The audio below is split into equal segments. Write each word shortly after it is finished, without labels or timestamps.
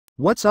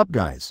What's up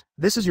guys,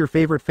 this is your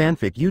favorite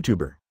fanfic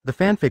YouTuber, the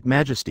Fanfic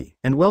Majesty,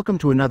 and welcome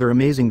to another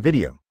amazing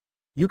video.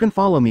 You can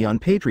follow me on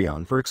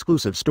Patreon for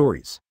exclusive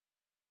stories.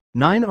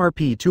 9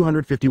 RP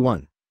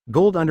 251,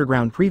 Gold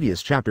Underground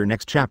previous chapter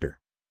next chapter.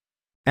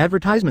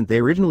 Advertisement. They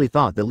originally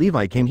thought that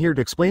Levi came here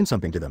to explain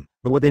something to them,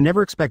 but what they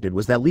never expected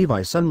was that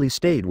Levi suddenly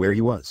stayed where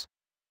he was.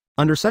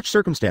 Under such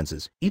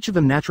circumstances, each of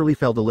them naturally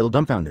felt a little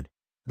dumbfounded.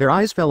 Their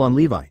eyes fell on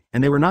Levi,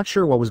 and they were not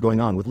sure what was going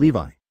on with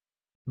Levi.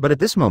 But at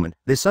this moment,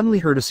 they suddenly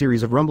heard a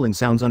series of rumbling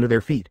sounds under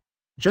their feet.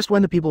 Just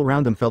when the people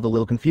around them felt a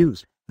little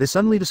confused, they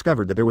suddenly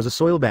discovered that there was a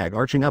soil bag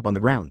arching up on the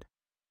ground.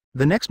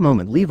 The next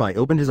moment Levi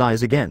opened his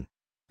eyes again.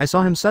 I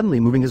saw him suddenly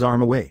moving his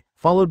arm away,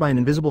 followed by an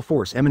invisible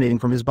force emanating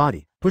from his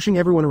body, pushing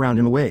everyone around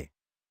him away.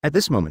 At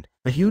this moment,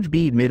 a huge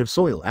bead made of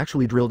soil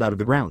actually drilled out of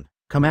the ground.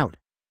 Come out.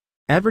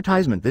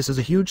 Advertisement. This is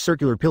a huge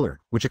circular pillar,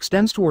 which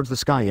extends towards the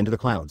sky into the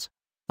clouds.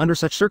 Under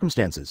such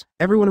circumstances,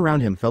 everyone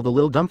around him felt a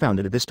little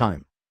dumbfounded at this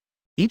time.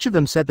 Each of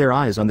them set their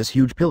eyes on this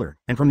huge pillar,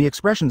 and from the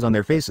expressions on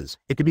their faces,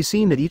 it could be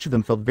seen that each of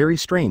them felt very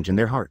strange in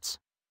their hearts.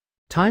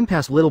 Time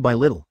passed little by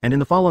little, and in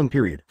the following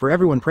period, for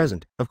everyone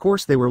present, of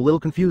course they were a little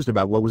confused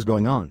about what was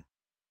going on.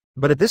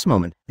 But at this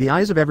moment, the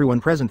eyes of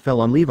everyone present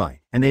fell on Levi,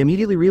 and they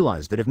immediately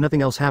realized that if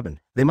nothing else happened,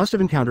 they must have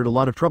encountered a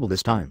lot of trouble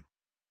this time.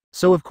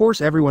 So of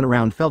course everyone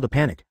around felt a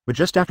panic, but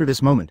just after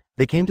this moment,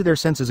 they came to their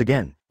senses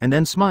again, and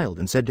then smiled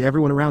and said to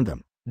everyone around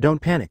them,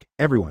 "Don't panic,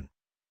 everyone."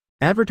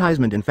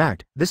 Advertisement. In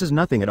fact, this is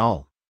nothing at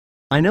all.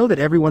 I know that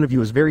every one of you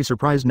is very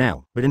surprised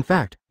now, but in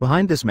fact,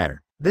 behind this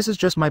matter, this is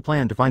just my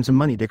plan to find some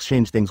money to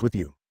exchange things with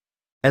you.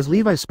 As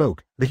Levi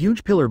spoke, the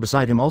huge pillar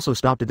beside him also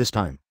stopped at this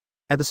time.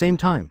 At the same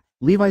time,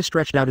 Levi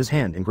stretched out his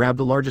hand and grabbed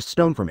the largest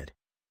stone from it.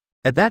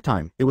 At that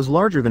time, it was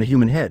larger than a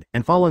human head,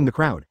 and following the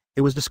crowd,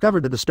 it was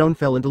discovered that the stone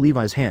fell into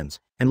Levi's hands,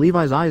 and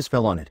Levi's eyes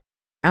fell on it.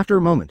 After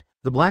a moment,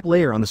 the black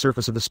layer on the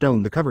surface of the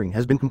stone, the covering,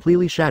 has been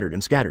completely shattered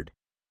and scattered.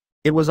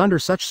 It was under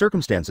such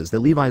circumstances that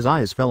Levi's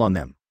eyes fell on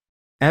them.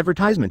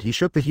 Advertisement. He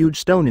shook the huge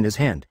stone in his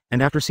hand,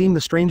 and after seeing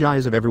the strange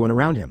eyes of everyone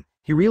around him,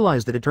 he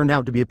realized that it turned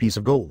out to be a piece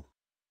of gold.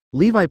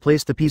 Levi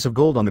placed the piece of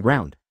gold on the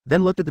ground,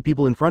 then looked at the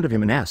people in front of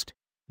him and asked,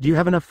 "Do you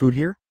have enough food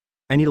here?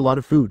 I need a lot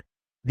of food.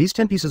 These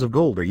 10 pieces of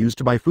gold are used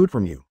to buy food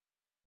from you."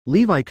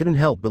 Levi couldn't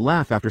help but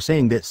laugh after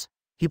saying this.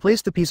 He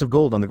placed the piece of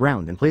gold on the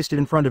ground and placed it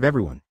in front of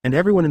everyone, and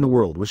everyone in the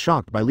world was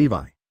shocked by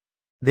Levi.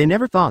 They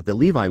never thought that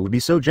Levi would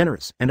be so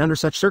generous, and under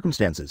such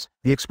circumstances,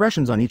 the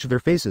expressions on each of their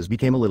faces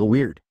became a little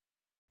weird.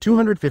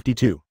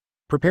 252.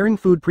 Preparing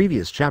food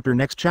previous chapter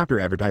next chapter.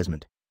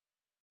 Advertisement.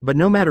 But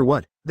no matter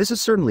what, this is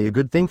certainly a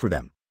good thing for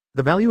them.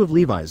 The value of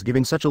Levi's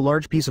giving such a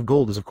large piece of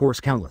gold is of course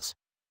countless.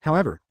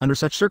 However, under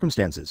such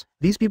circumstances,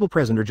 these people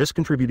present are just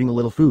contributing a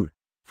little food.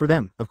 For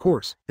them, of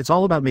course, it's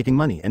all about making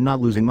money and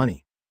not losing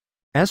money.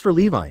 As for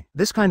Levi,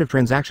 this kind of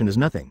transaction is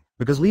nothing,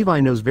 because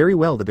Levi knows very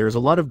well that there is a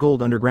lot of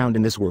gold underground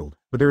in this world,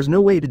 but there is no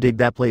way to dig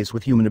that place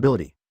with human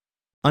ability.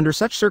 Under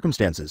such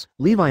circumstances,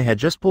 Levi had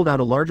just pulled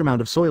out a large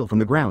amount of soil from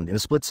the ground in a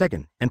split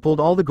second, and pulled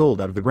all the gold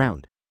out of the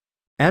ground.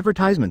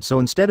 Advertisement. So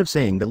instead of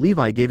saying that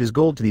Levi gave his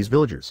gold to these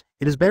villagers,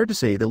 it is better to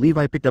say that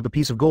Levi picked up a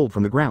piece of gold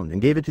from the ground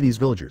and gave it to these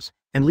villagers,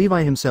 and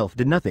Levi himself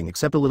did nothing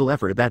except a little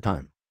effort at that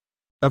time.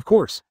 Of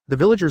course, the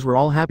villagers were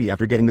all happy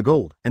after getting the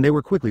gold, and they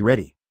were quickly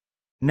ready.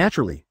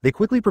 Naturally, they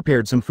quickly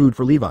prepared some food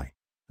for Levi.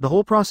 The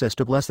whole process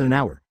took less than an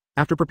hour.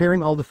 After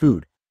preparing all the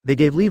food, they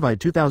gave Levi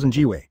 2,000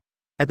 jiwei.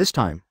 At this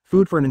time,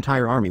 food for an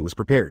entire army was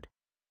prepared.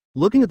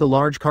 Looking at the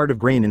large cart of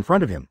grain in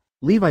front of him,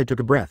 Levi took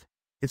a breath.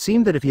 It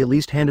seemed that if he at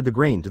least handed the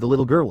grain to the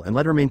little girl and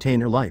let her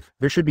maintain her life,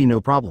 there should be no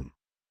problem.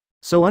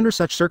 So under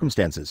such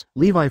circumstances,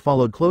 Levi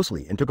followed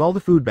closely and took all the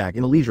food back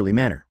in a leisurely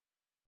manner.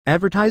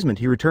 Advertisement.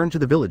 He returned to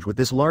the village with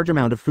this large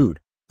amount of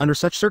food. Under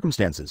such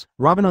circumstances,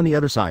 Robin on the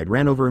other side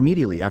ran over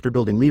immediately after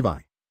building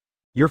Levi.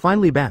 "You're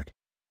finally back.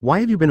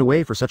 Why have you been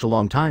away for such a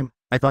long time?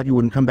 I thought you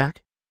wouldn't come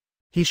back."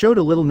 He showed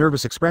a little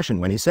nervous expression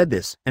when he said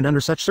this, and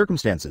under such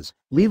circumstances,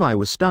 Levi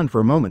was stunned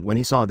for a moment when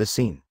he saw this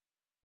scene.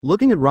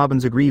 Looking at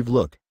Robin's aggrieved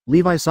look,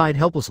 Levi sighed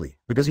helplessly,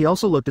 because he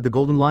also looked at the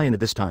golden lion at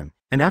this time,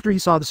 and after he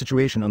saw the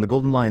situation on the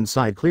golden lion's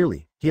side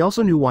clearly, he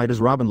also knew why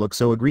does Robin look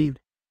so aggrieved.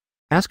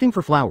 Asking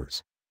for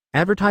flowers.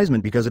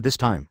 Advertisement. Because at this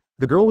time,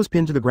 the girl was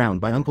pinned to the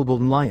ground by Uncle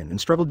Golden Lion and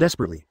struggled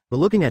desperately, but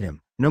looking at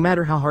him, no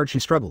matter how hard she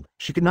struggled,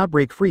 she could not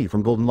break free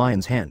from Golden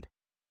Lion's hand.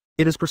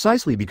 It is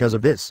precisely because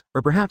of this,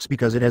 or perhaps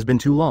because it has been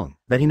too long,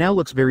 that he now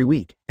looks very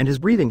weak, and his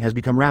breathing has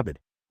become rapid.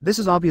 This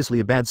is obviously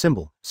a bad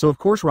symbol, so of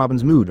course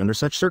Robin's mood under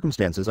such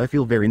circumstances I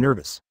feel very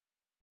nervous.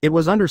 It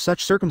was under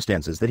such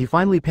circumstances that he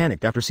finally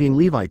panicked after seeing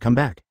Levi come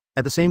back.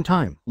 At the same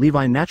time,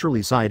 Levi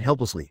naturally sighed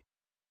helplessly.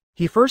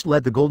 He first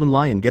let the Golden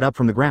Lion get up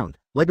from the ground,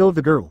 let go of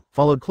the girl,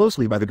 followed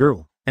closely by the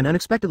girl, and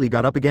unexpectedly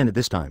got up again at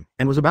this time,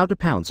 and was about to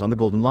pounce on the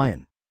Golden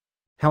Lion.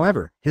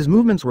 However, his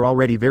movements were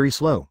already very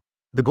slow.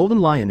 The Golden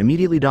Lion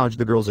immediately dodged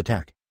the girl's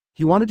attack.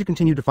 He wanted to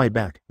continue to fight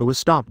back, but was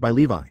stopped by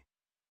Levi.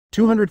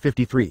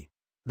 253.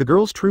 The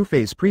girl's true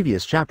face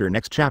previous chapter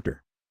next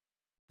chapter.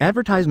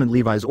 Advertisement.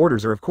 Levi's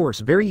orders are of course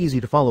very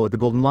easy to follow at the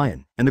Golden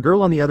Lion, and the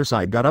girl on the other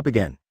side got up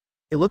again.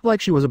 It looked like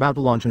she was about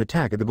to launch an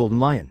attack at the Golden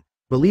Lion,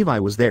 but Levi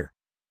was there.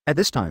 At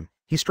this time,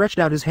 he stretched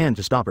out his hand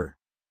to stop her.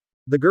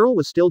 The girl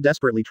was still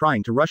desperately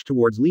trying to rush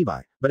towards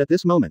Levi, but at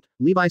this moment,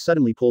 Levi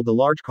suddenly pulled the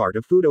large cart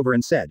of food over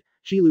and said,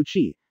 "Chi Lu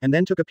Chi," and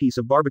then took a piece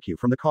of barbecue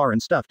from the car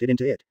and stuffed it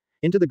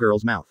into the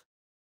girl's mouth.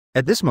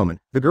 At this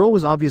moment, the girl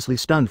was obviously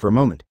stunned for a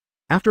moment.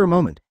 After a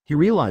moment, he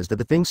realized that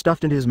the thing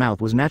stuffed into his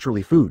mouth was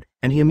naturally food,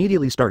 and he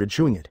immediately started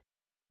chewing it.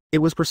 It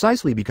was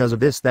precisely because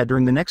of this that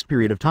during the next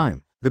period of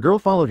time, the girl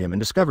followed him and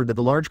discovered that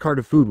the large cart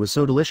of food was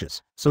so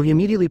delicious, so he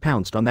immediately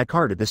pounced on that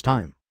cart at this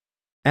time.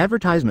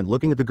 Advertisement.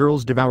 Looking at the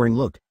girl's devouring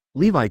look,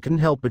 Levi couldn't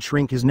help but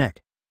shrink his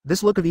neck.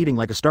 This look of eating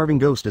like a starving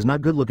ghost is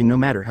not good looking no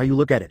matter how you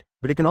look at it,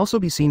 but it can also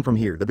be seen from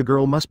here that the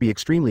girl must be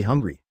extremely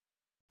hungry.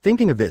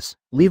 Thinking of this,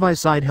 Levi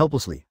sighed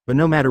helplessly, but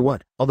no matter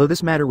what, although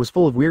this matter was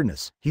full of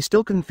weirdness, he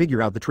still couldn't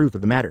figure out the truth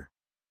of the matter.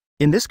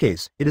 In this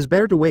case, it is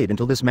better to wait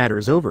until this matter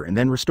is over and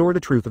then restore the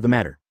truth of the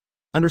matter.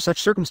 Under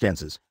such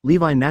circumstances,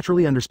 Levi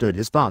naturally understood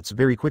his thoughts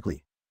very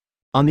quickly.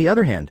 On the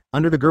other hand,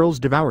 under the girl's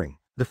devouring,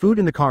 the food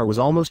in the car was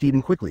almost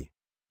eaten quickly.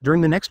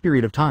 During the next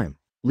period of time,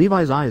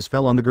 Levi's eyes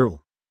fell on the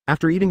girl.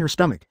 After eating her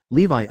stomach,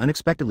 Levi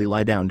unexpectedly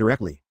lay down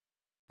directly.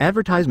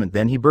 Advertisement.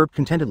 Then he burped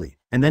contentedly,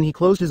 and then he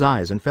closed his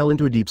eyes and fell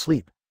into a deep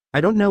sleep.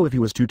 I don't know if he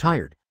was too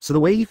tired, so the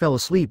way he fell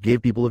asleep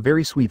gave people a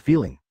very sweet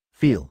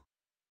feel.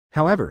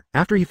 However,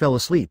 after he fell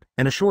asleep,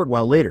 and a short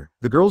while later,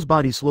 the girl's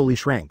body slowly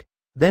shrank.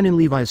 Then in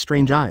Levi's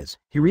strange eyes,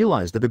 he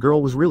realized that the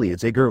girl was really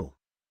a girl.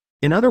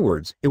 In other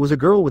words, it was a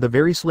girl with a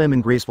very slim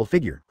and graceful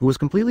figure, who was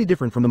completely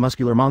different from the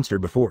muscular monster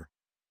before.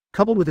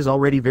 Coupled with his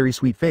already very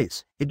sweet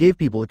face, it gave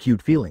people a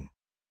cute feeling.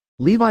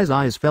 Levi's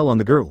eyes fell on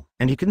the girl,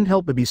 and he couldn't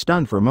help but be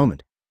stunned for a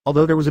moment.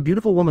 Although there was a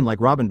beautiful woman like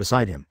Robin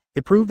beside him,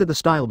 it proved that the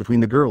style between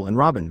the girl and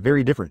Robin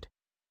very different.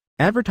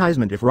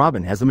 Advertisement. If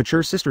Robin has the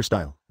mature sister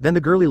style, then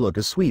the girly look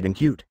is sweet and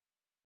cute.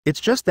 It's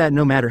just that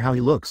no matter how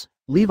he looks,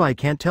 Levi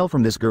can't tell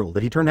from this girl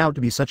that he turned out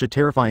to be such a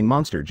terrifying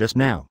monster just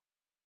now.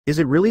 Is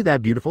it really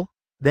that beautiful?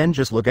 Then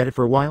just look at it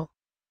for a while.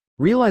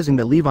 Realizing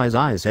that Levi's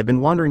eyes had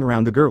been wandering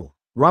around the girl,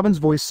 Robin's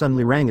voice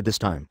suddenly rang at this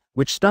time,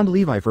 which stunned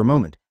Levi for a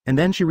moment, and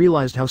then she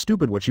realized how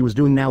stupid what she was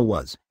doing now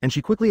was, and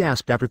she quickly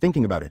asked after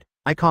thinking about it,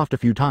 I coughed a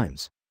few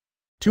times.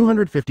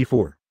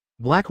 254.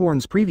 Black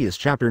Horns. Previous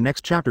chapter.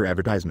 Next chapter.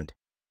 Advertisement.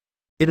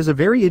 It is a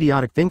very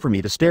idiotic thing for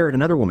me to stare at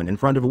another woman in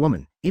front of a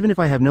woman, even if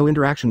I have no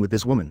interaction with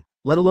this woman,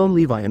 let alone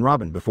Levi and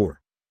Robin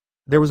before.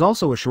 There was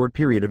also a short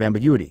period of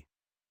ambiguity.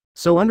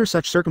 So under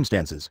such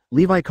circumstances,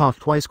 Levi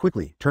coughed twice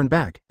quickly, turned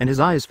back, and his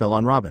eyes fell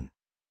on Robin.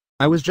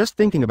 I was just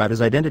thinking about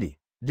his identity.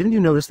 Didn't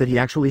you notice that he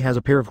actually has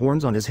a pair of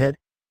horns on his head?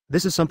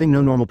 This is something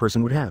no normal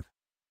person would have.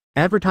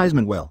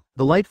 Advertisement. Well,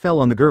 the light fell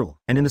on the girl,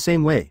 and in the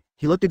same way,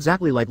 he looked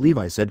exactly like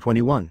Levi said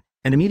 21,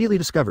 and immediately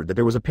discovered that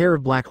there was a pair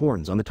of black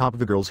horns on the top of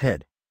the girl's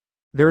head.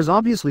 There is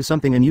obviously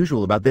something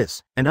unusual about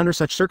this, and under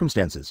such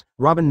circumstances,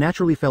 Robin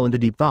naturally fell into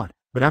deep thought,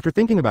 but after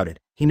thinking about it,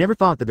 he never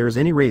thought that there is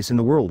any race in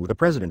the world with a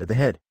president at the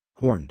head,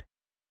 horned.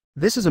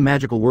 This is a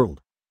magical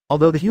world.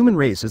 Although the human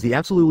race is the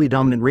absolutely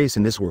dominant race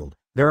in this world,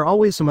 there are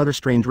always some other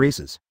strange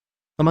races.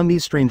 Among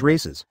these strange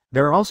races,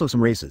 there are also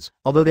some races,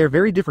 although they are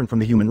very different from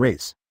the human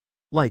race.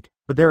 But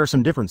there are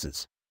some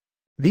differences.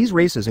 These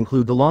races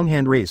include the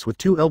longhand race with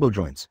 2 elbow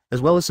joints,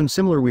 as well as some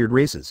similar weird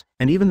races,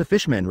 and even the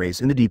fishman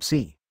race in the deep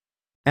sea.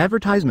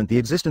 Advertisement. The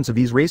existence of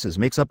these races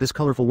makes up this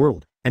colorful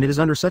world, and it is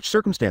under such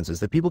circumstances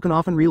that people can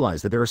often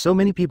realize that there are so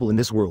many people in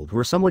this world who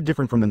are somewhat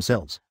different from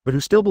themselves, but who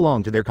still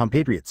belong to their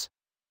compatriots.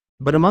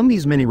 But among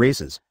these many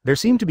races, there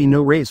seemed to be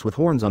no race with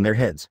horns on their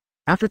heads.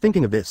 After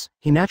thinking of this,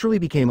 he naturally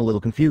became a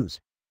little confused.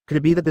 Could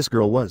it be that this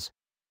girl was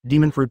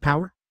demon fruit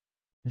power?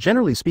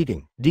 Generally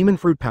speaking, demon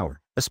fruit power,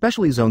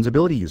 especially Zone's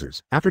ability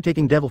users, after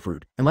taking devil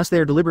fruit, unless they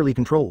are deliberately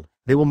controlled,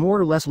 they will more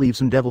or less leave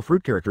some devil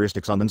fruit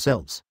characteristics on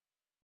themselves.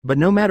 But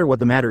no matter what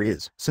the matter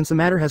is, since the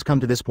matter has come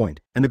to this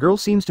point, and the girl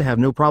seems to have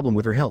no problem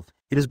with her health,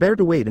 it is better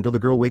to wait until the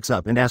girl wakes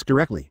up and ask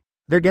directly.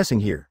 They're guessing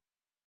here.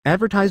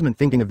 Advertisement.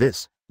 Thinking of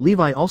this,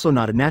 Levi also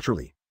nodded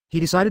naturally. He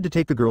decided to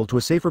take the girl to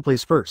a safer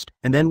place first,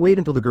 and then wait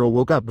until the girl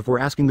woke up before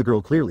asking the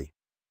girl clearly.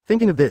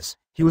 Thinking of this,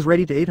 he was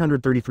ready to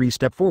 833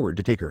 step forward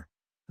to take her.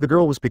 The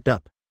girl was picked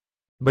up.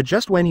 But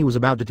just when he was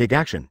about to take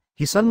action,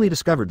 he suddenly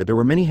discovered that there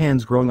were many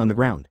hands growing on the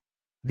ground.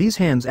 These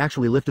hands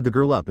actually lifted the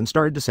girl up and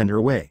started to send her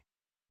away.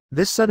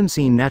 This sudden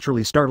scene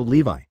naturally startled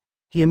Levi.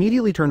 He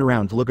immediately turned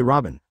around to look at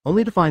Robin,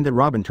 only to find that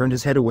Robin turned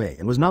his head away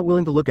and was not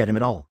willing to look at him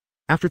at all.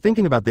 After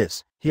thinking about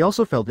this, he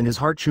also felt in his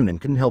heart Chunin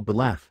couldn't help but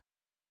laugh.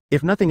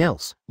 If nothing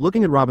else,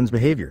 looking at Robin's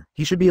behavior,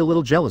 he should be a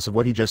little jealous of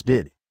what he just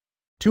did.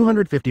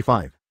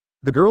 255.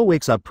 The girl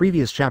wakes up.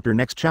 Previous chapter.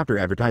 Next chapter.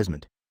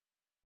 Advertisement.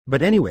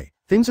 But anyway,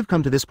 things have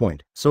come to this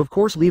point, so of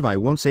course Levi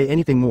won't say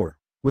anything more.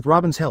 With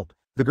Robin's help,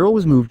 the girl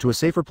was moved to a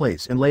safer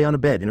place and lay on a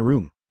bed in a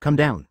room. Come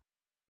down.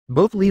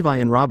 Both Levi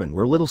and Robin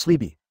were a little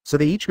sleepy, so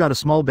they each got a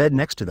small bed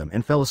next to them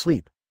and fell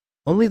asleep.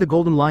 Only the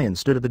Golden Lion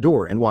stood at the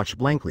door and watched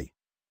blankly.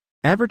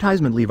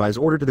 Advertisement. Levi's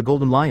order to the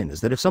Golden Lion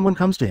is that if someone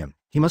comes to him,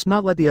 he must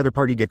not let the other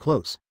party get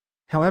close.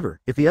 However,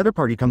 if the other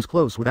party comes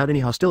close without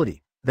any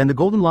hostility, then the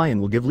Golden Lion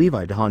will give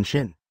Levi to Han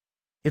Shin.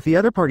 If the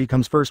other party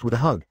comes first with a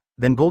hug,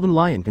 then Golden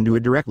Lion can do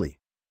it directly.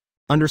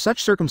 Under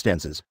such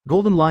circumstances,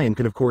 Golden Lion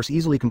could of course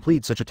easily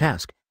complete such a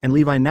task, and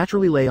Levi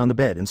naturally lay on the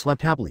bed and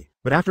slept happily,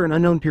 but after an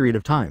unknown period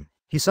of time,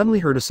 he suddenly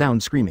heard a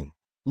sound screaming.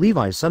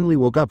 Levi suddenly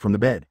woke up from the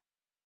bed.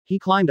 He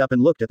climbed up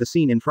and looked at the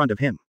scene in front of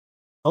him.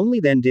 Only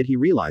then did he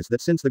realize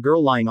that since the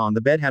girl lying on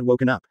the bed had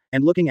woken up,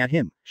 and looking at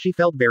him, she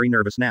felt very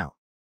nervous now.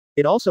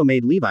 It also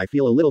made Levi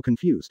feel a little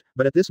confused,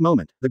 but at this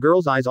moment, the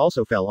girl's eyes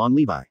also fell on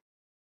Levi.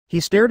 He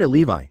stared at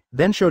Levi,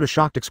 then showed a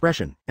shocked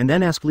expression, and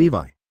then asked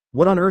Levi,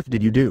 "What on earth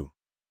did you do?"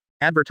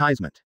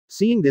 Advertisement.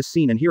 Seeing this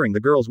scene and hearing the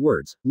girl's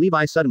words,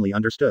 Levi suddenly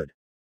understood.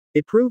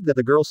 It proved that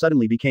the girl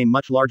suddenly became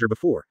much larger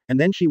before, and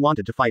then she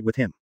wanted to fight with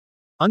him.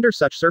 Under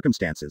such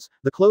circumstances,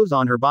 the clothes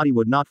on her body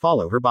would not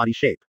follow her body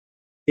shape.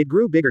 It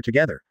grew bigger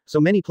together, so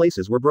many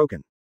places were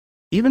broken.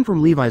 Even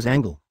from Levi's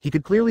angle, he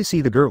could clearly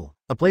see the girl,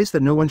 a place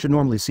that no one should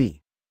normally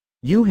see.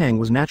 Yu Hang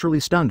was naturally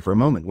stunned for a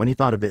moment when he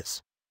thought of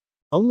this.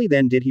 Only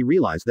then did he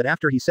realize that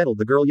after he settled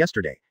the girl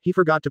yesterday, he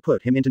forgot to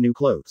put him into new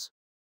clothes.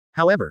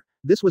 However,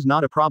 this was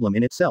not a problem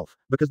in itself,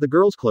 because the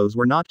girl's clothes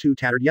were not too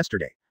tattered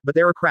yesterday, but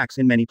there are cracks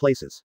in many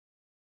places.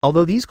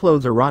 Although these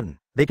clothes are rotten,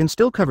 they can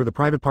still cover the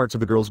private parts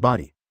of the girl's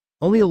body.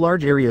 Only a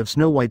large area of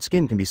snow-white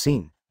skin can be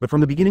seen, but from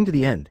the beginning to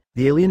the end,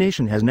 the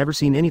alienation has never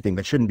seen anything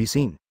that shouldn't be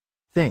seen.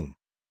 Thing.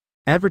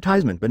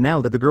 Advertisement. But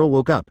now that the girl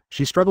woke up,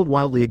 she struggled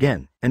wildly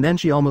again, and then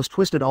she almost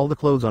twisted all the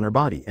clothes on her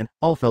body and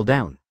all fell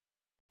down.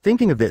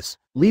 Thinking of this,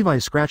 Levi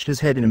scratched his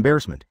head in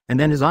embarrassment, and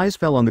then his eyes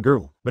fell on the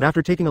girl, but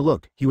after taking a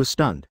look, he was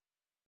stunned.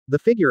 The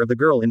figure of the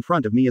girl in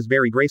front of me is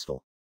very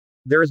graceful.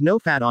 There is no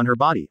fat on her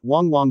body,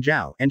 Wang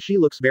Jiao, and she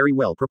looks very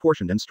well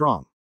proportioned and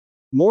strong.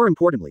 More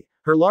importantly,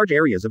 her large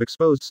areas of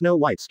exposed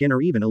snow-white skin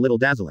are even a little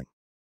dazzling.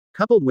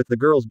 Coupled with the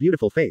girl's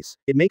beautiful face,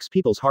 it makes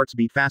people's hearts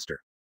beat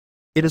faster.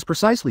 It is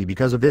precisely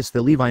because of this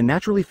that Levi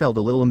naturally felt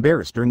a little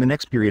embarrassed during the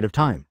next period of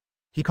time.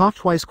 He coughed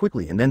twice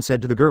quickly and then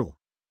said to the girl,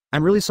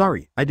 "I'm really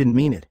sorry, I didn't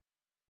mean it."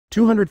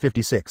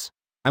 256.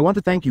 I want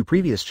to thank you.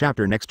 Previous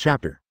chapter. Next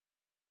chapter.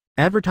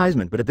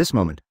 Advertisement. But at this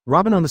moment,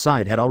 Robin on the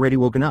side had already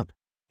woken up.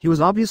 He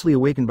was obviously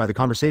awakened by the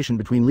conversation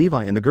between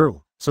Levi and the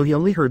girl, so he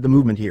only heard the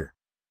movement here.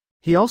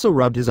 He also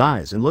rubbed his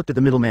eyes and looked at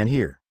the middleman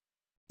here.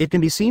 It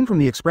can be seen from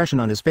the expression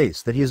on his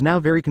face that he is now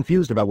very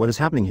confused about what is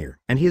happening here,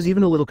 and he is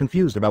even a little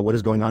confused about what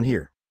is going on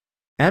here.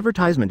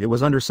 Advertisement. It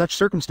was under such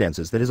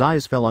circumstances that his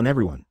eyes fell on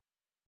everyone.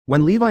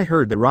 When Levi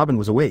heard that Robin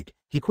was awake,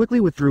 he quickly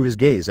withdrew his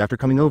gaze after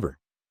coming over.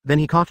 Then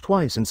he coughed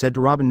twice and said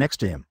to Robin next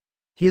to him,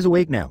 "He is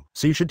awake now,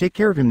 so you should take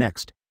care of him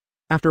next.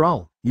 After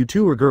all, you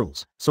two are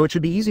girls, so it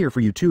should be easier for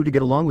you two to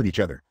get along with each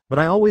other, but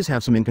I always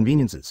have some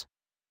inconveniences."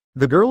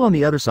 The girl on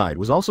the other side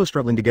was also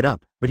struggling to get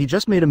up, but he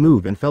just made a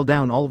move and fell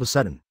down all of a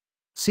sudden.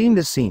 Seeing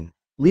this scene,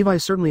 Levi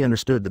certainly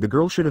understood that the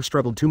girl should have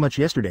struggled too much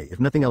yesterday if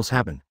nothing else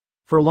happened.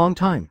 For a long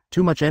time,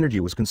 too much energy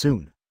was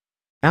consumed.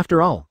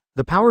 After all,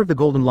 the power of the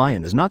Golden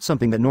Lion is not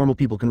something that normal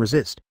people can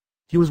resist.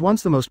 He was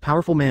once the most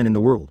powerful man in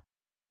the world.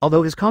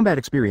 Although his combat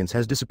experience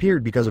has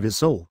disappeared because of his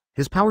soul,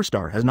 his power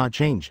star has not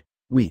changed.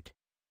 Weak.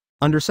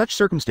 Under such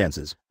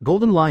circumstances,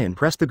 Golden Lion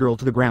pressed the girl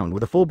to the ground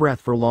with a full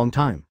breath for a long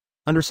time.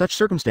 Under such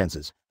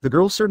circumstances, the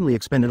girl certainly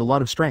expended a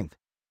lot of strength.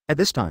 At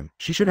this time,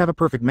 she should have a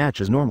perfect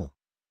match as normal.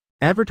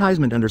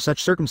 Advertisement. Under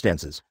such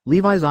circumstances,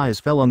 Levi's eyes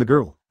fell on the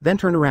girl, then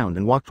turned around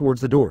and walked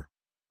towards the door.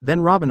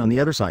 Then Robin on the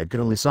other side could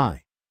only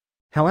sigh.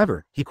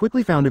 However, he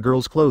quickly found a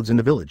girl's clothes in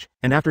the village,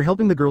 and after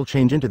helping the girl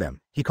change into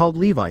them, he called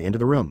Levi into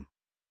the room.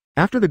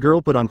 After the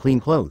girl put on clean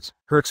clothes,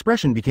 her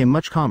expression became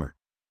much calmer.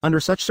 Under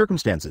such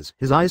circumstances,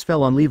 his eyes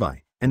fell on Levi,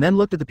 and then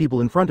looked at the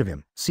people in front of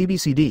him,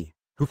 CBCD,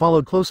 who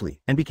followed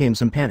closely, and became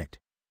some panicked.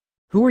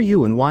 "Who are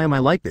you and why am I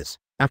like this?"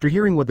 After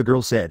hearing what the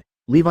girl said,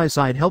 Levi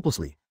sighed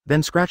helplessly,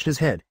 then scratched his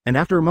head, and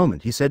after a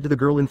moment he said to the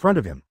girl in front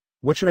of him,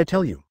 "What should I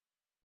tell you?"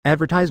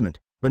 Advertisement.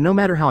 But no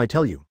matter how I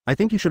tell you, I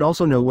think you should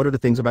also know what are the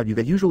things about you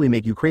that usually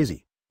make you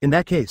crazy. In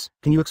that case,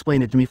 can you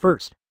explain it to me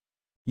first?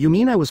 You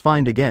mean I was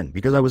fined again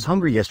because I was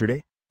hungry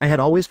yesterday? I had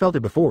always felt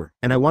it before,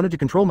 and I wanted to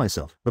control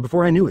myself, but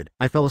before I knew it,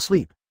 I fell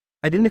asleep.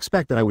 I didn't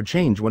expect that I would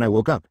change when I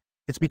woke up.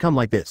 It's become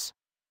like this.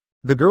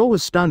 The girl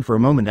was stunned for a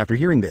moment after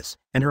hearing this,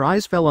 and her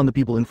eyes fell on the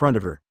people in front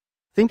of her.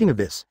 Thinking of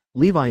this,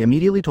 Levi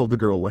immediately told the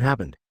girl what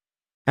happened.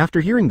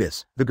 After hearing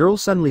this, the girl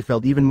suddenly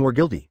felt even more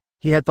guilty.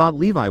 He had thought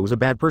Levi was a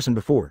bad person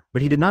before,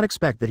 but he did not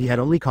expect that he had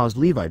only caused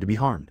Levi to be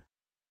harmed.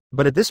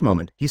 But at this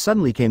moment, he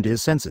suddenly came to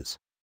his senses.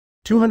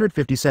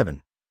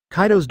 257.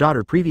 Kaido's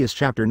daughter. Previous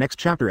chapter. Next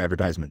chapter.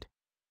 Advertisement.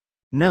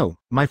 No,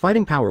 my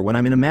fighting power when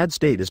I'm in a mad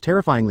state is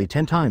terrifyingly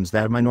 10 times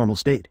that of my normal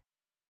state.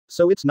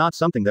 So it's not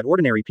something that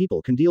ordinary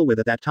people can deal with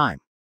at that time.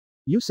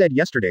 You said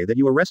yesterday that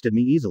you arrested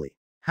me easily.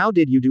 How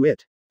did you do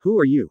it? Who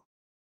are you?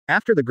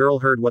 After the girl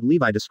heard what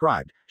Levi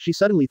described, she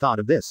suddenly thought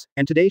of this,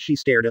 and today she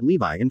stared at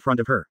Levi in front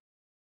of her.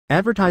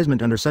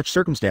 Advertisement. Under such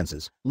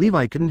circumstances,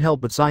 Levi couldn't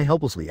help but sigh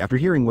helplessly after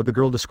hearing what the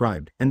girl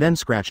described, and then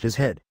scratched his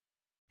head.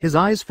 His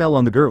eyes fell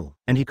on the girl,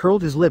 and he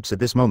curled his lips at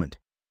this moment.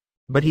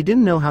 But he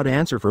didn't know how to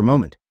answer for a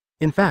moment.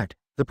 In fact,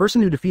 the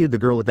person who defeated the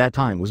girl at that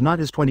time was not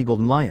his 20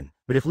 Golden Lion,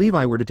 but if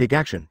Levi were to take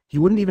action, he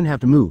wouldn't even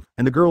have to move,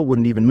 and the girl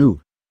wouldn't even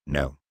move.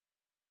 No.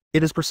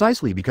 It is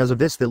precisely because of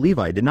this that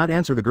Levi did not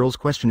answer the girl's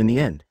question in the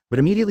end, but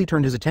immediately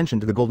turned his attention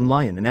to the Golden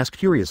Lion and asked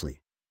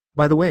curiously,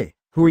 "By the way,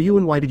 Who are you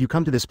and why did you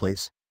come to this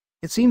place?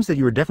 It seems that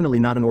you are definitely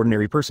not an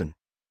ordinary person.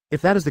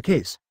 If that is the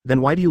case,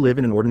 then why do you live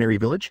in an ordinary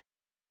village?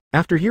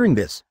 After hearing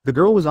this, the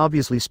girl was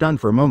obviously stunned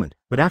for a moment,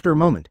 but after a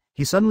moment,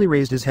 he suddenly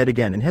raised his head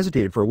again and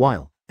hesitated for a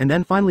while, and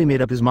then finally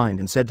made up his mind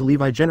and said to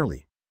Levi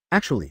generally,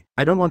 "Actually,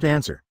 I don't want to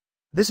answer.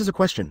 This is a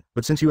question,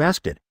 but since you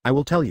asked it, I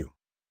will tell you."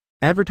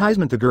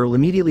 Advertisement. The girl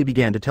immediately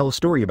began to tell a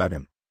story about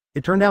him.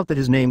 It turned out that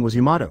his name was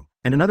Yamato,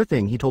 and another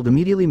thing he told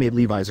immediately made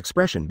Levi's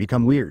expression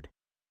become weird.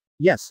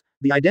 Yes,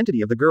 the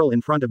identity of the girl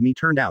in front of me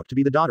turned out to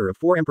be the daughter of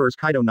 4 emperors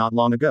Kaido not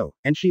long ago,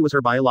 and she was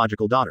her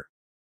biological daughter.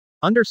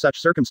 Under such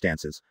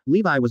circumstances,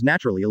 Levi was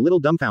naturally a little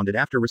dumbfounded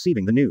after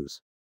receiving the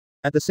news.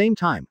 At the same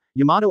time,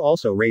 Yamato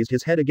also raised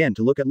his head again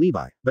to look at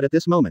Levi, but at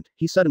this moment,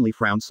 he suddenly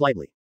frowned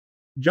slightly.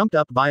 Jumped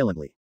up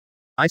violently.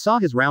 I saw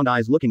his round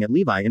eyes looking at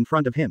Levi in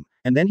front of him,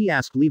 and then he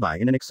asked Levi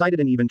in an excited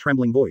and even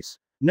trembling voice,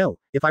 "No,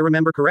 if I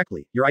remember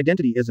correctly, your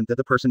identity isn't that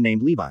the person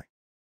named Levi.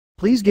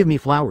 Please give me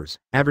flowers."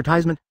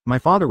 Advertisement. My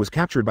father was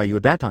captured by you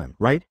at that time,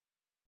 right?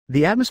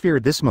 The atmosphere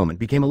at this moment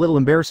became a little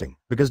embarrassing,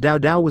 because Dao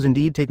Dao was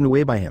indeed taken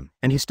away by him,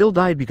 and he still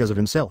died because of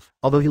himself,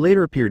 although he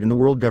later appeared in the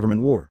World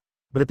Government War.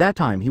 But at that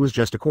time he was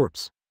just a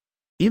corpse.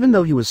 Even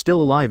though he was still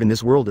alive in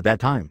this world at that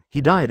time, he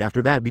died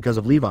after that because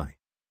of Levi.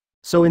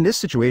 So in this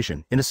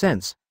situation, in a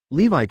sense,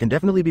 Levi can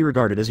definitely be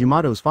regarded as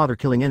Yamato's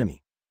father-killing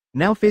enemy.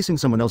 Now facing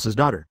someone else's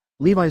daughter,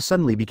 Levi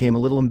suddenly became a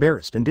little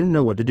embarrassed and didn't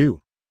know what to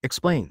do.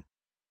 Explain.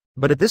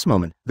 But at this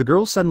moment, the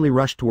girl suddenly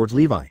rushed towards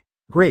Levi.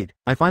 "Great,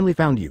 I finally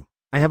found you.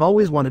 I have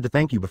always wanted to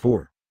thank you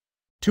before."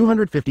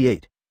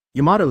 258.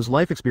 Yamato's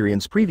life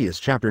experience. Previous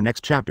chapter.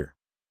 Next chapter.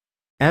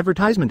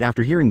 Advertisement.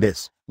 After hearing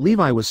this,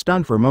 Levi was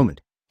stunned for a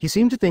moment. He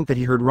seemed to think that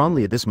he heard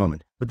wrongly at this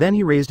moment, but then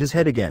he raised his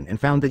head again and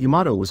found that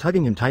Yamato was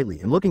hugging him tightly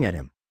and looking at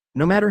him.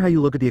 No matter how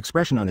you look at the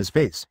expression on his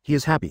face, he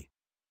is happy.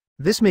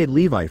 This made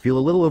Levi feel a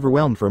little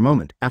overwhelmed for a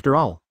moment. After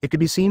all, it could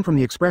be seen from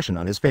the expression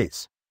on his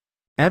face.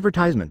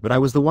 Advertisement. But I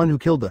was the one who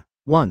killed the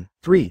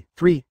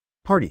 1-3-3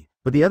 party,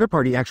 but the other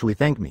party actually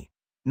thanked me.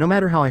 No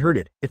matter how I heard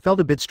it, it felt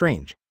a bit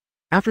strange.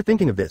 After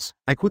thinking of this,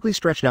 I quickly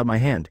stretched out my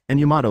hand, and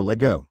Yamato let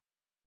go.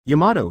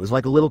 Yamato is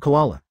like a little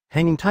koala,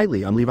 hanging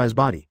tightly on Levi's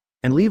body,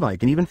 and Levi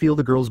can even feel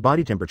the girl's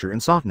body temperature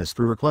and softness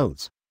through her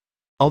clothes.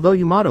 Although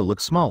Yamato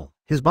looks small,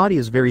 his body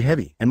is very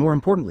heavy, and more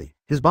importantly,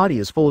 his body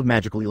is full of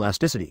magical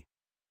elasticity.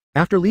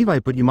 After Levi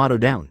put Yamato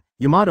down,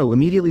 Yamato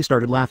immediately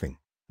started laughing.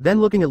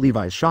 Then looking at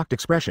Levi's shocked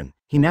expression,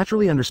 he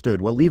naturally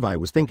understood what Levi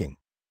was thinking.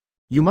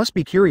 "You must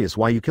be curious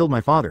why you killed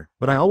my father,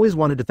 but I always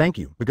wanted to thank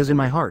you because in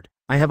my heart,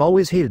 I have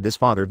always hated this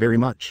father very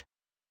much."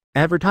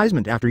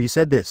 Advertisement. After he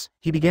said this,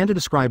 he began to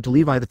describe to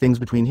Levi the things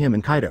between him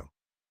and Kaido.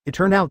 It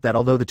turned out that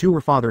although the two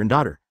were father and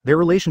daughter, their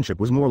relationship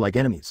was more like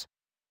enemies.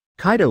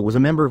 Kaido was a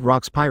member of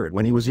Rock's Pirate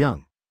when he was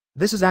young.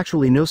 This is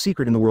actually no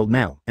secret in the world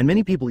now, and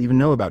many people even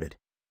know about it.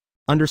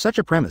 Under such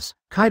a premise,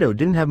 Kaido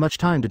didn't have much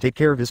time to take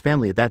care of his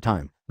family at that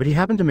time, but he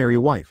happened to marry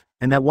a wife,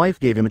 and that wife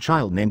gave him a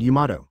child named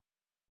Yamato.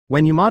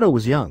 When Yamato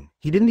was young,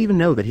 he didn't even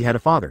know that he had a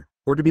father,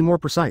 or to be more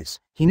precise,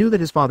 he knew that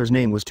his father's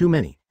name was too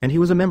many, and he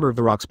was a member of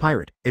the Rock's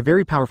Pirate, a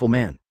very powerful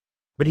man.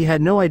 But he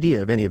had no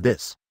idea of any of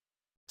this.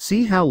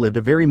 See How lived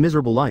a very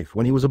miserable life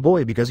when he was a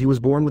boy because he was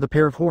born with a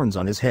pair of horns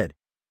on his head.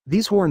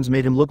 These horns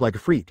made him look like a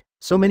freak,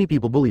 so many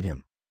people bullied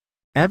him.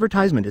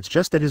 Advertisement. It's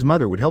just that his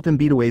mother would help him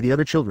beat away the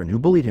other children who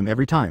bullied him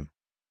every time.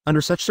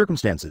 Under such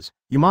circumstances,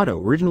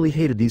 Yamato originally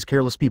hated these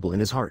careless people in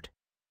his heart.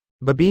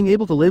 But being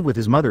able to live with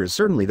his mother is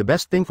certainly the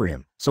best thing for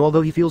him, so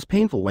although he feels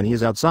painful when he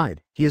is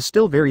outside, he is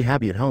still very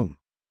happy at home.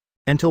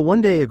 Until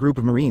one day a group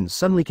of Marines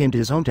suddenly came to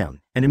his hometown,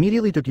 and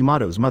immediately took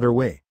Yamato's mother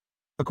away.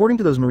 According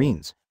to those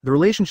Marines, the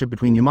relationship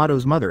between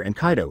Yamato's mother and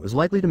Kaido is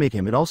likely to make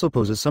him. It also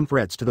poses some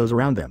threats to those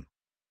around them.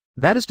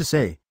 That is to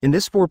say, in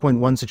this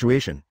 4.1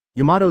 situation,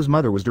 Yamato's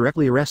mother was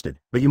directly arrested,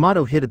 but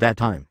Yamato hid at that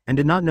time, and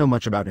did not know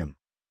much about him.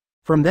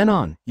 From then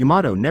on,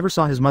 Yamato never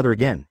saw his mother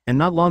again, and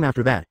not long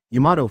after that,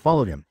 Yamato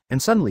followed him,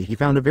 and suddenly he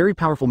found a very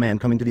powerful man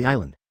coming to the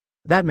island.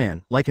 That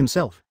man, like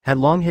himself, had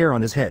long hair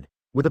on his head,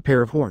 with a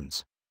pair of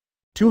horns.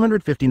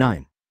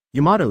 259.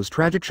 Yamato's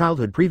tragic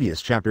childhood.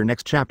 Previous chapter.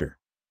 Next chapter.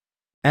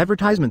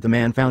 Advertisement. The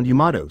man found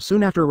Yamato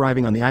soon after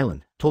arriving on the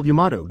island, told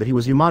Yamato that he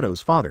was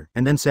Yamato's father,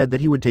 and then said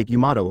that he would take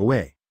Yamato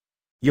away.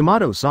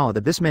 Yamato saw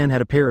that this man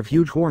had a pair of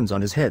huge horns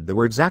on his head that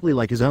were exactly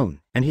like his own,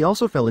 and he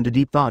also fell into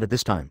deep thought at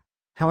this time.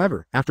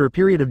 However, after a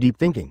period of deep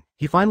thinking,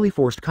 he finally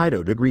forced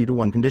Kaido to agree to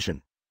one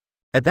condition.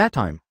 At that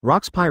time,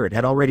 Rock's Pirate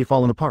had already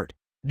fallen apart.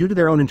 Due to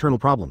their own internal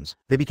problems,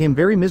 they became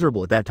very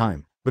miserable at that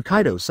time, but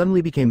Kaido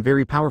suddenly became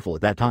very powerful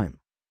at that time.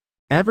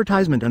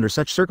 Advertisement. Under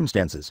such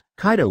circumstances,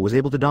 Kaido was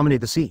able to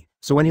dominate the sea,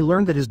 so when he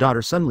learned that his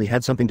daughter suddenly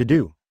had something to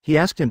do, he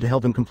asked him to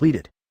help him complete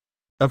it.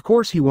 Of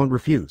course he won't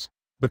refuse.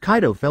 But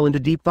Kaido fell into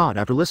deep thought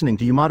after listening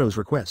to Yamato's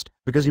request,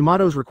 because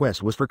Yamato's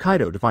request was for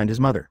Kaido to find his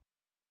mother.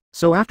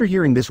 So after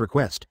hearing this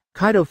request,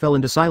 Kaido fell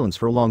into silence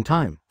for a long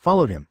time,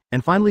 followed him,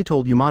 and finally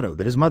told Yamato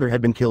that his mother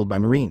had been killed by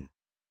Marine.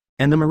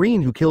 And the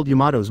Marine who killed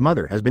Yamato's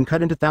mother has been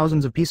cut into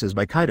thousands of pieces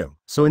by Kaido,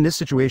 so in this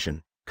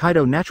situation,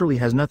 Kaido naturally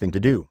has nothing to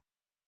do.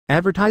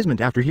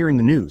 Advertisement. After hearing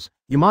the news,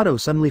 Yamato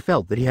suddenly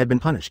felt that he had been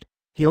punished.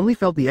 He only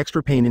felt the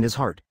extra pain in his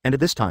heart, and at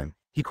this time,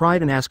 he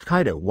cried and asked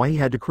Kaido why he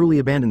had to cruelly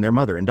abandon their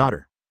mother and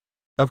daughter.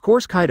 Of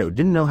course Kaido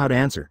didn't know how to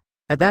answer.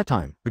 At that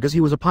time, because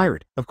he was a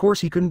pirate, of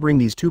course he couldn't bring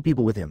these two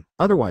people with him,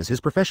 otherwise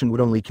his profession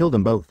would only kill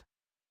them both.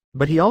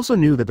 But he also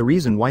knew that the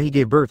reason why he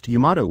gave birth to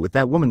Yamato with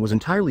that woman was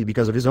entirely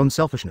because of his own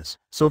selfishness,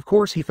 so of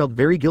course he felt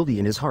very guilty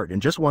in his heart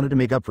and just wanted to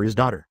make up for his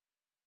daughter.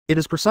 It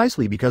is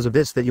precisely because of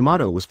this that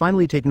Yamato was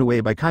finally taken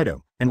away by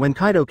Kaido, and when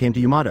Kaido came to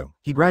Yamato,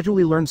 he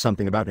gradually learned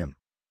something about him.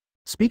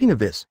 Speaking of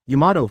this,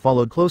 Yamato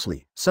followed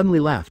closely, suddenly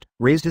laughed,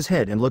 raised his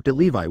head and looked at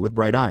Levi with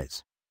bright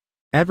eyes.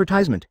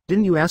 Advertisement,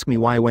 didn't you ask me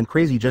why I went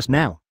crazy just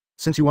now?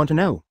 Since you want to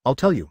know, I'll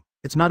tell you,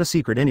 it's not a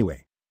secret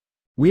anyway.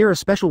 We are a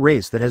special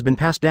race that has been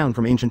passed down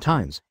from ancient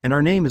times, and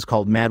our name is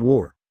called Mad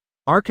War.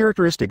 Our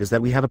characteristic is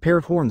that we have a pair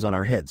of horns on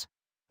our heads.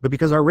 But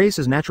because our race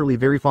is naturally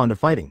very fond of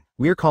fighting,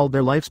 we are called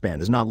their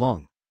lifespan is not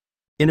long.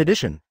 In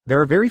addition,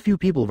 there are very few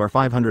people of our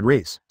 500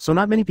 race, so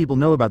not many people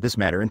know about this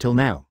matter until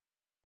now.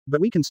 But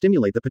we can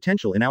stimulate the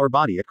potential in our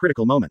body at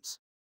critical moments.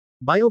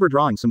 By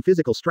overdrawing some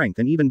physical strength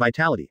and even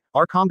vitality,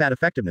 our combat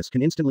effectiveness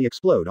can instantly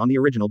explode on the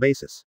original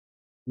basis.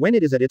 When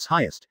it is at its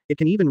highest, it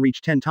can even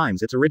reach 10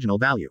 times its original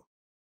value.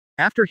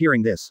 After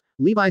hearing this,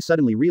 Levi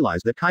suddenly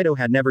realized that Kaido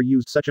had never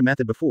used such a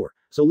method before,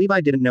 so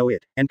Levi didn't know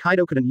it, and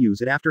Kaido couldn't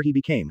use it after he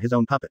became his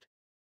own puppet.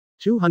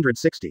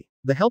 260.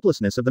 The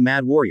helplessness of the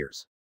Mad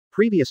Warriors.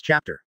 Previous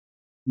chapter.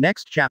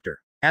 Next chapter.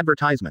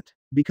 Advertisement.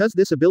 Because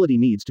this ability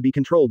needs to be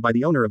controlled by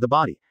the owner of the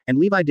body, and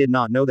Levi did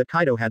not know that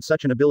Kaido had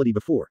such an ability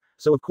before,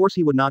 so of course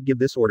he would not give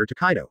this order to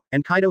Kaido,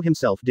 and Kaido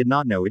himself did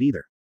not know it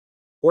either.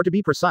 Or to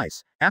be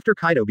precise, after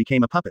Kaido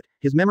became a puppet,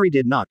 his memory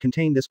did not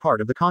contain this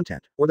part of the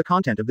content, or the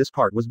content of this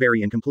part was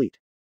very incomplete.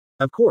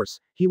 Of course,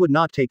 he would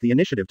not take the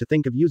initiative to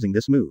think of using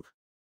this move.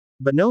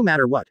 But no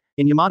matter what,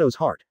 in Yamato's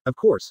heart, of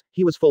course,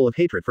 he was full of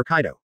hatred for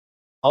Kaido.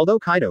 Although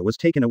Kaido was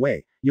taken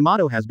away,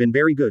 Yamato has been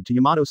very good to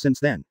Yamato since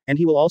then, and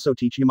he will also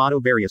teach Yamato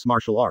various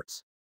martial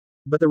arts.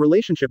 But the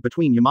relationship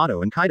between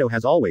Yamato and Kaido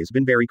has always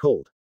been very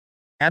cold.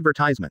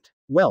 Advertisement.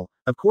 Well,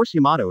 of course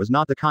Yamato is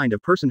not the kind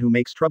of person who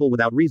makes trouble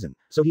without reason,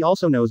 so he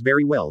also knows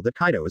very well that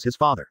Kaido is his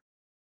father.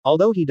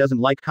 Although he doesn't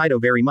like Kaido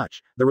very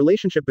much, the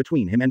relationship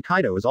between him and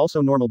Kaido is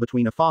also normal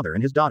between a father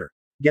and his daughter.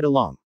 Get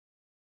along.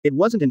 It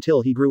wasn't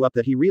until he grew up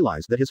that he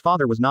realized that his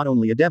father was not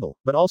only a devil,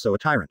 but also a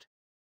tyrant.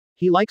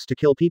 He likes to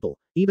kill people,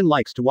 even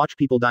likes to watch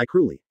people die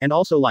cruelly, and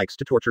also likes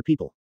to torture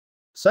people.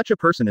 Such a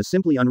person is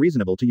simply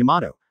unreasonable to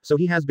Yamato, so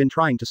he has been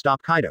trying to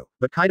stop Kaido,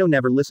 but Kaido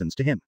never listens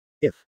to him.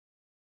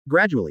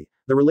 Gradually,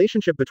 the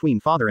relationship between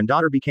father and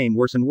daughter became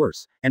worse and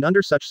worse, and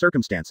under such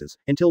circumstances,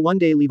 until one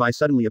day Levi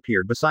suddenly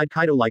appeared beside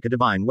Kaido like a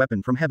divine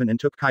weapon from heaven and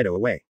took Kaido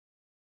away.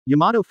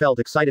 Yamato felt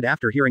excited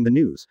after hearing the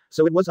news,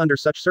 so it was under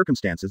such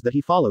circumstances that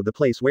he followed the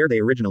place where they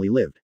originally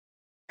lived.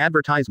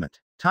 Advertisement.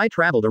 Tai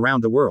traveled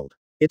around the world.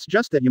 It's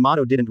just that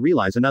Yamato didn't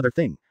realize another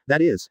thing,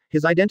 that is,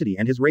 his identity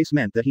and his race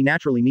meant that he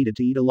naturally needed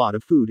to eat a lot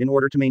of food in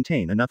order to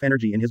maintain enough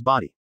energy in his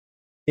body.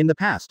 In the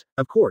past,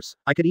 of course,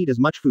 I could eat as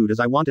much food as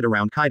I wanted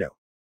around Kaido.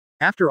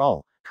 After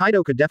all,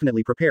 Kaido could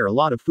definitely prepare a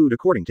lot of food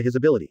according to his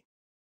ability.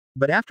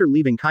 But after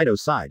leaving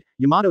Kaido's side,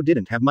 Yamato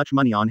didn't have much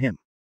money on him.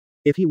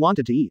 If he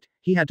wanted to eat,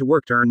 he had to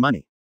work to earn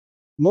money.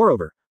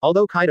 Moreover,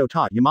 although Kaido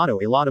taught Yamato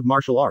a lot of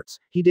martial arts,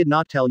 he did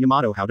not tell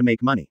Yamato how to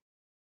make money.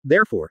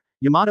 Therefore,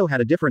 Yamato had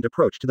a different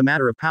approach to the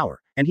matter of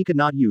power, and he could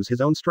not use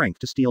his own strength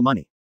to steal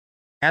money.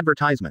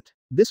 Advertisement.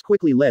 This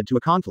quickly led to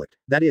a conflict,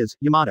 that is,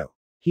 Yamato.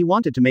 He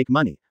wanted to make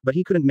money, but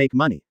he couldn't make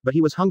money, but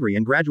he was hungry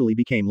and gradually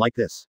became like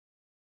this.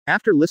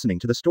 After listening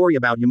to the story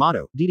about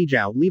Yamato,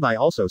 Levi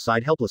also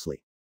sighed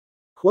helplessly.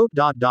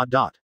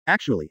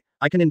 Actually,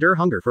 I can endure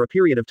hunger for a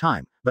period of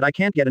time, but I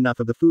can't get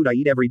enough of the food I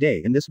eat every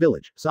day in this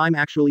village, so I'm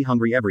actually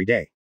hungry every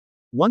day.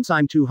 Once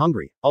I'm too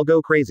hungry, I'll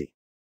go crazy.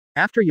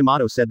 After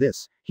Yamato said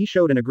this, he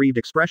showed an aggrieved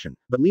expression,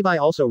 but Levi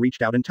also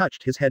reached out and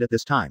touched his head at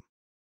this time.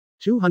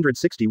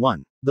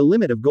 261. The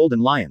Limit of Golden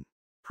Lion.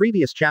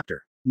 Previous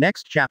chapter.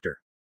 Next chapter.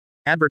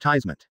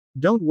 Advertisement.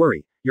 Don't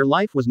worry, your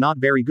life was not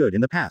very good in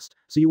the past,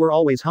 so you were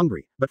always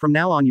hungry, but from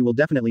now on you will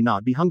definitely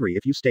not be hungry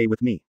if you stay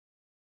with me.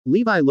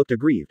 Levi looked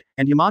aggrieved,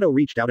 and Yamato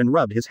reached out and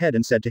rubbed his head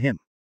and said to him.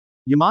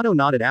 Yamato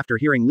nodded after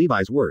hearing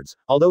Levi's words,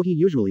 although he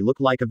usually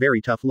looked like a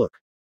very tough look.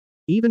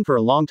 Even for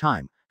a long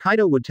time,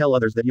 Kaido would tell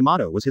others that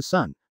Yamato was his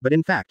son, but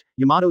in fact,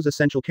 Yamato's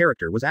essential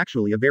character was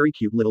actually a very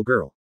cute little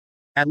girl.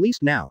 At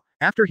least now,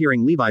 after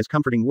hearing Levi's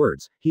comforting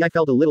words, I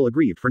felt a little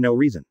aggrieved for no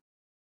reason.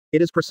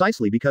 It is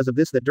precisely because of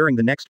this that during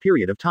the next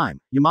period of time,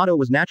 Yamato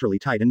was naturally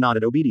tight and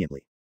nodded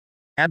obediently.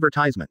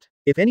 Advertisement.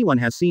 If anyone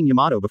has seen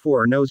Yamato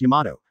before or knows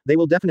Yamato, they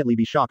will definitely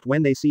be shocked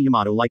when they see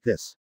Yamato like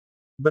this.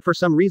 But for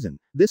some reason,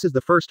 this is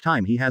the first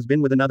time he has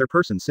been with another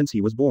person since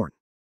he was born.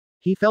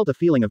 He felt a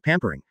feeling of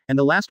pampering, and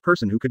the last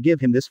person who could give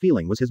him this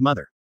feeling was his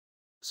mother.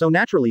 So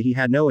naturally he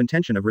had no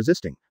intention of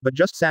resisting, but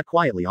just sat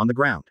quietly on the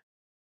ground.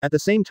 At the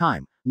same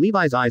time,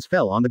 Levi's eyes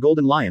fell on the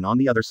golden lion on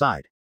the other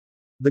side.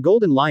 The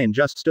golden lion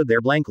just stood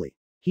there blankly.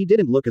 He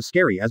didn't look as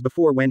scary as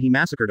before when he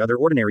massacred other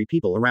ordinary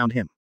people around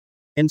him.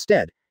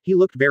 Instead, he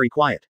looked very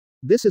quiet.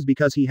 This is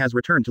because he has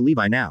returned to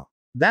Levi now.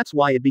 That's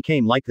why it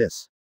became like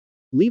this.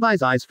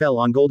 Levi's eyes fell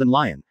on Golden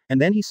Lion, and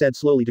then he said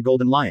slowly to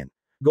Golden Lion,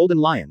 Golden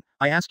Lion,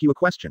 I ask you a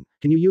question,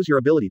 can you use your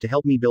ability to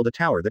help me build a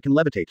tower that can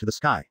levitate to the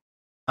sky?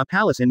 A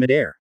palace in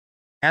midair.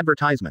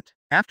 Advertisement.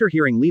 After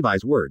hearing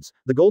Levi's words,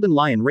 the Golden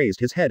Lion raised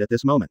his head at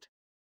this moment.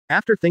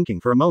 After thinking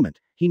for a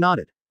moment, he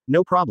nodded.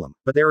 No problem,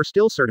 but there are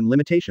still certain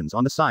limitations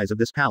on the size of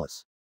this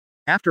palace.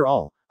 After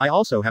all, I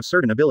also have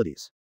certain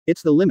abilities.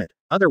 It's the limit,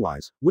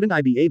 otherwise, wouldn't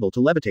I be able to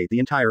levitate the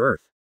entire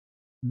Earth?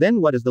 Then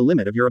what is the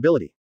limit of your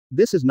ability?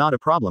 This is not a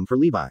problem for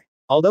Levi.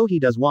 Although he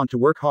does want to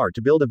work hard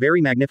to build a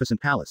very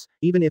magnificent palace,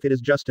 even if it is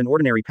just an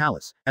ordinary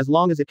palace, as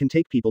long as it can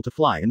take people to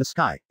fly in the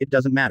sky, it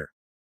doesn't matter.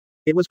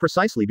 It was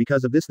precisely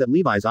because of this that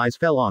Levi's eyes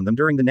fell on them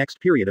during the next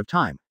period of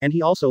time, and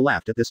he also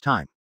laughed at this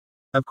time.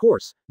 Of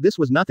course, this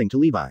was nothing to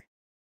Levi.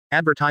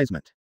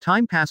 Advertisement.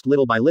 Time passed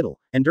little by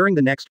little, and during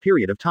the next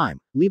period of time,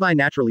 Levi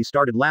naturally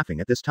started laughing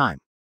at this time.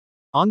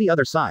 On the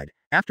other side,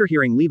 after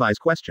hearing Levi's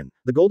question,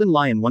 the Golden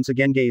Lion once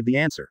again gave the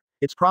answer.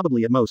 It's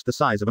probably at most the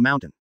size of a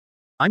mountain.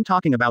 I'm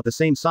talking about the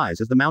same size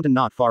as the mountain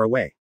not far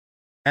away.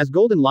 As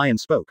Golden Lion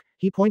spoke,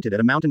 he pointed at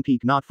a mountain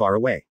peak not far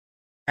away.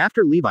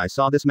 After Levi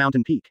saw this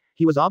mountain peak,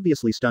 he was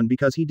obviously stunned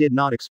because he did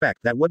not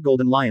expect that what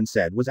Golden Lion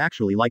said was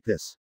actually like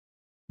this.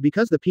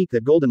 Because the peak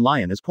that Golden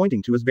Lion is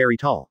pointing to is very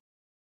tall.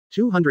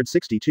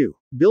 262.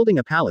 Building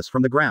a palace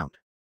from the ground.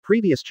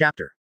 Previous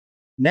chapter.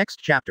 Next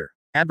chapter.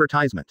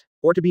 Advertisement.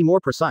 Or to be more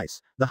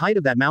precise, the height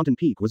of that mountain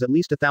peak was at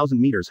least 1,000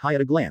 meters high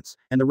at a glance,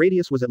 and the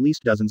radius was at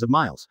least dozens of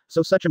miles,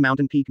 so such a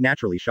mountain peak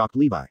naturally shocked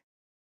Levi.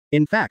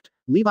 In fact,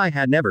 Levi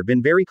had never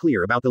been very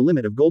clear about the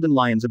limit of Golden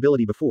Lion's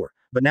ability before,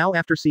 but now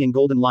after seeing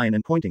Golden Lion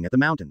and pointing at the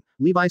mountain,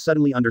 Levi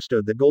suddenly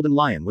understood that Golden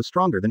Lion was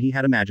stronger than he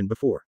had imagined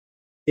before.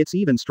 It's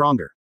even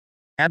stronger.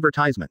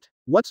 Advertisement.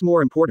 What's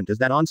more important is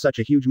that on such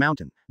a huge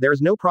mountain, there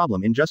is no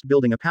problem in just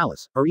building a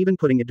palace, or even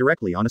putting it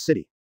directly on a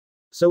city.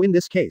 So in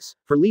this case,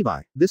 for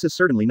Levi, this is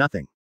certainly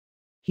nothing.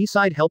 He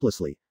sighed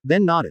helplessly,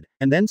 then nodded,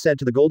 and then said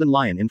to the Golden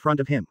Lion in front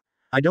of him,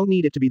 I don't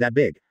need it to be that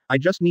big, I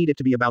just need it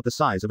to be about the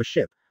size of a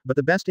ship, but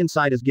the best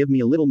inside is give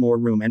me a little more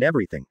room and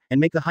everything, and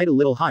make the height a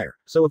little higher,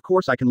 so of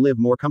course I can live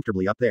more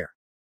comfortably up there.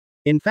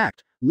 In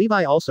fact,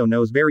 Levi also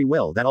knows very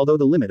well that although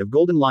the limit of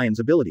Golden Lion's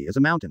ability is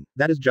a mountain,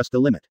 that is just the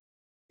limit.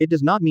 It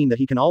does not mean that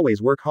he can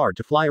always work hard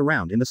to fly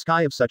around in the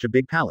sky of such a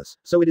big palace,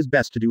 so it is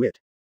best to do it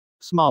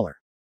smaller.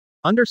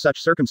 Under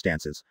such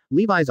circumstances,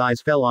 Levi's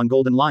eyes fell on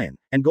Golden Lion,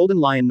 and Golden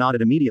Lion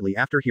nodded immediately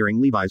after hearing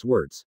Levi's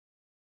words.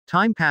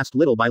 Time passed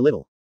little by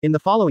little. In the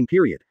following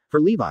period, for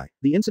Levi,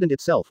 the incident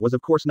itself was of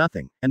course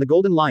nothing, and the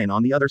Golden Lion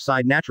on the other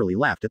side naturally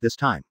laughed at this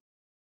time.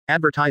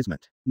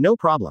 Advertisement. No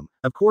problem,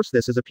 of course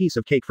this is a piece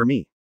of cake for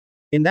me.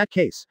 In that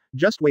case,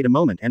 just wait a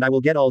moment and I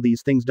will get all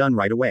these things done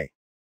right away.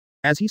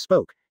 As he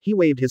spoke, he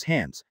waved his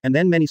hands, and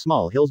then many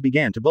small hills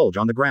began to bulge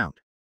on the ground.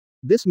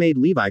 This made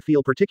Levi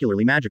feel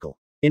particularly magical.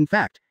 In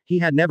fact, he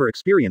had never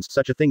experienced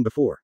such a thing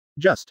before.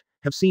 Just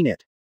have seen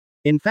it.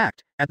 In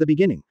fact, at the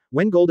beginning,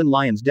 when Golden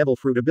Lion's devil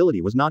fruit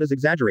ability was not as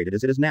exaggerated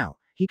as it is now,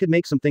 he could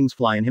make some things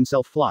fly and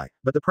himself fly,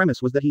 but the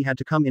premise was that he had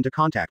to come into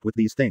contact with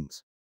these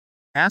things.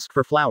 Ask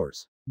for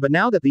flowers. But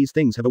now that these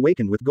things have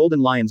awakened with Golden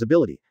Lion's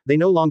ability, they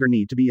no longer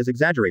need to be as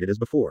exaggerated as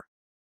before.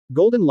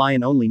 Golden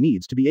Lion only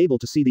needs to be able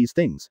to see these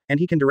things, and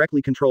he can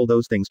directly control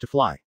those things to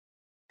fly.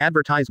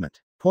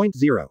 Advertisement. Point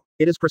 0.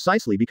 It is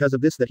precisely because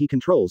of this that he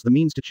controls the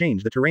means to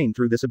change the terrain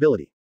through this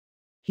ability.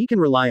 He can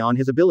rely on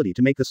his ability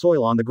to make the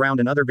soil on the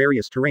ground and other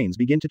various terrains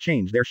begin to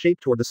change their shape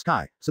toward the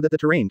sky, so that the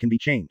terrain can be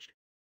changed.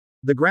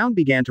 The ground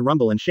began to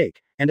rumble and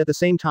shake, and at the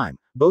same time,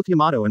 both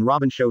Yamato and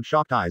Robin showed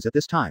shocked eyes at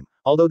this time,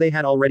 although they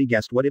had already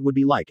guessed what it would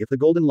be like if the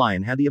Golden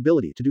Lion had the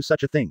ability to do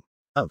such a thing.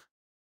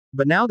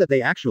 But now that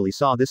they actually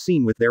saw this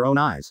scene with their own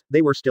eyes,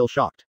 they were still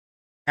shocked.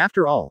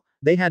 After all,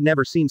 they had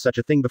never seen such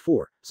a thing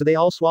before, so they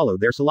all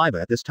swallowed their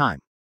saliva at this time.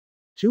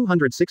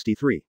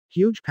 263.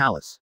 Huge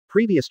Palace.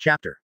 Previous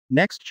chapter.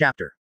 Next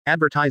chapter.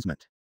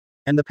 Advertisement.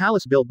 And the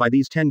palace built by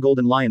these 10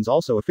 Golden Lions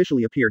also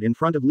officially appeared in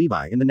front of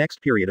Levi in the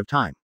next period of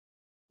time.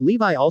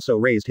 Levi also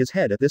raised his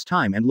head at this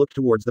time and looked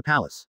towards the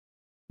palace.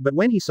 But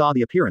when he saw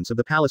the appearance of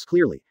the palace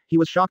clearly, he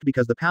was shocked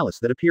because the palace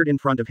that appeared in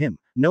front of him,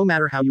 no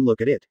matter how you look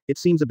at it, it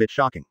seems a bit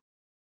shocking.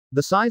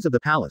 The size of the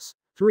palace,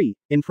 3,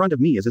 in front of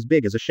me is as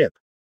big as a ship.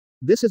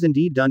 This is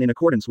indeed done in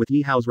accordance with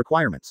Yi Hao's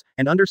requirements,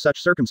 and under such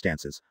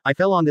circumstances, I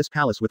fell on this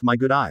palace with my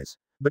good eyes,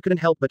 but couldn't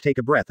help but take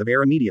a breath of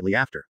air immediately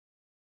after.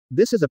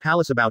 This is a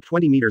palace about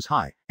 20 meters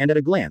high, and at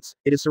a glance,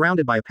 it is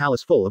surrounded by a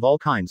palace full of all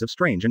kinds of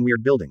strange and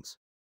weird buildings.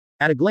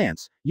 At a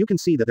glance, you can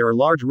see that there are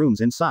large rooms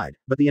inside,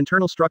 but the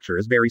internal structure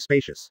is very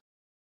spacious.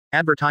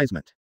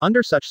 Advertisement.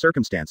 Under such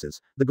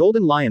circumstances, the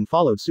Golden Lion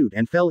followed suit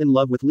and fell in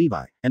love with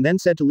Levi, and then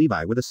said to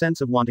Levi with a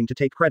sense of wanting to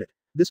take credit,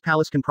 this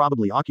palace can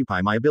probably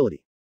occupy my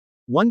ability.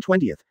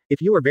 1/20th, if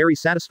you are very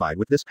satisfied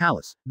with this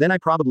palace, then I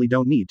probably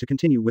don't need to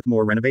continue with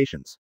more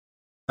renovations.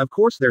 Of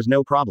course there's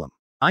no problem.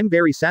 I'm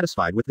very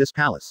satisfied with this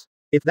palace.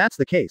 If that's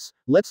the case,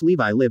 let's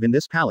Levi live in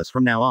this palace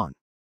from now on.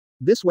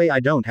 This way I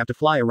don't have to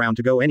fly around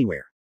to go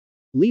anywhere.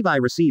 Levi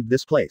received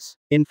this place.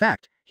 In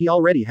fact, he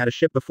already had a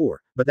ship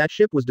before, but that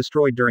ship was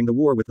destroyed during the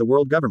war with the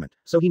world government,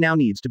 so he now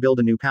needs to build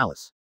a new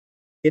palace.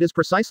 It is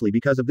precisely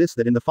because of this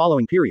that in the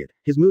following period,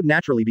 his mood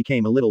naturally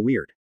became a little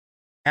weird.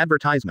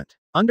 Advertisement.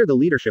 Under the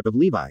leadership of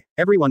Levi,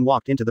 everyone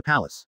walked into the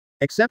palace.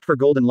 Except for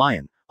Golden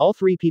Lion, all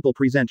three people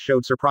present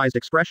showed surprised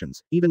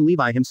expressions, even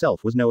Levi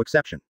himself was no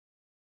exception.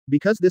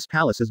 Because this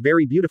palace is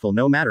very beautiful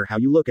no matter how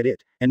you look at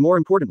it, and more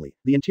importantly,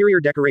 the interior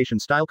decoration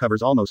style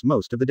covers almost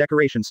most of the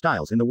decoration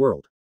styles in the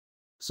world.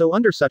 So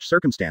under such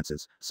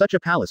circumstances, such a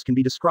palace can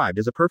be described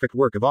as a perfect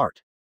work of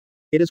art.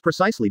 It is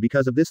precisely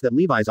because of this that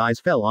Levi's eyes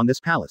fell on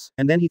this palace,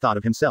 and then he thought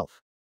of himself.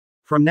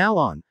 From now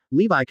on,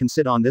 Levi can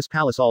sit on this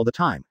palace all the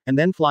time, and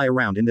then fly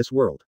around in this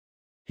world.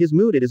 His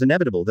mood, it is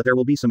inevitable that there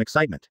will be some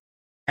excitement.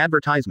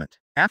 Advertisement.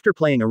 After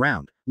playing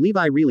around,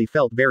 Levi really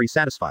felt very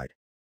satisfied.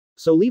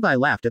 So Levi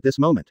laughed at this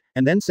moment,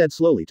 and then said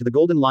slowly to the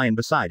Golden Lion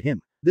beside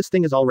him, "This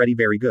thing is already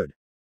very good.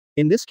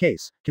 In this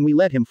case, can we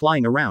let him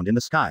flying around in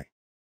the sky?"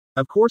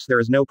 Of course there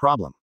is no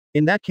problem.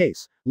 In that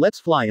case, let's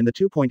fly in the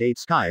 2.8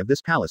 sky of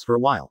this palace for a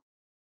while.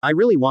 I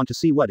really want to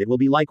see what it will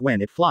be like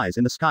when it flies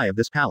in the sky of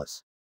this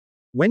palace.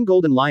 When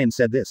Golden Lion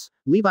said this,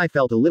 Levi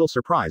felt a little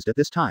surprised at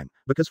this time,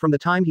 because from the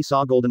time he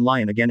saw Golden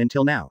Lion again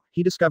until now,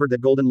 he discovered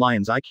that Golden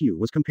Lion's IQ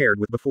was compared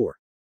with before.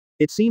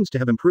 It seems to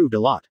have improved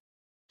a lot.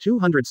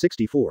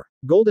 264.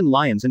 Golden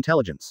Lion's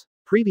intelligence.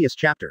 Previous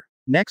chapter.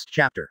 Next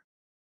chapter.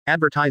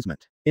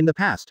 Advertisement. In the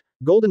past,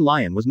 Golden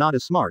Lion was not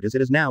as smart as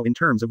it is now in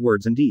terms of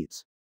words and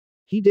deeds.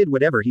 He did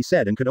whatever he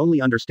said and could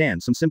only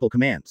understand some simple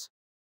commands.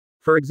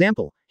 For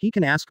example, he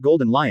can ask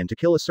Golden Lion to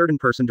kill a certain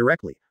person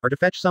directly, or to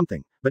fetch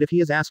something, but if he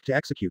is asked to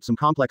execute some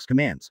complex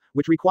commands,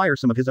 which require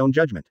some of his own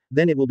judgment,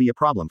 then it will be a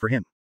problem for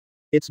him.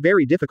 It's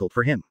very difficult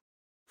for him.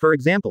 For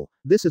example,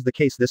 this is the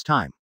case this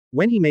time.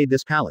 When he made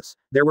this palace,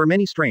 there were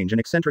many strange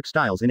and eccentric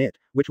styles in it,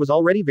 which was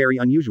already very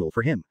unusual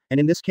for him, and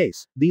in this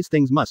case, these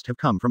things must have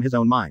come from his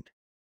own mind.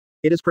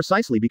 It is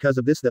precisely because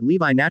of this that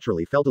Levi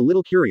naturally felt a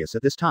little curious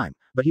at this time,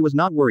 but he was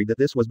not worried that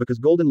this was because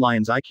Golden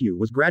Lion's IQ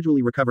was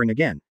gradually recovering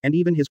again, and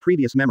even his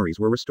previous memories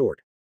were restored.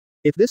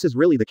 If this is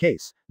really the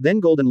case,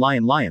 then Golden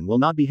Lion will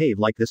not behave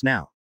like this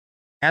now.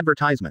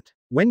 Advertisement.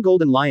 When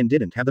Golden Lion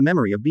didn't have the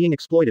memory of being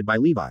exploited by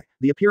Levi,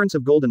 the appearance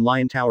of Golden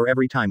Lion Tower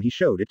every time he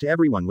showed it to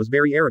everyone was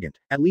very arrogant,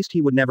 at least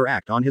he would never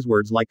act on his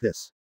words like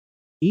this.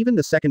 Even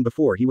the second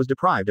before he was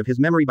deprived of his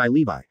memory by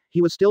Levi,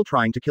 he was still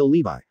trying to kill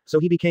Levi, so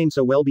he became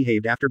so well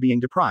behaved after being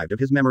deprived of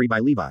his memory by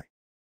Levi.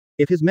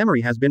 If his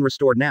memory has been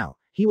restored now,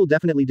 he will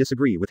definitely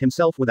disagree with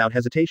himself without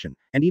hesitation,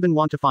 and even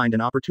want to find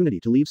an opportunity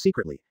to leave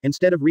secretly,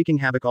 instead of wreaking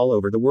havoc all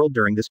over the world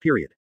during this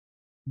period.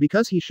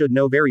 Because he should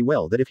know very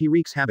well that if he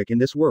wreaks havoc in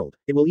this world,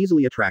 it will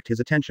easily attract his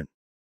attention.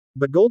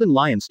 But Golden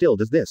Lion still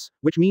does this,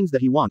 which means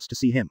that he wants to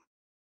see him.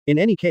 In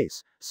any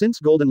case, since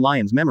Golden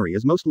Lion's memory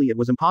is mostly it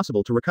was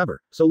impossible to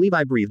recover, so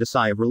Levi breathed a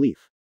sigh of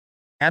relief.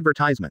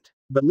 Advertisement.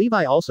 But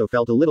Levi also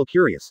felt a little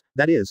curious,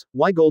 that is,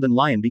 why Golden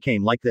Lion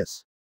became like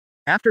this.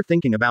 After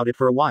thinking about it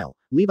for a while,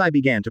 Levi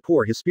began to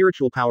pour his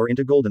spiritual power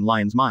into Golden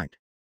Lion's mind.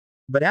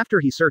 But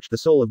after he searched the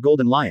soul of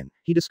Golden Lion,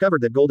 he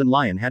discovered that Golden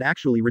Lion had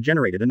actually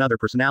regenerated another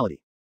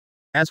personality.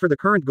 As for the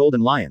current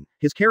Golden Lion,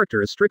 his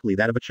character is strictly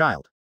that of a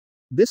child.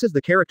 This is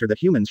the character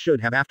that humans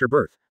should have after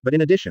birth, but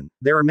in addition,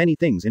 there are many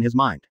things in his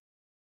mind.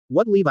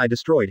 What Levi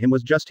destroyed him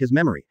was just his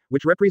memory,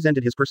 which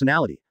represented his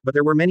personality, but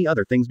there were many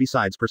other things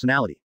besides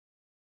personality.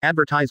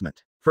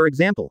 Advertisement. For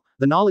example,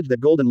 the knowledge that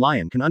Golden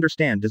Lion can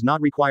understand does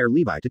not require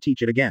Levi to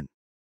teach it again.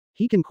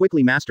 He can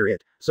quickly master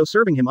it, so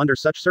serving him under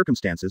such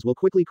circumstances will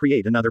quickly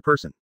create another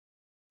person.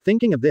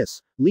 Thinking of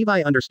this,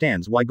 Levi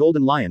understands why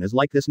Golden Lion is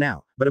like this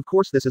now, but of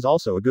course this is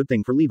also a good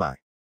thing for Levi.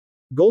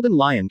 Golden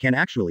Lion can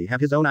actually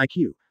have his own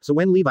IQ, so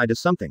when Levi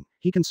does something,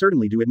 he can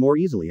certainly do it more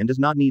easily and does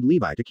not need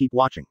Levi to keep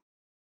watching.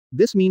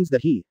 This means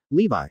that he,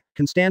 Levi,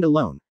 can stand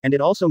alone, and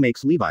it also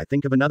makes Levi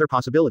think of another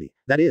possibility,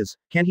 that is,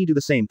 can he do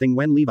the same thing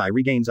when Levi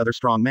regains other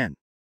strong men?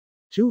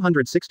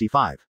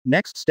 265.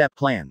 Next step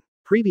plan.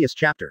 Previous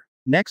chapter.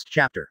 Next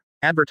chapter.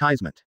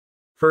 Advertisement.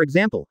 For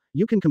example,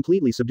 you can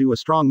completely subdue a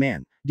strong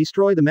man,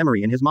 destroy the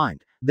memory in his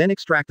mind, then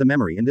extract the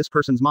memory in this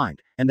person's mind,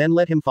 and then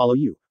let him follow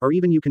you, or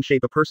even you can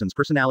shape a person's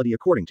personality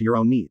according to your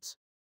own needs.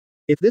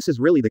 If this is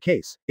really the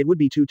case, it would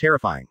be too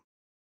terrifying.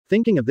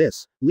 Thinking of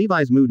this,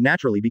 Levi's mood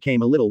naturally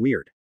became a little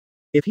weird.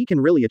 If he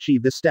can really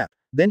achieve this step,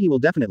 then he will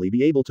definitely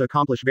be able to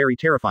accomplish very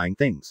terrifying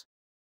things.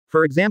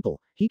 For example,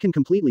 he can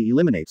completely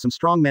eliminate some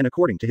strong men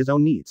according to his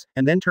own needs,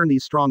 and then turn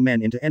these strong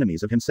men into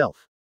enemies of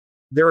himself.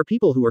 There are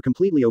people who are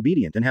completely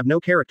obedient and have no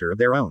character of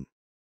their own.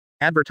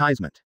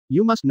 Advertisement.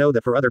 You must know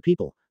that for other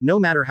people, no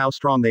matter how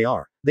strong they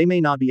are, they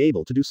may not be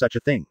able to do such a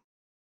thing.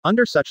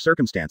 Under such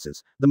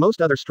circumstances, the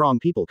most other strong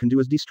people can do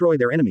is destroy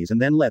their enemies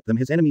and then let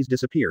his enemies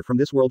disappear from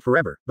this world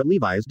forever, but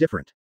Levi is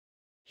different.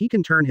 He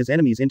can turn his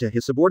enemies into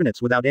his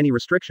subordinates without any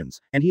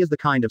restrictions, and he is the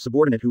kind of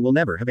subordinate who will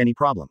never have any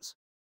problems.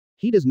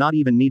 He does not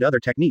even need other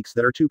techniques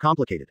that are too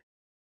complicated.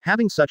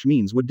 Having such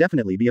means would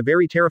definitely be a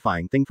very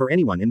terrifying thing for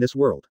anyone in this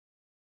world.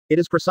 It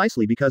is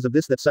precisely because of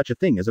this that such a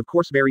thing is of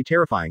course very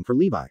terrifying for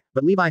Levi,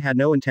 but Levi had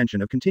no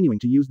intention of continuing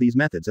to use these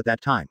methods at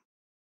that time.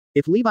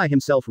 If Levi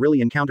himself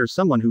really encounters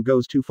someone who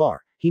goes too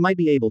far, he might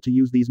be able to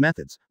use these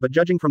methods, but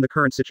judging from the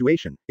current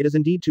situation, it is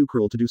indeed too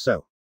cruel to do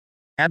so.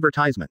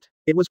 Advertisement.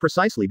 It was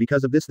precisely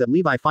because of this that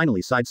Levi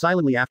finally sighed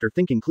silently after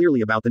thinking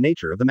clearly about the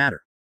nature of the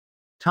matter.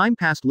 Time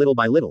passed little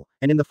by little,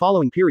 and in the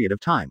following period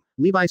of time,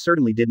 Levi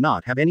certainly did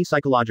not have any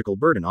psychological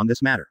burden on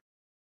this matter.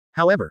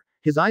 However,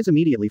 his eyes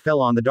immediately fell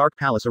on the dark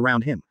palace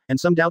around him, and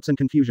some doubts and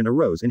confusion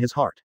arose in his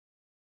heart.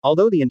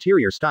 Although the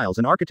interior styles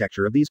and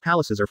architecture of these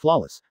palaces are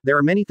flawless, there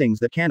are many things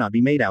that cannot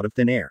be made out of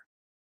thin air.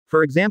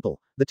 For example,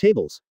 the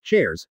tables,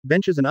 chairs,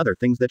 benches and other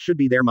things that should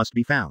be there must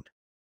be found.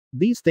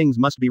 These things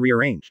must be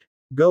rearranged.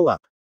 Go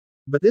up.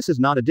 But this is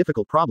not a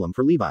difficult problem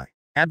for Levi.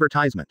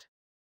 Advertisement.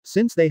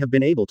 Since they have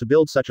been able to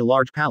build such a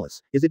large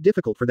palace, is it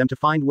difficult for them to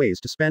find ways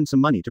to spend some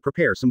money to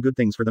prepare some good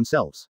things for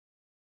themselves?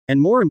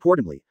 And more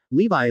importantly,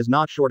 Levi is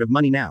not short of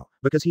money now,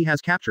 because he has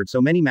captured so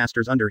many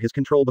masters under his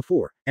control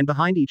before, and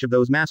behind each of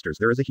those masters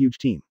there is a huge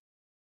team.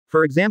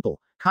 For example,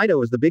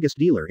 Kaido is the biggest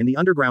dealer in the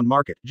underground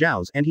market,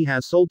 Zhao's, and he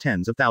has sold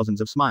tens of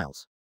thousands of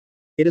smiles.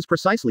 It is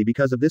precisely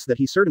because of this that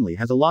he certainly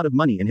has a lot of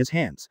money in his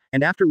hands,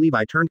 and after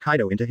Levi turned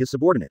Kaido into his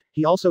subordinate,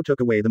 he also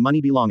took away the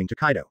money belonging to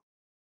Kaido.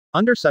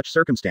 Under such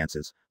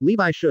circumstances,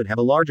 Levi should have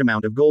a large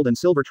amount of gold and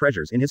silver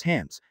treasures in his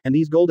hands, and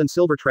these gold and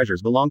silver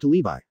treasures belong to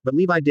Levi, but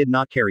Levi did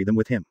not carry them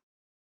with him.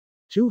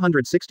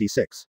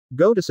 266.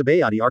 Go to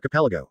Sabayati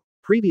Archipelago.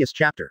 Previous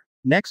chapter.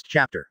 Next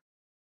chapter.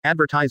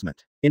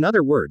 Advertisement. In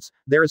other words,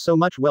 there is so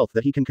much wealth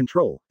that he can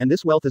control, and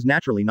this wealth is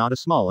naturally not a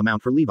small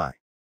amount for Levi.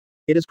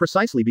 It is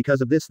precisely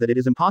because of this that it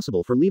is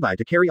impossible for Levi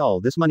to carry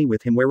all this money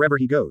with him wherever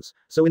he goes,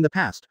 so in the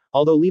past,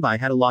 although Levi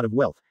had a lot of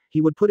wealth, he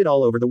would put it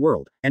all over the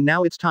world, and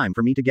now it's time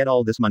for me to get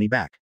all this money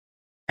back.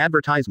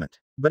 Advertisement.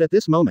 But at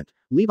this moment,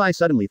 Levi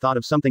suddenly thought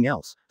of something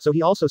else, so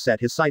he also set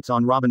his sights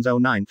on Robin's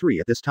 093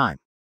 at this time.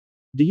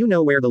 Do you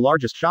know where the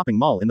largest shopping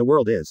mall in the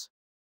world is?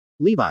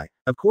 Levi,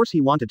 of course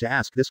he wanted to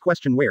ask this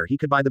question where he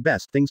could buy the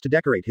best things to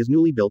decorate his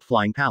newly built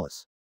flying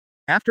palace.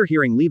 After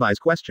hearing Levi's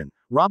question,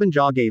 Robin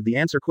Jaw gave the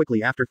answer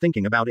quickly after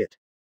thinking about it.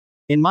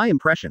 In my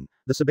impression,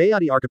 the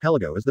Sabayati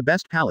Archipelago is the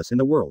best palace in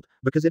the world,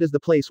 because it is the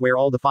place where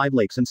all the 5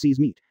 lakes and seas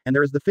meet, and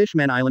there is the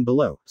Fishman Island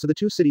below, so the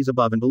 2 cities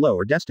above and below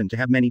are destined to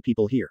have many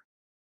people here.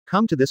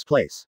 Come to this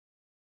place.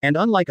 And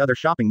unlike other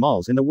shopping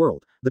malls in the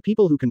world, the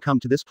people who can come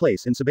to this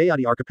place in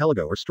Sabayati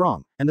Archipelago are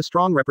strong, and the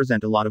strong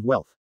represent a lot of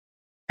wealth.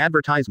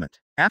 Advertisement.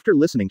 After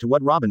listening to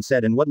what Robin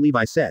said and what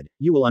Levi said,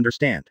 you will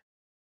understand.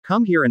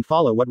 Come here and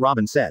follow what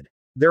Robin said.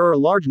 There are a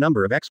large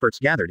number of experts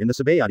gathered in the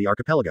Sabayati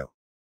Archipelago.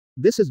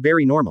 This is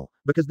very normal,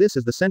 because this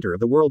is the center of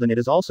the world and it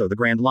is also the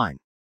Grand Line.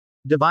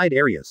 Divide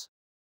areas.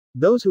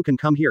 Those who can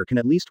come here can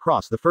at least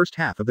cross the first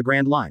half of the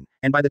Grand Line,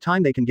 and by the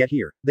time they can get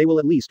here, they will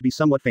at least be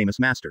somewhat famous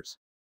masters.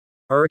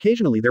 Or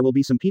occasionally there will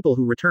be some people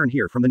who return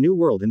here from the New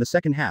World in the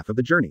second half of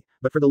the journey,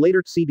 but for the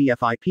later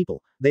CBFI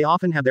people, they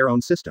often have their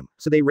own system,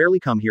 so they rarely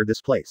come here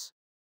this place.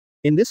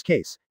 In this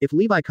case, if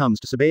Levi comes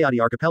to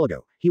Sabayati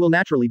Archipelago, he will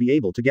naturally be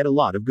able to get a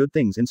lot of good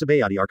things in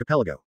Sabayati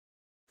Archipelago.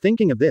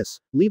 Thinking of this,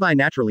 Levi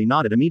naturally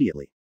nodded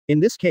immediately. In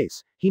this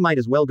case, he might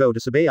as well go to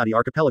Sabayati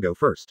Archipelago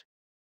first.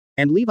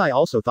 And Levi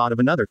also thought of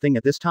another thing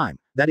at this time,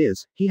 that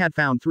is, he had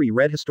found 3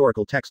 red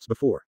historical texts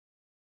before.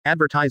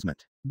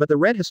 Advertisement. But the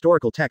red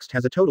historical text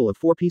has a total of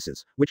 4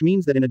 pieces, which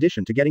means that in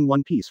addition to getting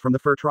 1 piece from the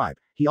Fur tribe,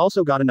 he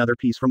also got another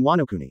piece from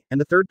Wanokuni, and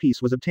the 3rd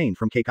piece was obtained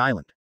from Cake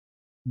Island.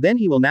 Then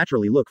he will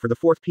naturally look for the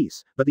 4th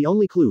piece, but the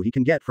only clue he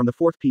can get from the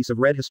 4th piece of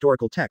red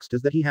historical text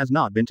is that he has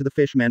not been to the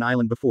Fishman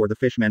Island before the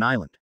Fishman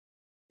Island.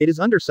 It is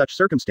under such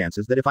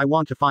circumstances that if I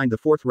want to find the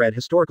 4th red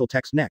historical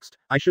text next,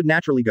 I should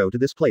naturally go to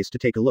this place to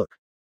take a look.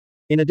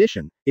 In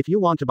addition, if you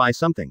want to buy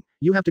something,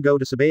 you have to go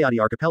to Sabayati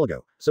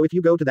Archipelago, so if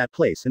you go to that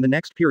place in the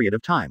next period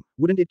of time,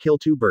 wouldn't it kill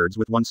 2 birds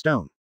with 1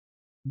 stone?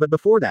 But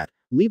before that,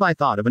 Levi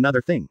thought of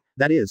another thing,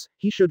 that is,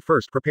 he should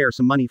first prepare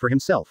some money for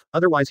himself,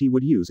 otherwise he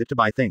would use it to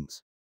buy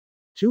things.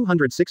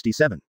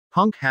 267.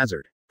 Punk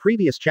Hazard.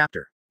 Previous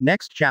chapter.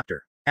 Next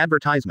chapter.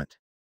 Advertisement.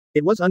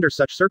 It was under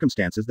such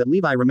circumstances that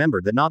Levi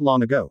remembered that not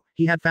long ago,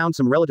 he had found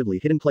some relatively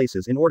hidden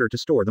places in order to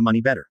store the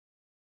money better.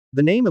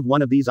 The name of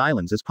one of these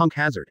islands is Punk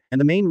Hazard, and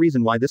the main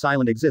reason why this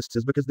island exists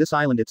is because this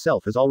island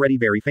itself is already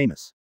very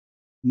famous.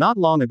 Not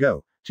long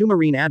ago, 2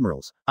 marine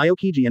admirals,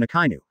 Aokiji and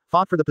Akainu,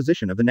 fought for the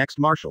position of the next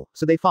marshal,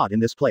 so they fought in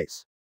this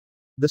place.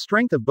 The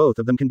strength of both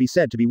of them can be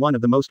said to be one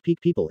of the most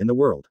peak people in the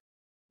world.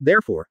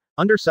 Therefore,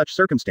 under such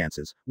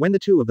circumstances, when the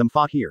 2 of them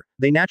fought here,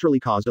 they naturally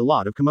caused a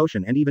lot of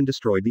commotion and even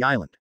destroyed the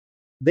island.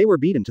 They were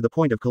beaten to the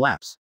point of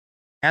collapse.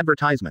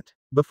 Advertisement.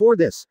 Before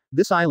this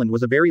island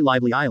was a very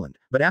lively island,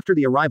 but after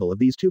the arrival of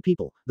these 2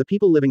 people, the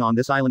people living on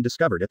this island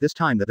discovered at this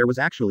time that there was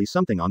actually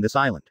something on this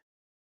island.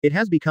 It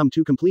has become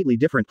 2 completely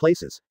different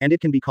places, and it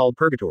can be called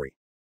purgatory.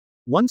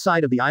 One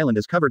side of the island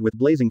is covered with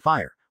blazing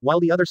fire, while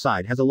the other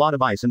side has a lot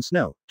of ice and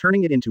snow,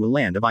 turning it into a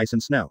land of ice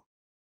and snow.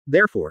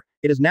 Therefore,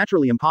 it is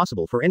naturally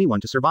impossible for anyone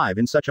to survive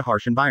in such a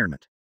harsh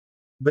environment.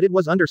 But it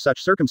was under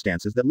such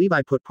circumstances that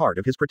Levi put part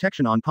of his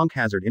protection on Punk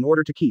Hazard in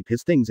order to keep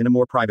his things in a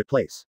more private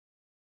place.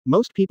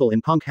 Most people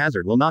in Punk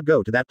Hazard will not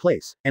go to that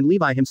place, and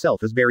Levi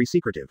himself is very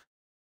secretive.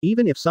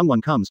 Even if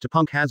someone comes to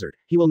Punk Hazard,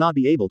 he will not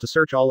be able to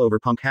search all over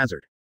Punk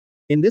Hazard.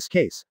 In this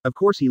case, of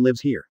course he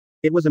lives here.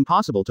 It was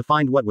impossible to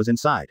find what was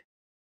inside.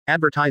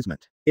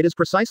 Advertisement. It is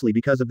precisely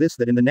because of this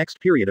that in the next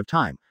period of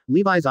time,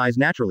 Levi's eyes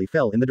naturally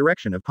fell in the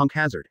direction of Punk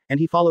Hazard, and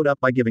he followed up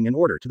by giving an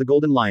order to the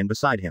Golden Lion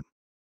beside him.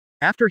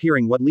 After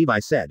hearing what Levi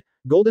said,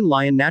 Golden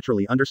Lion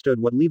naturally understood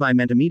what Levi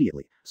meant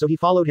immediately, so he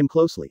followed him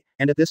closely,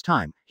 and at this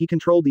time, he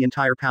controlled the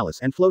entire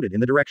palace and floated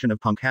in the direction of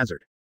Punk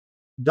Hazard.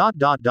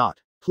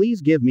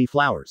 Please give me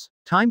flowers.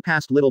 Time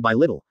passed little by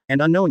little, and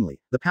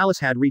unknowingly, the palace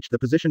had reached the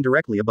position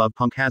directly above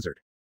Punk Hazard.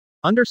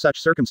 Under such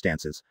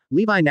circumstances,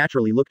 Levi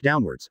naturally looked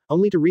downwards,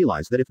 only to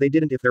realize that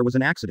if there was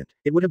an accident,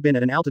 it would have been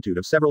at an altitude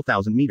of several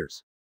thousand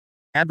meters.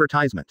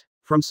 Advertisement.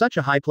 From such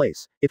a high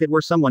place, if it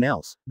were someone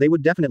else, they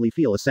would definitely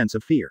feel a sense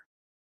of fear.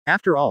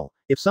 After all,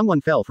 if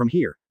someone fell from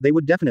here, they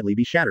would definitely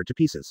be shattered to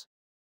pieces.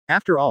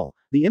 After all,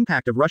 the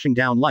impact of rushing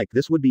down like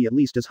this would be at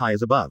least as high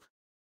as above.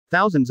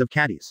 Thousands of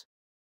caddies.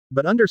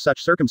 But under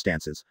such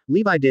circumstances,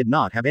 Levi did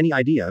not have any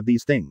idea of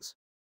these things.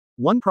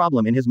 One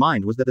problem in his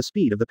mind was that the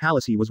speed of the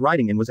palace he was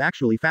riding in was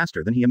actually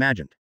faster than he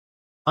imagined.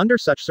 Under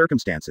such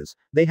circumstances,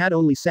 they had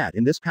only sat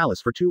in this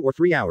palace for 2 or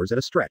 3 hours at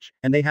a stretch,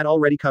 and they had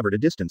already covered a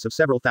distance of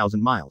several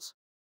thousand miles.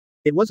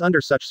 It was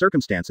under such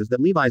circumstances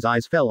that Levi's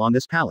eyes fell on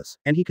this palace,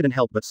 and he couldn't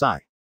help but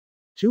sigh.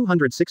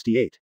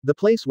 268. The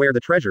place where the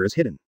treasure is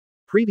hidden.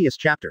 Previous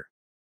chapter.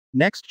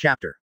 Next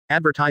chapter.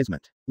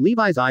 Advertisement.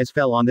 Levi's eyes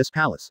fell on this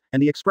palace,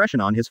 and the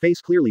expression on his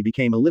face clearly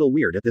became a little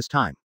weird at this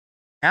time.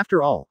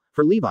 After all,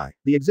 for Levi,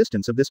 the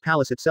existence of this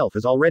palace itself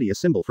is already a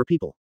symbol for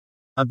people.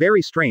 A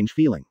very strange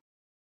feeling.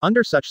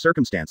 Under such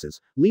circumstances,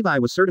 Levi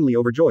was certainly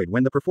overjoyed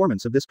when the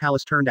performance of this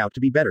palace turned out to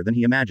be better than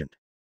he imagined.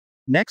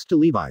 Next to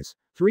Levi's,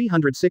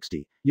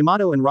 360,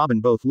 Yamato and Robin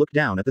both looked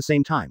down at the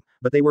same time,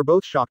 but they were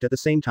both shocked at the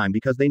same time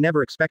because they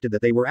never expected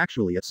that they were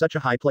actually at such a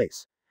high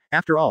place.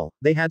 After all,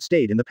 they had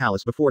stayed in the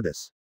palace before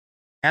this.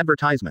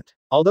 Advertisement.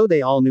 Although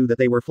they all knew that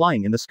they were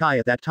flying in the sky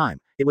at that time,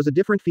 it was a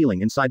different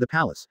feeling inside the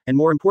palace, and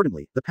more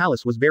importantly, the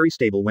palace was very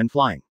stable when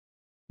flying.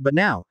 But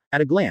now,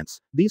 at a glance,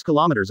 these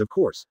kilometers of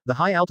course, the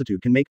high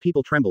altitude can make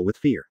people tremble with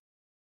fear.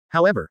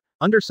 However,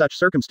 under such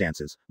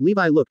circumstances,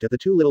 Levi looked at the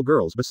 2 little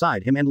girls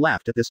beside him and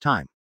laughed at this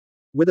time.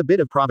 With a bit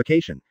of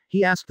provocation,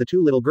 he asked the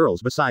 2 little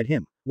girls beside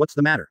him, "What's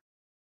the matter?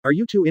 Are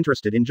you two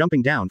interested in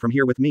jumping down from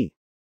here with me?"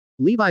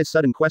 Levi's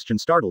sudden question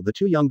startled the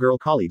 2 young girl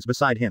colleagues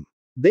beside him.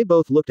 They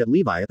both looked at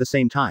Levi at the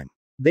same time.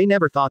 They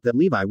never thought that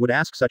Levi would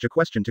ask such a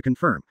question to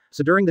confirm,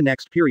 so during the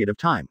next period of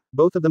time,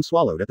 both of them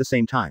swallowed at the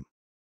same time.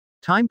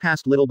 Time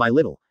passed little by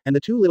little, and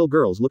the 2 little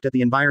girls looked at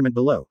the environment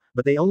below,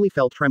 but they only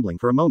felt trembling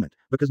for a moment,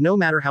 because no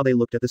matter how they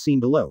looked at the scene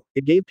below,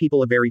 it gave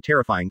people a very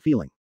terrifying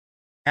feeling.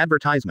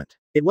 Advertisement.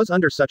 It was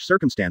under such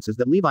circumstances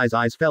that Levi's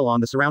eyes fell on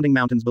the surrounding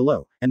mountains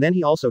below, and then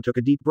he also took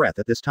a deep breath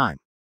at this time.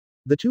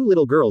 The 2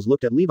 little girls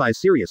looked at Levi's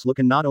serious look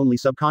and not only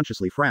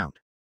subconsciously frowned.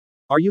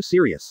 "Are you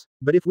serious?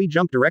 But if we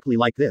jump directly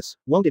like this,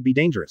 won't it be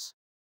dangerous?"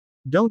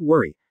 "Don't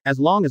worry, as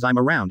long as I'm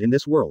around in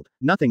this world,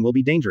 nothing will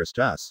be dangerous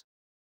to us."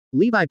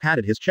 Levi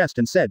patted his chest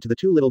and said to the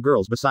 2 little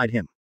girls beside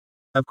him.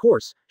 Of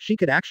course, she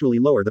could actually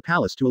lower the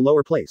palace to a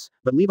lower place,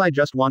 but Levi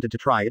just wanted to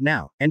try it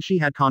now, and she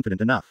had confident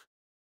enough.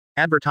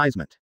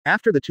 Advertisement.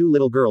 After the 2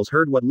 little girls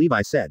heard what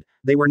Levi said,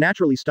 they were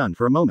naturally stunned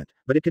for a moment,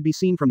 but it could be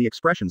seen from the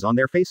expressions on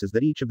their faces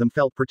that each of them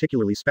felt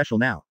particularly special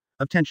now,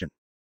 of tension.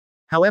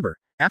 However,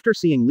 after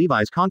seeing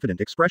Levi's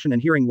confident expression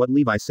and hearing what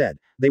Levi said,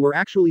 they were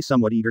actually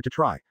somewhat eager to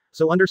try,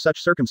 so under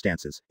such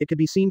circumstances, it could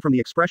be seen from the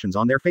expressions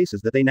on their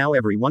faces that they now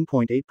every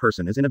 1.8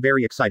 person is in a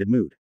very excited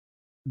mood.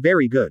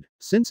 Very good.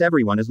 Since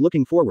everyone is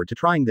looking forward to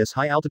trying this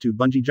high-altitude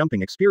bungee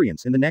jumping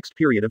experience in the next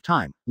period of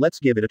time, let's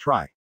give it a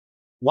try.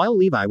 While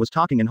Levi was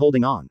talking and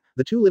holding on,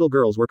 the 2 little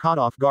girls were caught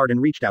off guard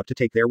and reached out to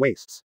take their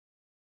waists.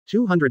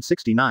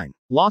 269.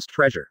 Lost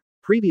treasure.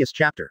 Previous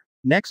chapter.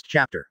 Next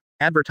chapter.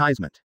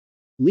 Advertisement.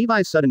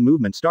 Levi's sudden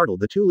movement startled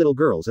the 2 little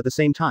girls at the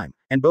same time,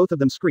 and both of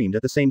them screamed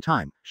at the same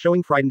time,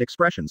 showing frightened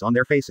expressions on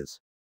their faces.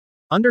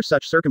 Under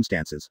such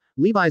circumstances,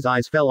 Levi's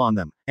eyes fell on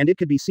them, and it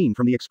could be seen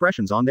from the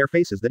expressions on their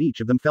faces that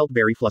each of them felt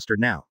very flustered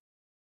now.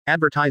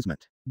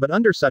 Advertisement. But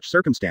under such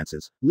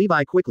circumstances,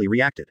 Levi quickly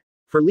reacted.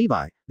 For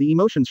Levi, the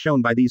emotions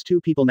shown by these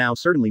 2 people now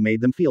certainly made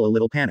them feel a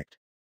little panicked.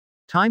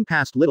 Time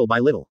passed little by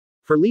little.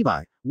 For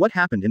Levi, what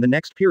happened in the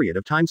next period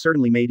of time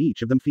certainly made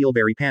each of them feel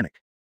very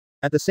panicked.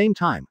 At the same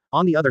time,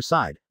 on the other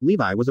side,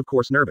 Levi was of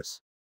course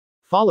nervous.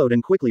 Followed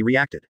and quickly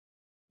reacted.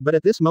 But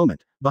at this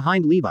moment,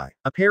 behind Levi,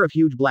 a pair of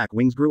huge black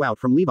wings grew out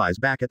from Levi's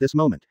back at this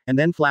moment, and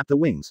then flapped the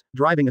wings,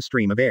 driving a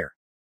stream of air.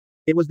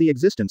 It was the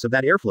existence of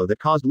that airflow that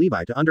caused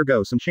Levi to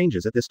undergo some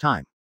changes at this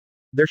time.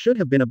 There should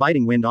have been a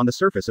biting wind on the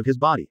surface of his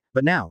body,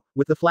 but now,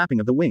 with the flapping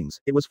of the wings,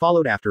 it was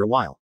followed after a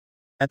while.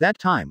 At that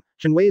time,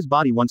 Shenwei's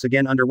body once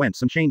again underwent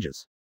some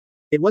changes.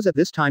 It was at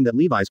this time that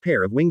Levi's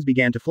pair of wings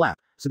began to flap,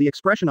 so the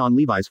expression on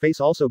Levi's face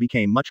also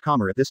became much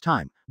calmer at this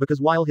time, because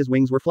while his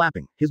wings were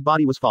flapping, his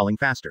body was falling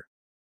faster.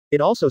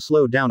 It also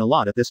slowed down a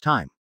lot at this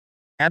time.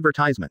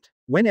 Advertisement.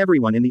 When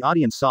everyone in the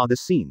audience saw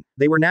this scene,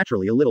 they were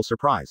naturally a little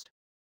surprised.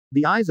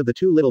 The eyes of the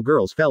 2 little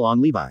girls fell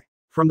on Levi.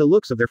 From the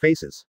looks of their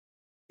faces,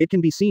 it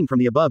can be seen from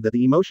the above that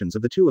the emotions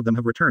of the 2 of them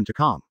have returned to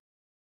calm.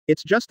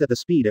 It's just that the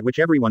speed at which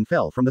everyone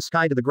fell from the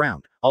sky to the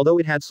ground, although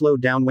it had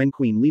slowed down when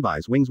Queen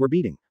Levi's wings were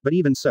beating, but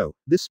even so,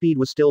 this speed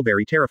was still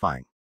very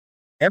terrifying.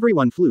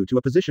 Everyone flew to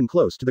a position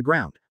close to the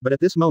ground, but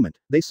at this moment,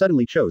 they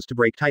suddenly chose to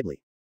brake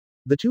tightly.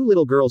 The two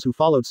little girls who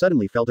followed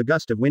suddenly felt a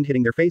gust of wind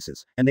hitting their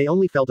faces, and they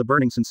only felt a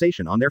burning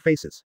sensation on their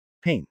faces.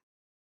 Pain.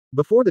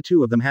 Before the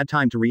two of them had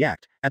time to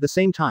react, at the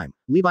same time,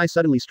 Levi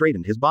suddenly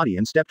straightened his body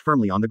and stepped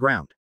firmly on the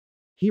ground.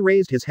 He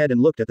raised his head and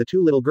looked at the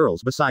two little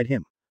girls beside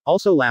him.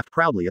 Also laughed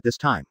proudly at this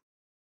time.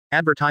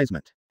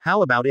 Advertisement.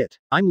 How about it?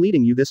 I'm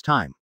leading you this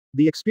time.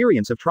 The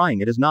experience of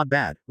trying it is not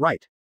bad,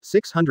 right?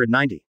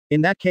 690.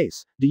 In that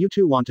case, do you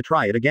two want to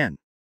try it again?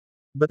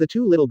 But the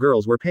two little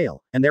girls were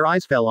pale, and their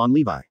eyes fell on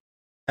Levi.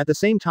 At the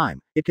same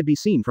time, it could be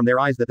seen from their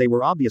eyes that they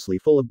were obviously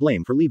full of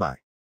blame for Levi.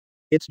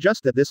 It's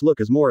just that this look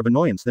is more of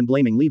annoyance than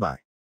blaming Levi.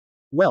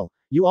 Well,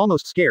 you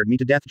almost scared me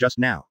to death just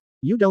now.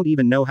 You don't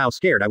even know how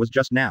scared I was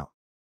just now.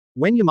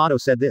 When Yamato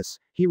said this,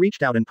 he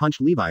reached out and punched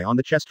Levi on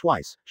the chest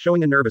twice,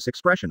 showing a nervous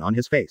expression on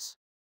his face.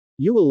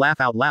 You will laugh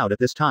out loud at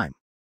this time.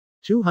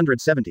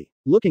 270.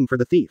 Looking for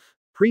the thief.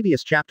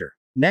 Previous chapter.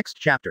 Next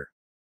chapter.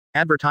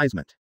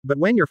 Advertisement. But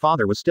when your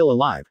father was still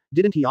alive,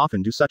 didn't he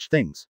often do such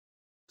things?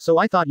 So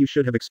I thought you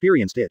should have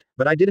experienced it,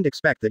 but I didn't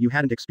expect that you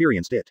hadn't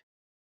experienced it.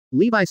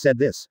 Levi said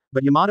this,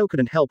 but Yamato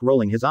couldn't help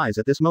rolling his eyes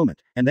at this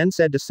moment, and then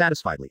said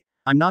dissatisfiedly,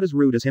 I'm not as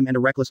rude as him and a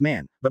reckless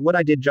man, but what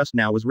I did just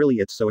now was really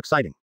it's so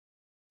exciting.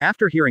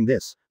 After hearing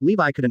this,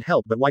 Levi couldn't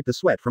help but wipe the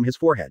sweat from his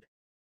forehead.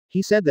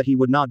 He said that he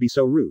would not be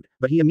so rude,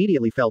 but he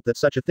immediately felt that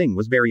such a thing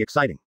was very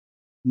exciting.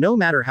 No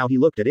matter how he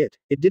looked at it,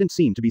 it didn't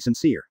seem to be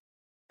sincere.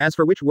 As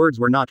for which words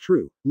were not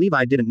true,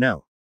 Levi didn't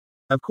know.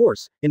 Of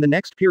course, in the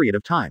next period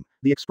of time,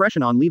 the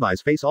expression on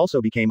Levi's face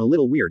also became a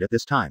little weird at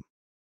this time.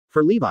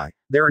 For Levi,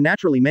 there are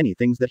naturally many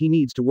things that he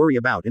needs to worry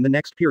about in the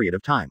next period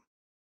of time.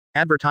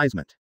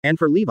 Advertisement. And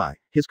for Levi,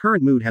 his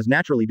current mood has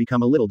naturally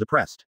become a little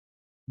depressed.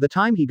 The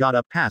time he got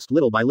up passed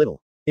little by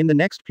little. In the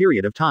next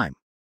period of time,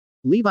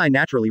 Levi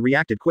naturally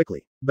reacted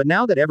quickly. But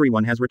now that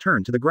everyone has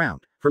returned to the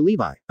ground, for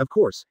Levi, of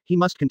course, he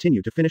must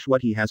continue to finish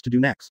what he has to do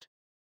next.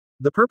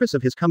 The purpose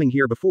of his coming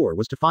here before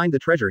was to find the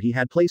treasure he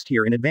had placed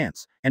here in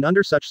advance, and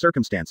under such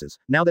circumstances,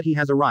 now that he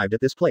has arrived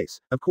at this place,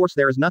 of course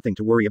there is nothing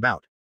to worry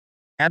about.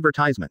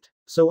 Advertisement.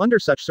 So under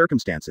such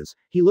circumstances,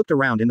 he looked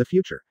around in the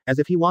future, as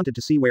if he wanted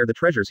to see where the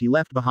treasures he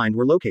left behind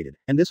were located,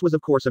 and this was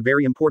of course a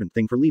very important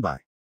thing for Levi.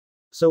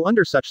 So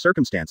under such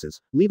circumstances,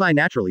 Levi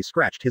naturally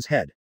scratched his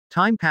head.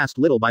 Time passed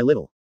little by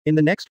little. In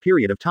the next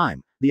period of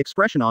time, the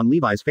expression on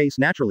Levi's face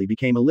naturally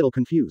became a little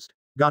confused.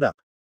 Got up.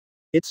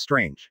 It's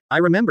strange. I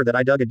remember that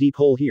I dug a deep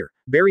hole here,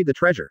 buried the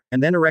treasure,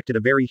 and then erected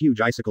a very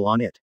huge icicle on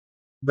it.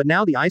 But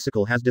now the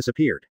icicle has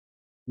disappeared.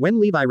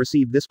 When Levi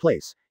received this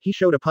place, he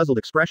showed a puzzled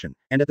expression,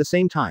 and at the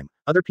same time,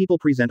 other people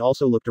present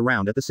also looked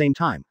around at the same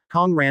time.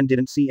 Kong Ran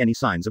didn't see any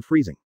signs of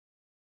freezing.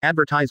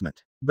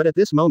 Advertisement. But at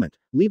this moment,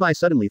 Levi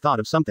suddenly thought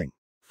of something.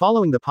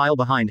 Following the pile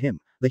behind him,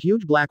 the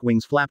huge black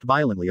wings flapped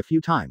violently a few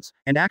times,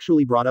 and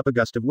actually brought up a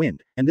gust of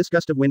wind, and this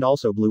gust of wind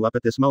also blew up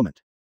at this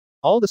moment.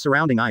 All the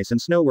surrounding ice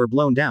and snow were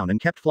blown down and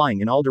kept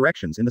flying in all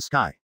directions in the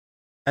sky.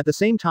 At the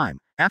same time,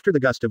 after the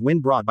gust of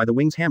wind brought by the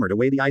wings hammered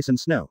away the ice and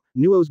snow,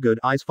 Nuo's good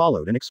eyes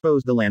followed and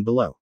exposed the land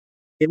below.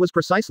 It was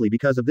precisely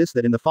because of this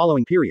that in the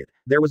following period,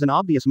 there was an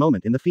obvious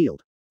moment in the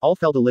field. All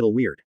felt a little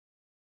weird.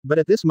 But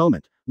at this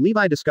moment,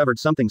 Levi discovered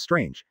something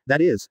strange,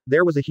 that is,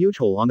 there was a huge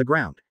hole on the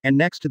ground, and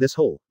next to this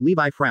hole,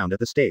 Levi frowned at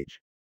the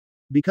stage.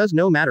 Because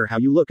no matter how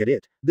you look at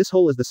it, this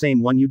hole is the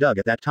same one you dug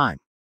at that time.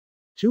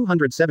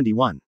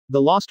 271.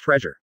 The Lost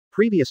Treasure.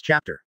 Previous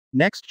chapter.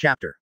 Next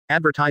chapter.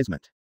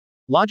 Advertisement.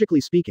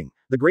 Logically speaking,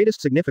 the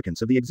greatest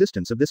significance of the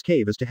existence of this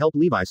cave is to help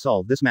Levi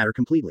solve this matter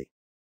completely.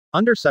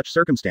 Under such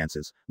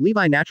circumstances,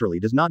 Levi naturally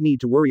does not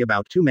need to worry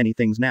about too many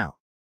things now.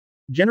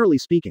 Generally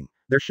speaking,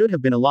 there should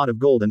have been a lot of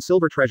gold and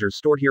silver treasures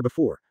stored here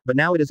before, but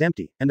now it is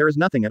empty, and there is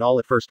nothing at all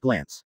at first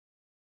glance.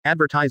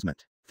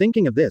 Advertisement.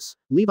 Thinking of this,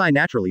 Levi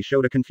naturally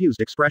showed a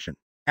confused expression.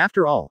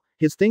 After all,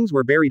 his things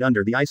were buried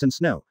under the ice and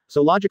snow,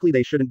 so logically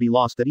they shouldn't be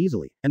lost that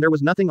easily, and there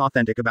was nothing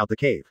authentic about the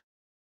cave.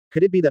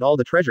 Could it be that all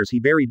the treasures he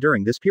buried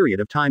during this period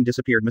of time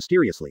disappeared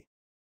mysteriously?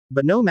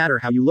 But no matter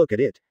how you look at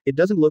it, it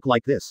doesn't look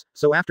like this,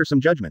 so after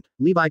some judgment,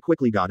 Levi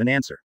quickly got an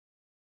answer.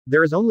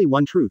 There is only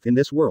one truth in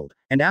this world,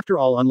 and after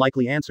all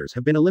unlikely answers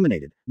have been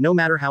eliminated, no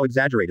matter how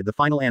exaggerated the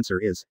final answer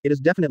is, it is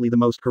definitely the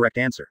most correct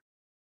answer.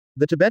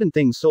 The Tibetan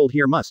things sold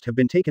here must have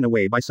been taken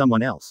away by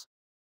someone else.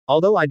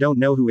 Although I don't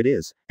know who it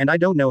is, and I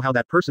don't know how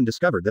that person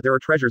discovered that there are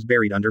treasures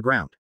buried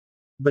underground.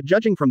 But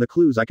judging from the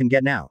clues I can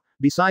get now,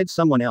 besides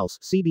someone else,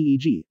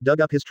 CBEG, dug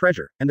up his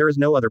treasure, and there is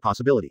no other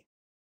possibility.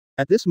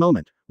 At this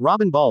moment,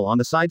 Robin Ball on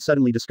the side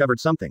suddenly discovered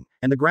something,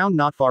 and the ground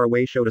not far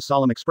away showed a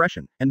solemn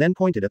expression, and then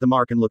pointed at the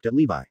mark and looked at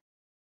Levi.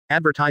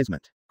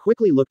 Advertisement.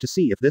 Quickly look to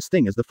see if this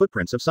thing is the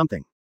footprints of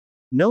something.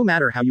 No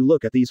matter how you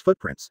look at these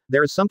footprints,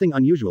 there is something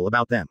unusual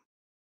about them.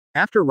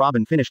 After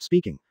Robin finished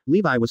speaking,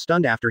 Levi was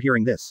stunned after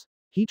hearing this.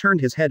 He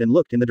turned his head and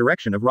looked in the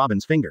direction of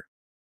Robin's finger.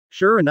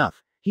 Sure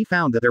enough, he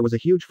found that there was a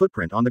huge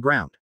footprint on the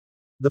ground.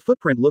 The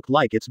footprint looked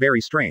like it's very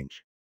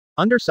strange.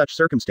 Under such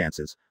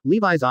circumstances,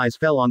 Levi's eyes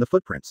fell on the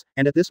footprints,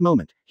 and at this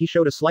moment, he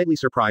showed a slightly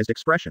surprised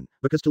expression,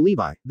 because to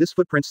Levi, this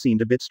footprint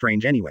seemed a bit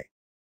strange anyway.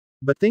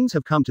 But things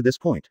have come to this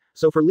point,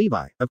 so for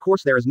Levi, of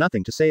course there is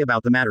nothing to say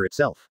about the matter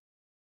itself.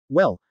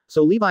 Well,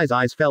 so Levi's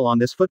eyes fell on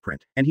this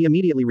footprint, and he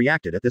immediately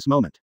reacted at this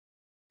moment.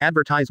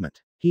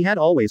 Advertisement. He had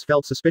always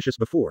felt suspicious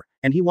before,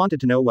 and he wanted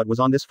to know what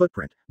was on this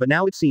footprint, but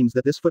now it seems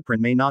that this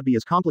footprint may not be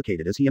as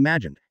complicated as he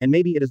imagined, and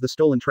maybe it is the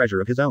stolen treasure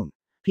of his own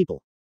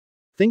people.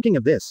 Thinking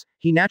of this,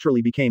 he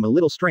naturally became a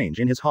little strange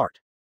in his heart.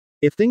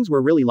 If things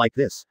were really like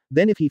this,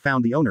 then if he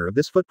found the owner of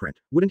this footprint,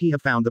 wouldn't he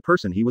have found the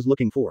person he was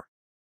looking for?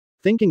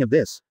 Thinking of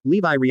this,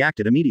 Levi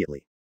reacted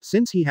immediately.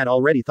 Since he had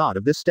already thought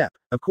of this step,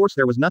 of course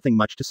there was nothing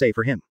much to say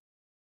for him.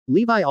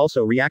 Levi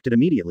also reacted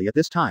immediately at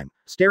this time,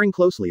 staring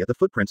closely at the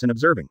footprints and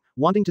observing,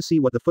 wanting to see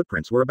what the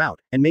footprints were about,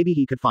 and maybe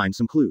he could find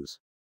some clues.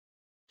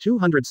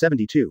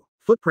 272.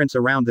 Footprints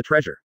around the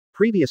treasure.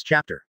 Previous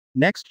chapter.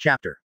 Next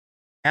chapter.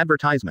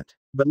 Advertisement.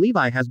 But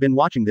Levi has been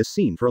watching this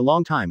scene for a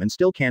long time and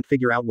still can't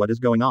figure out what is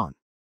going on.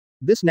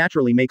 This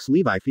naturally makes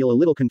Levi feel a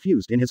little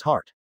confused in his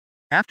heart.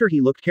 After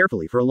he looked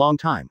carefully for a long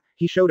time,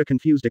 he showed a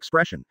confused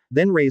expression,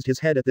 then raised his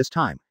head at this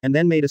time, and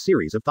then made a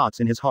series of thoughts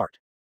in his heart.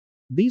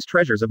 These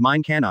treasures of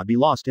mine cannot be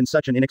lost in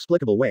such an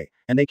inexplicable way,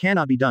 and they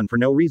cannot be done for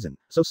no reason,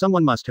 so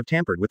someone must have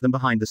tampered with them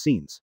behind the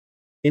scenes.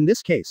 In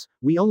this case,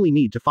 we only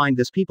need to find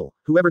this people,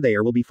 whoever they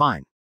are will be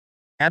fine.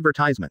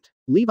 Advertisement.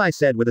 Levi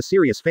said with a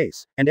serious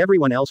face, and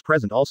everyone else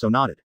present also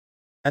nodded.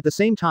 At the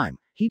same time,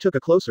 he took a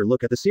closer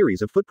look at the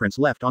series of footprints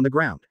left on the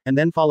ground, and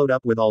then followed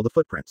up with all the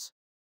footprints.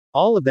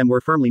 All of them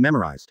were firmly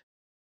memorized.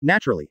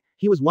 Naturally,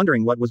 he was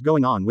wondering what was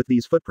going on with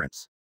these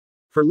footprints.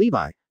 For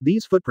Levi,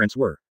 these footprints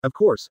were, of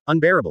course,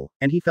 unbearable,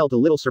 and he felt a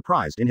little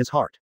surprised in his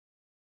heart.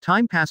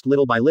 Time passed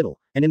little by little,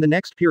 and in the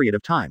next period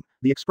of time,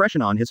 the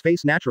expression on his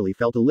face naturally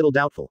felt a little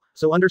doubtful,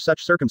 so under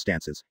such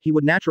circumstances, he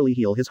would naturally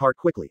heal his heart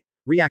quickly.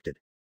 Reacted.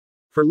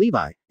 For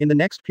Levi, in the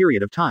next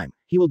period of time,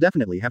 he will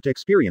definitely have to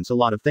experience a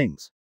lot of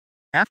things.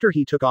 After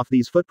he took off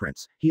these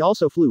footprints, he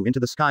also flew into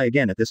the sky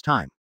again at this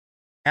time.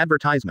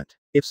 Advertisement.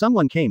 If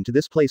someone came to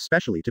this place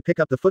specially to pick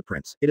up the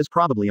footprints, it is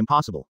probably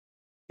impossible.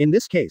 In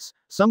this case,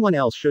 someone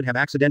else should have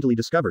accidentally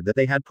discovered that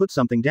they had put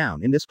something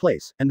down in this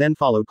place, and then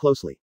followed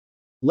closely.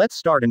 Let's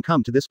start and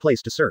come to this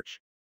place to search.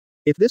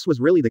 If this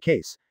was really the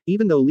case,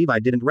 even though Levi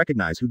didn't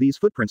recognize who these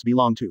footprints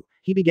belonged to,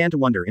 he began to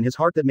wonder in his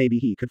heart that maybe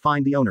he could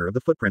find the owner of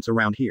the footprints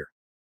around here.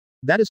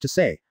 That is to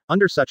say,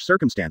 under such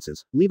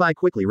circumstances, Levi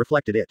quickly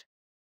reflected it.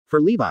 For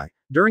Levi,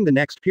 during the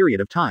next period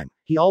of time,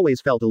 he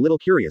always felt a little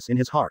curious in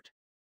his heart.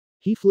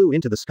 He flew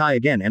into the sky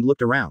again and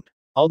looked around.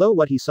 Although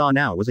what he saw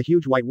now was a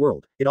huge white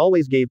world, it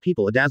always gave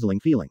people a dazzling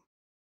feeling.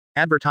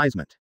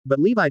 Advertisement. But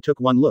Levi took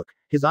one look,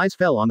 his eyes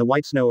fell on the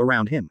white snow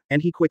around him,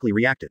 and he quickly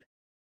reacted.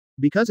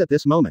 Because at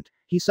this moment,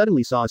 he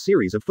suddenly saw a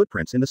series of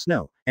footprints in the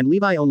snow, and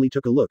Levi only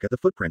took a look at the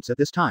footprints at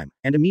this time,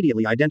 and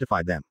immediately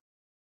identified them.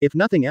 If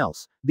nothing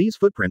else, these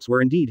footprints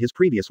were indeed his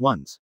previous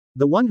ones.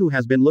 The one who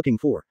has been looking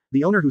for,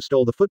 the owner who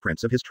stole the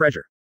footprints of his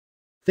treasure.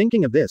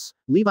 Thinking of this,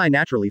 Levi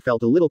naturally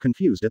felt a little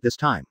confused at this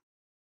time.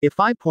 If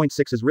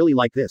 5.6 is really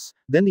like this,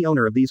 then the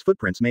owner of these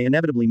footprints may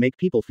inevitably make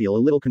people feel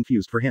a little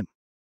confused for him.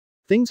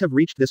 Things have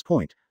reached this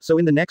point, so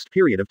in the next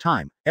period of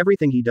time,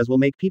 everything he does will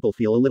make people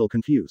feel a little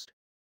confused.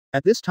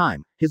 At this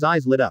time, his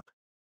eyes lit up.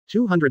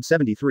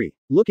 273.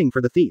 Looking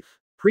for the thief.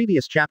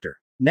 Previous chapter.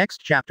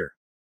 Next chapter.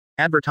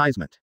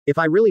 Advertisement. If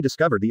I really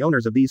discover the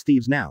owners of these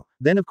thieves now,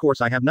 then of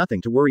course I have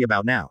nothing to worry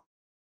about now.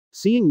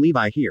 Seeing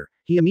Levi here,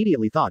 he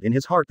immediately thought in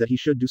his heart that he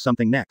should do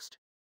something next.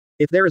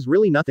 If there is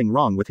really nothing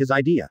wrong with his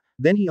idea,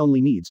 then he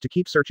only needs to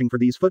keep searching for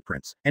these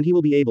footprints, and he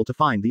will be able to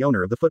find the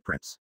owner of the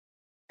footprints.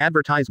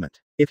 Advertisement.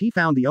 If he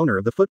found the owner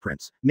of the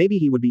footprints, maybe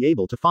he would be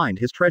able to find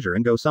his treasure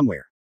and go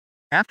somewhere.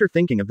 After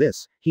thinking of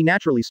this, he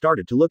naturally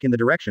started to look in the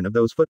direction of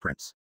those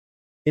footprints.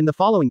 In the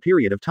following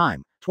period of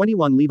time,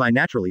 21 Levi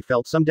naturally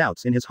felt some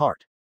doubts in his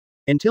heart.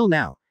 Until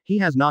now, he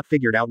has not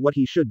figured out what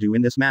he should do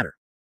in this matter.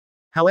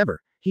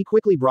 However, he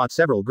quickly brought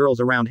several girls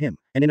around him,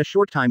 and in a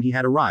short time he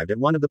had arrived at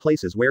one of the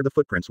places where the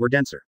footprints were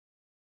denser.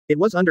 It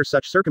was under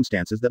such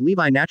circumstances that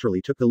Levi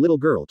naturally took the little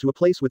girl to a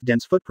place with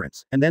dense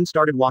footprints, and then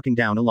started walking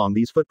down along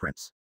these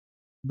footprints.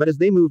 But as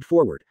they moved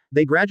forward,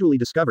 they gradually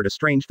discovered a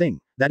strange thing,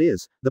 that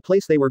is, the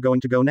place they were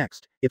going to go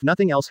next, if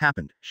nothing else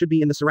happened, should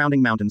be in the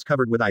surrounding mountains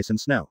covered with ice and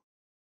snow.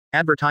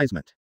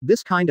 Advertisement.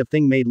 This kind of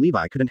thing made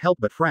Levi couldn't help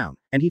but frown,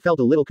 and he felt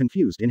a little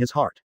confused in his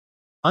heart.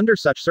 Under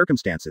such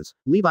circumstances,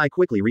 Levi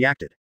quickly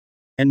reacted.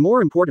 And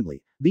more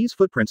importantly, these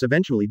footprints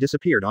eventually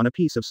disappeared on a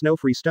piece of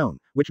snow-free stone,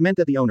 which meant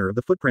that the owner of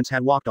the footprints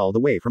had walked all the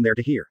way from there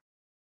to here.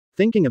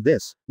 Thinking of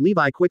this,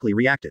 Levi quickly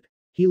reacted.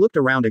 He looked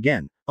around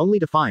again, only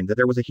to find that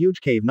there was a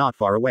huge cave not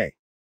far away.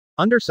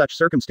 Under such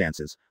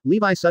circumstances,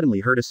 Levi suddenly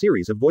heard a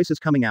series of voices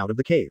coming out of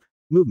the cave.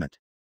 Movement.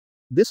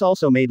 This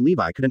also made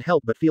Levi couldn't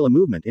help but feel a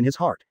movement in his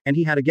heart, and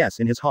he had a guess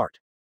in his heart.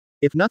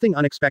 If nothing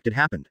unexpected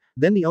happened,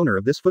 then the owner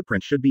of this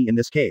footprint should be in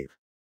this cave.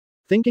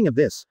 Thinking of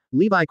this,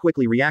 Levi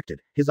quickly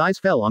reacted, his eyes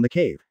fell on the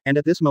cave, and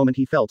at this moment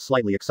he felt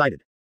slightly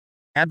excited.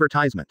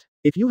 Advertisement.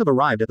 If you have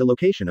arrived at the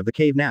location of the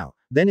cave now,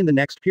 then in the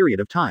next period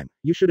of time,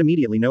 you should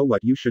immediately know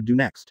what you should do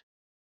next.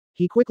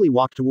 He quickly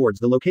walked towards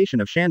the location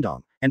of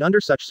Shandong, and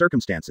under such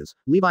circumstances,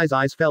 Levi's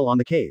eyes fell on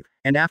the cave,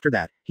 and after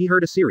that, he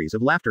heard a series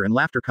of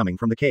laughter coming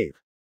from the cave.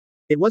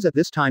 It was at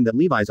this time that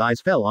Levi's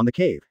eyes fell on the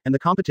cave, and the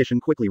competition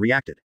quickly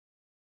reacted.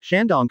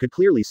 Shandong could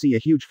clearly see a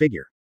huge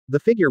figure. The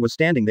figure was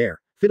standing there,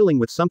 fiddling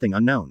with something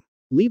unknown.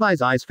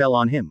 Levi's eyes fell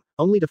on him,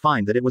 only to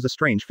find that it was a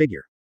strange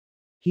figure.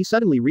 He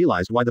suddenly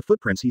realized why the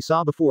footprints he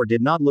saw before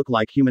did not look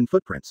like human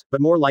footprints,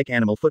 but more like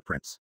animal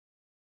footprints.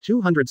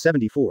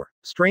 274.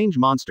 Strange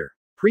monster.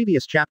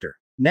 Previous chapter.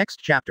 Next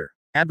chapter.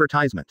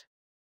 Advertisement.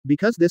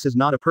 Because this is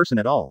not a person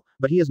at all,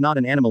 but he is not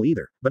an animal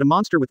either, but a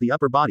monster with the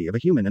upper body of a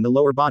human and the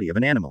lower body of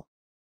an animal.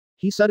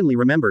 He suddenly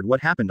remembered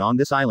what happened on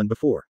this island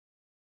before.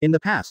 In the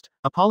past,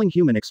 appalling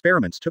human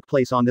experiments took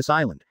place on this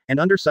island, and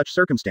under such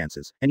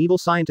circumstances, an evil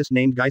scientist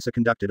named Geisa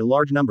conducted a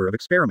large number of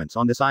experiments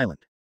on this island.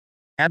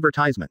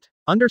 Advertisement.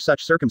 Under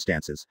such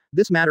circumstances,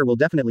 this matter will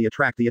definitely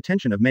attract the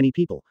attention of many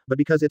people, but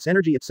because its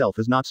energy itself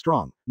is not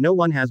strong, no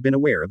one has been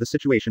aware of the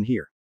situation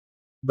here.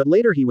 But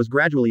later he was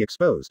gradually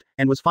exposed,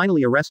 and was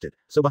finally arrested,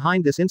 so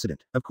behind this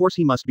incident, of course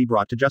he must be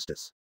brought to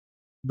justice.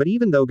 But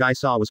even though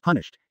Geisa was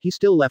punished, he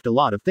still left a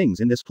lot of things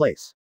in this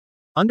place.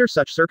 Under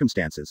such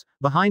circumstances,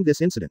 behind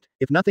this incident,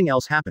 if nothing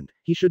else happened,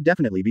 he should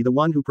definitely be the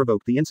one who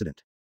provoked the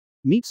incident.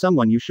 Meet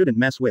someone you shouldn't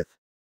mess with.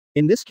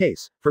 In this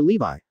case, for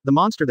Levi, the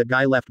monster that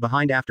Guy left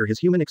behind after his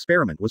human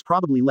experiment was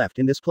probably left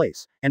in this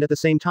place, and at the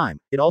same time,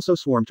 it also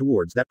swarmed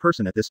towards that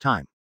person at this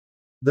time.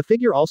 The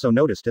figure also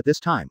noticed at this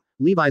time,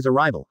 Levi's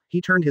arrival,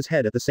 he turned his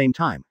head at the same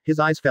time, his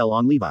eyes fell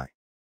on Levi.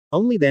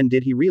 Only then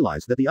did he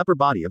realize that the upper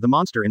body of the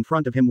monster in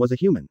front of him was a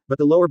human, but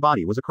the lower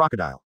body was a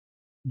crocodile.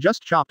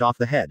 Just chopped off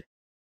the head.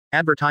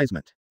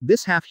 Advertisement.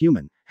 This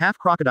half-human,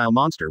 half-crocodile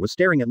monster was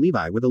staring at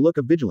Levi with a look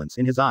of vigilance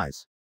in his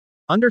eyes.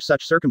 Under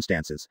such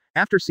circumstances,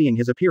 after seeing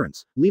his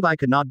appearance, Levi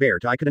could not bear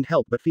to I couldn't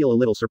help but feel a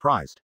little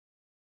surprised.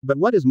 But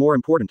what is more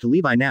important to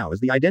Levi now is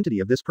the identity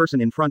of this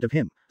person in front of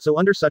him, so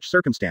under such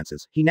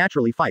circumstances, he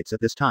naturally fights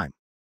at this time.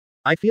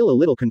 I feel a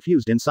little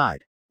confused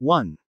inside.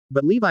 1.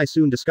 But Levi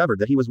soon discovered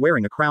that he was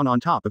wearing a crown on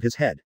top of his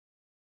head.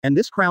 And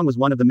this crown was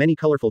one of the many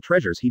colorful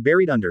treasures he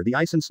buried under the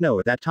ice and snow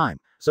at that time,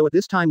 so at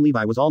this time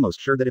Levi was almost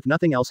sure that if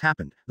nothing else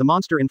happened, the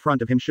monster in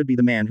front of him should be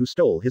the man who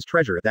stole his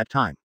treasure at that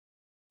time.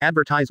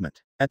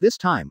 Advertisement. At this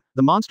time,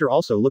 the monster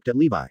also looked at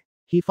Levi.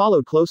 He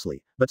followed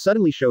closely, but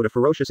suddenly showed a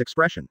ferocious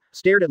expression,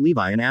 stared at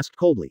Levi and asked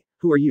coldly,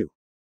 "Who are you?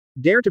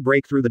 Dare to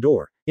break through the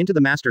door, into the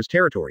master's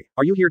territory,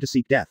 are you here to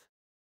seek death?"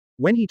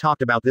 When he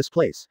talked about this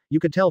place, you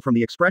could tell from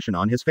the expression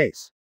on his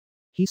face.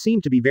 He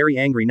seemed to be very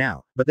angry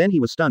now, but then he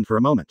was stunned for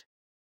a moment.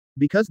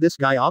 Because this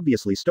guy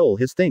obviously stole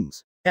his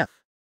things.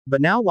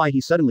 But now why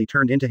he suddenly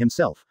turned into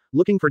himself,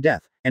 looking for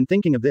death, and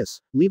thinking of this,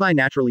 Levi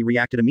naturally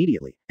reacted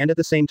immediately, and at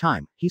the same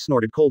time, he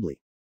snorted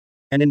coldly.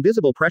 An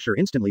invisible pressure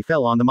instantly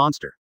fell on the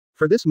monster.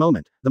 For this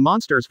moment, the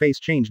monster's face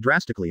changed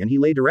drastically and he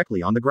lay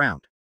directly on the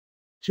ground.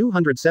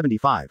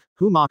 275.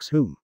 Who mocks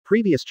whom?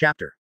 Previous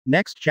chapter.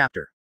 Next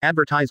chapter.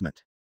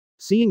 Advertisement.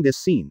 Seeing this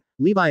scene,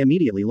 Levi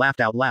immediately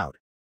laughed out loud.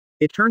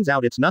 It turns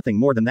out it's nothing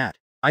more than that.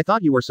 I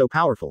thought you were so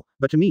powerful,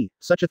 but to me,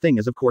 such a thing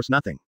is of course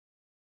nothing.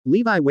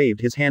 Levi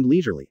waved his hand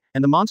leisurely,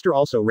 and the monster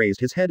also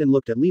raised his head and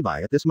looked at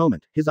Levi at this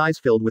moment, his eyes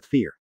filled with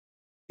fear.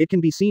 It can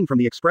be seen from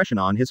the expression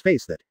on his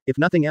face that, if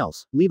nothing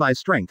else, Levi's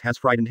strength has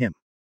frightened him.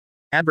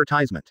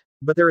 Advertisement.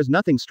 But there is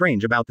nothing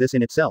strange about this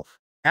in itself.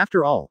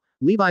 After all,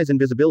 Levi's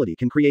invisibility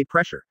can create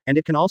pressure, and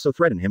it can also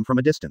threaten him from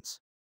a distance.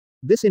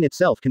 This in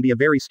itself can be a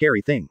very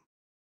scary thing.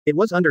 It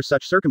was under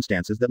such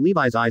circumstances that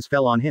Levi's eyes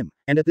fell on him,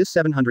 and at this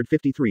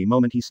 753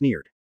 moment he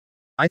sneered.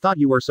 I thought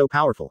you were so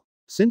powerful.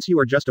 Since you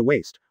are just a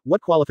waste,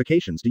 what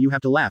qualifications do you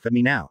have to laugh at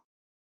me now?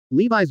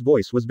 Levi's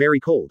voice was very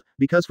cold,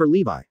 because for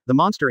Levi, the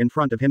monster in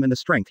front of him and the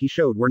strength he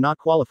showed were not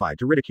qualified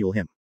to ridicule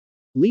him.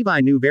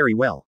 Levi knew very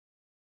well.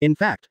 In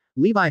fact,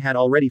 Levi had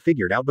already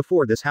figured out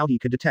before this how he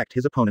could detect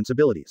his opponent's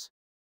abilities.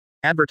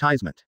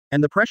 Advertisement.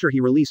 And the pressure he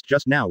released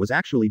just now was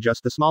actually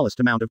just the smallest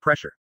amount of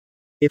pressure.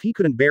 If he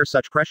couldn't bear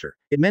such pressure,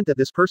 it meant that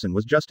this person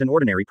was just an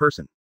ordinary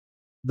person.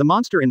 The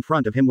monster in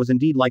front of him was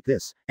indeed like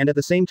this, and at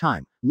the same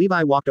time,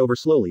 Levi walked over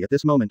slowly. At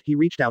this moment he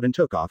reached out and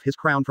took off his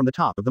crown from the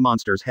top of the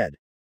monster's head.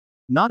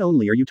 Not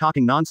only are you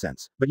talking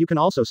nonsense, but you can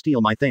also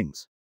steal my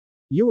things.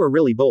 You are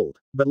really bold,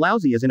 but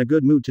Lousy is in a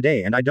good mood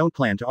today and I don't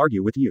plan to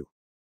argue with you.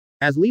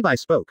 As Levi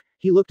spoke,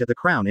 he looked at the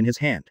crown in his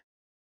hand.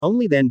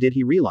 Only then did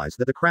he realize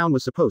that the crown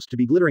was supposed to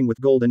be glittering with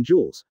gold and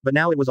jewels, but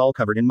now it was all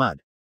covered in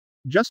mud.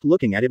 Just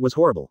looking at it was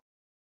horrible.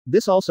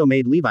 This also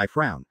made Levi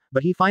frown,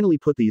 but he finally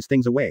put these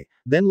things away,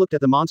 then looked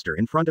at the monster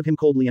in front of him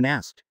coldly and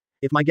asked,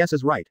 "If my guess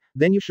is right,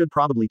 then you should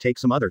probably take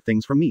some other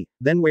things from me,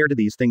 then where do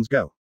these things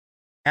go?"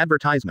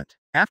 Advertisement.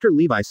 After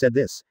Levi said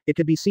this, it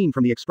could be seen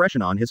from the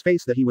expression on his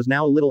face that he was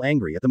now a little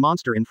angry at the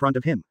monster in front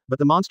of him, but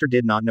the monster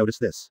did not notice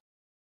this.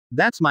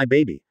 That's my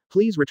baby,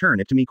 please return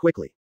it to me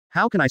quickly.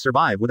 How can I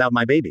survive without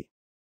my baby?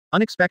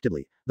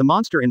 Unexpectedly, the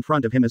monster in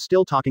front of him is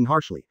still talking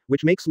harshly,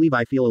 which makes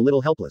Levi feel a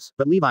little helpless,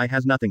 but Levi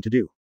has nothing to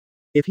do.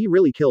 If he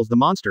really kills the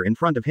monster in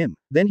front of him,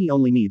 then he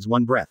only needs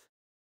one breath.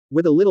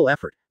 With a little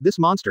effort, this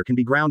monster can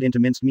be ground into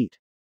minced meat.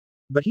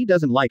 But he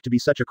doesn't like to be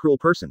such a cruel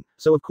person,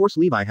 so of course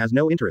Levi has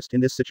no interest in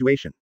this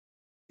situation.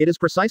 It is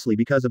precisely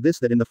because of this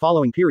that in the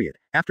following period,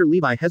 after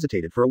Levi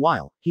hesitated for a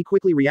while, he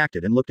quickly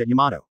reacted and looked at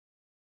Yamato.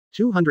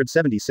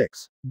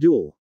 276.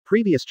 Duel.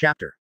 Previous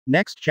chapter.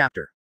 Next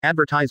chapter.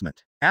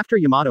 Advertisement. After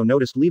Yamato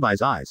noticed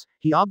Levi's eyes,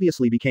 he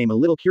obviously became a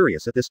little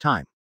curious at this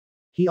time.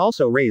 He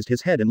also raised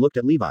his head and looked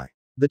at Levi.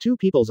 The two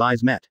people's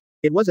eyes met.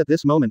 It was at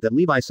this moment that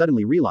Levi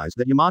suddenly realized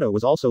that Yamato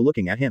was also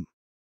looking at him.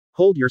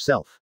 Hold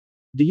yourself.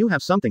 Do you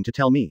have something to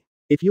tell me?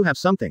 If you have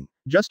something,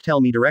 just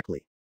tell me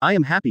directly. I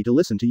am happy to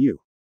listen to you.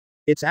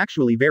 It's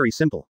actually very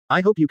simple.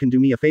 I hope you can do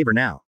me a favor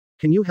now.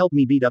 Can you help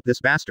me beat up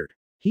this bastard?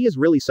 He is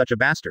really such a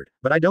bastard,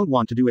 but I don't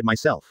want to do it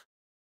myself.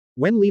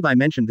 When Levi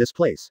mentioned this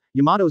place,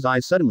 Yamato's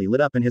eyes suddenly lit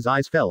up and his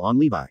eyes fell on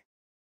Levi.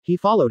 He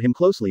followed him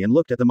closely and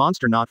looked at the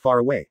monster not far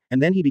away,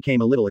 and then he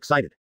became a little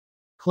excited.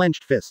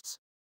 Clenched fists.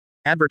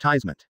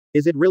 Advertisement.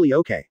 Is it really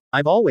okay?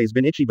 I've always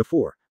been itchy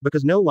before,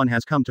 because no one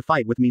has come to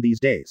fight with me these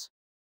days.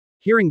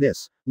 Hearing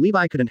this,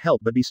 Levi couldn't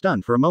help but be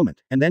stunned for a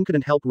moment, and then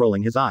couldn't help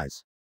rolling his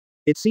eyes.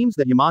 It seems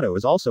that Yamato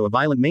is also a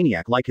violent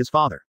maniac like his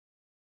father.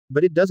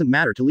 But it doesn't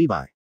matter to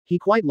Levi. He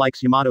quite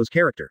likes Yamato's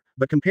character,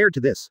 but compared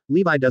to this,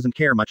 Levi doesn't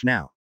care much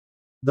now.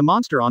 The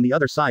monster on the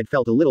other side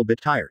felt a little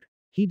bit tired.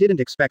 He didn't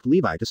expect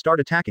Levi to start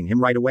attacking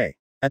him right away.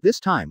 At this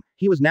time,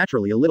 he was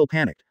naturally a little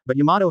panicked, but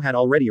Yamato had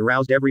already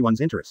aroused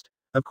everyone's interest.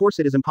 Of course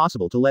it is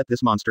impossible to let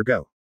this monster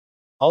go.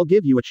 I'll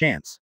give you a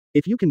chance.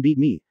 If you can beat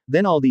me,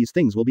 then all these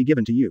things will be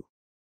given to you.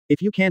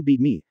 If you can't beat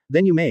me,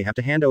 then you may have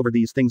to hand over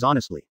these things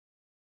honestly.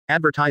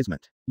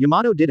 Advertisement.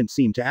 Yamato didn't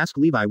seem to ask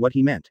Levi what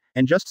he meant,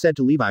 and just said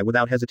to Levi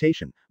without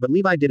hesitation, but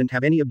Levi didn't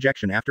have any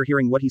objection after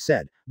hearing what he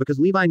said, because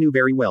Levi knew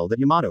very well that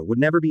Yamato would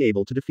never be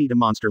able to defeat a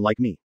monster like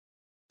me.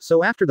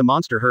 So after the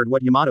monster heard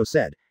what Yamato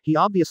said, he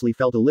obviously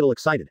felt a little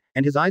excited,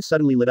 and his eyes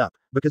suddenly lit up,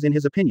 because in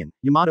his opinion,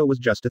 Yamato was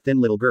just a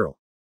thin little girl.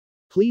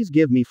 Please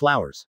give me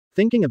flowers.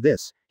 Thinking of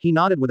this, he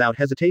nodded without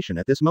hesitation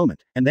at this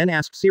moment, and then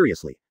asked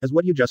seriously, is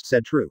what you just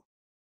said true?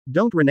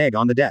 Don't renege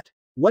on the debt.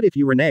 What if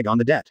you renege on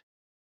the debt?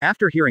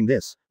 After hearing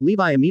this,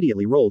 Levi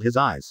immediately rolled his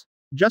eyes.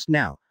 Just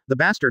now, the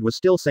bastard was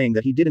still saying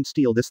that he didn't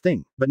steal this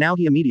thing, but now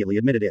he immediately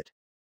admitted it.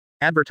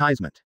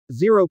 Advertisement.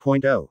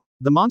 0.0.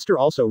 The monster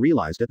also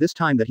realized at this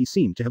time that he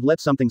seemed to have let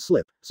something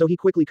slip, so he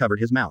quickly covered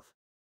his mouth.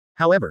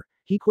 However,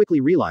 he quickly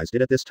realized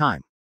it at this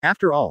time.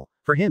 After all,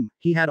 for him,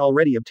 he had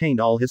already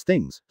obtained all his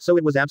things, so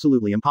it was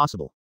absolutely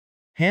impossible.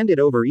 Hand it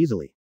over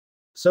easily.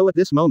 So at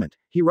this moment,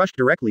 he rushed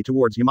directly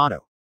towards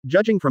Yamato.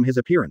 Judging from his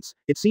appearance,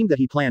 it seemed that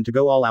he planned to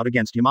go all out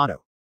against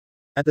Yamato.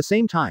 At the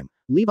same time,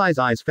 Levi's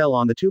eyes fell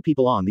on the two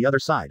people on the other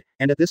side,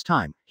 and at this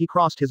time, he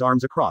crossed his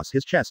arms across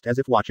his chest as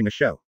if watching a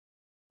show.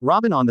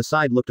 Robin on the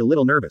side looked a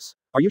little nervous.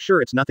 Are you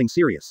sure it's nothing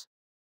serious?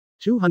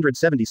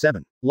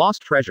 277.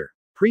 Lost treasure.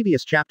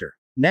 Previous chapter.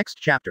 Next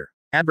chapter.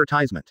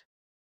 Advertisement.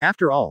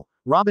 After all,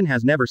 Robin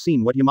has never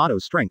seen what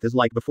Yamato's strength is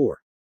like before.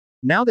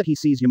 Now that he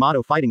sees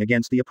Yamato fighting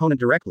against the opponent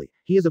directly,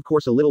 he is of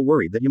course a little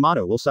worried that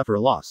Yamato will suffer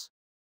a loss.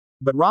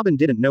 But Robin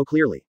didn't know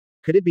clearly.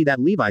 Could it be that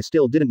Levi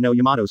still didn't know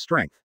Yamato's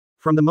strength?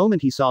 From the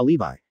moment he saw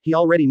Levi, he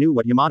already knew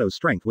what Yamato's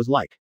strength was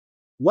like.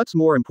 What's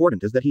more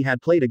important is that he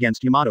had played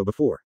against Yamato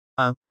before.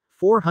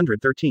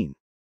 413.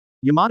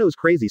 Yamato's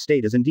crazy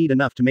state is indeed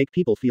enough to make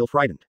people feel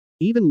frightened.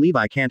 Even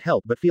Levi can't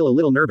help but feel a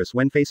little nervous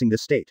when facing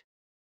this state.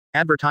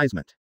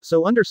 Advertisement.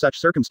 So under such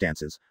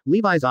circumstances,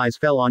 Levi's eyes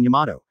fell on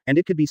Yamato, and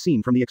it could be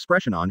seen from the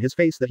expression on his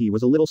face that he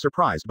was a little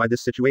surprised by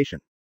this situation.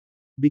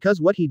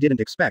 Because what he didn't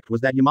expect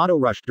was that Yamato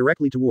rushed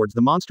directly towards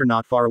the monster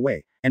not far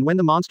away, and when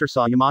the monster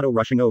saw Yamato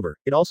rushing over,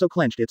 it also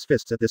clenched its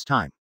fists at this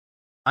time.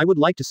 I would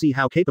like to see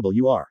how capable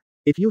you are.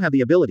 If you have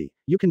the ability,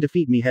 you can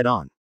defeat me head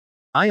on.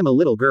 I am a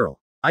little girl.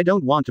 I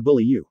don't want to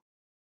bully you.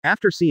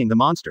 After seeing the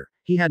monster,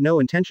 he had no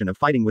intention of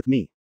fighting with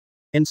me.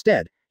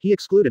 Instead, he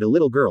excluded a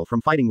little girl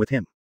from fighting with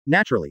him.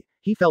 Naturally,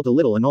 he felt a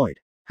little annoyed.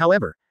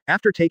 However,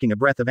 after taking a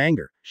breath of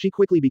anger, she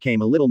quickly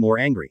became a little more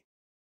angry.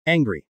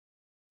 Angry.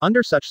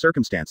 Under such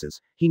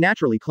circumstances, he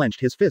naturally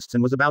clenched his fists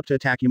and was about to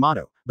attack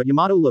Yamato, but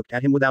Yamato looked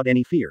at him without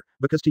any fear,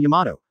 because to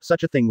Yamato,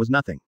 such a thing was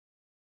nothing.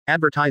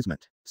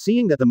 Advertisement.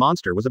 Seeing that the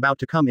monster was about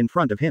to come in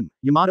front of him,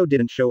 Yamato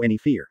didn't show any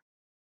fear.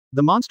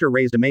 The monster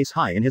raised a mace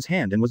high in his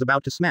hand and was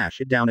about to smash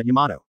it down at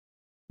Yamato.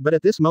 But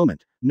at this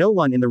moment, no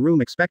one in the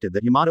room expected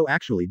that Yamato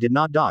actually did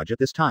not dodge at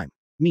this time.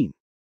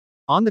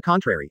 On the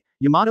contrary,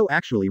 Yamato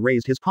actually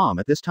raised his palm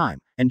at this time,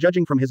 and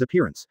judging from his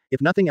appearance,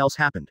 if nothing else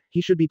happened, he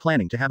should be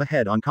planning to have a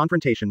head-on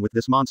confrontation with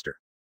this monster.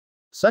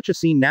 Such a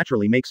scene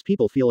naturally makes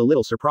people feel a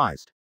little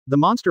surprised. The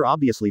monster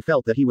obviously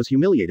felt that he was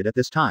humiliated at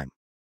this time.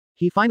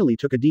 He finally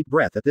took a deep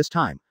breath at this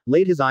time,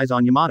 laid his eyes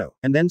on Yamato,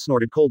 and then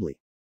snorted coldly.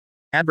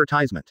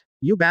 Advertisement.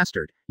 You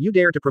bastard, you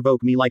dare to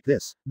provoke me like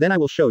this, then I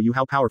will show you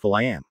how powerful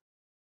I am.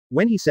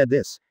 When he said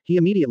this, he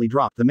immediately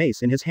dropped the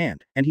mace in his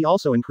hand, and he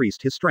also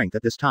increased his strength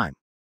at this time.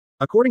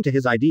 According to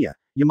his idea,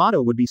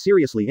 Yamato would be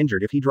seriously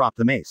injured if he dropped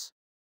the mace.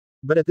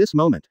 But at this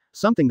moment,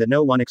 something that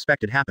no one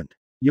expected happened.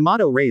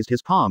 Yamato raised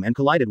his palm and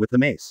collided with the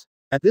mace.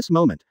 At this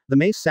moment, the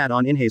mace sat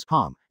on Inhe's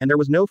palm, and there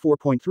was no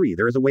 4.3.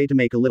 There is a way to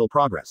make a little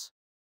progress.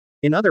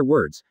 In other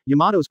words,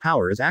 Yamato's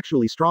power is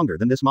actually stronger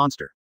than this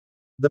monster.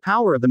 The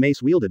power of the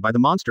mace wielded by the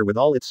monster with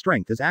all its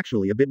strength is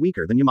actually a bit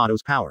weaker than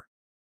Yamato's power.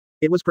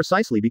 It was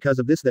precisely because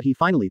of this that he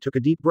finally took a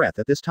deep breath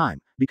at this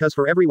time, because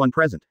for everyone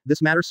present,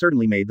 this matter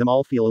certainly made them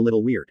all feel a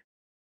little weird.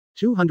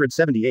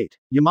 278.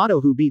 Yamato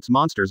who beats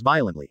monsters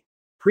violently.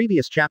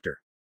 Previous chapter.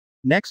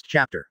 Next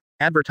chapter.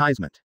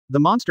 Advertisement. The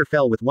monster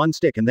fell with one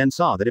stick and then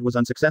saw that it was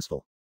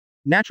unsuccessful.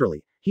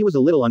 Naturally, he was a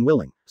little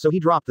unwilling, so he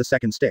dropped the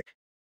second stick.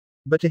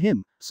 But to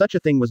him, such a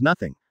thing was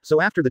nothing,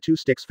 so after the two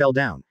sticks fell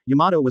down,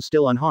 Yamato was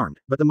still unharmed,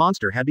 but the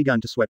monster had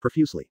begun to sweat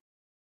profusely.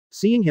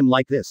 Seeing him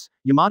like this,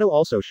 Yamato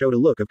also showed a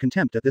look of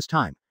contempt at this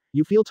time.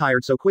 You feel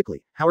tired so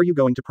quickly, how are you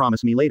going to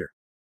promise me later?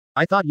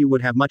 I thought you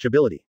would have much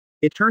ability.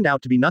 It turned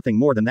out to be nothing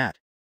more than that.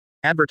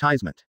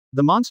 Advertisement.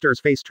 The monster's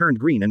face turned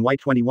green and white.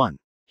 21.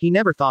 He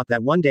never thought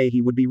that one day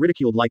he would be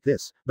ridiculed like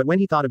this, but when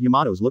he thought of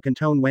Yamato's look and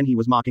tone when he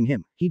was mocking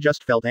him, he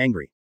just felt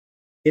angry.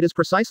 It is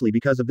precisely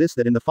because of this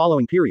that in the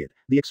following period,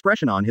 the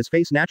expression on his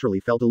face naturally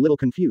felt a little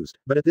confused,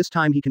 but at this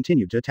time he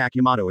continued to attack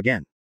Yamato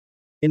again.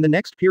 In the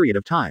next period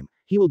of time,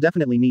 he will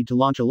definitely need to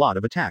launch a lot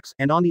of attacks,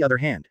 and on the other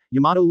hand,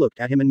 Yamato looked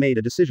at him and made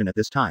a decision at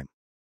this time.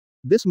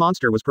 This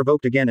monster was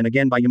provoked again and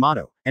again by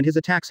Yamato, and his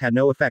attacks had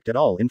no effect at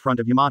all in front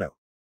of Yamato.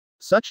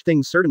 Such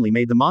things certainly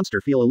made the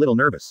monster feel a little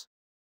nervous.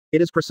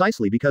 It is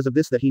precisely because of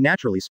this that he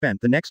naturally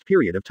spent the next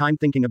period of time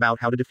thinking about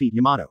how to defeat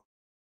Yamato.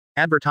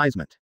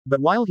 Advertisement. But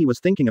while he was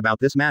thinking about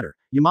this matter,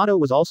 Yamato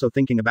was also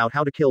thinking about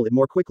how to kill it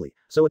more quickly,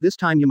 so at this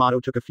time Yamato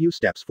took a few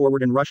steps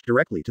forward and rushed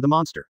directly to the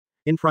monster.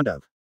 In front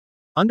of.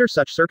 Under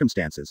such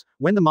circumstances,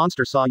 when the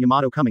monster saw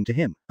Yamato coming to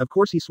him, of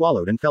course he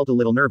swallowed and felt a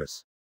little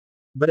nervous.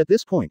 But at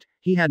this point,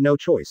 he had no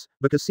choice,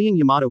 because seeing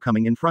Yamato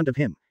coming in front of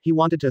him, he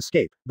wanted to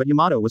escape, but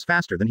Yamato was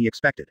faster than he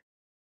expected.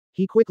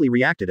 He quickly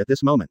reacted at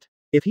this moment.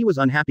 If he was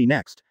unhappy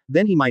next,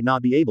 then he might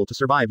not be able to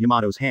survive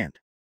Yamato's hand.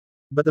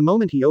 But the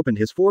moment he opened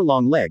his four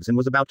long legs and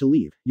was about to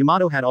leave,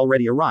 Yamato had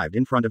already arrived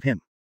in front of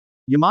him.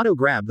 Yamato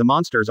grabbed the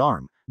monster's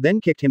arm, then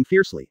kicked him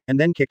fiercely, and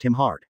then kicked him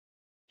hard.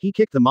 He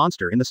kicked the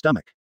monster in the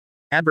stomach.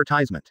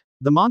 Advertisement.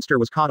 The monster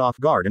was caught off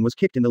guard and was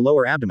kicked in the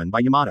lower abdomen by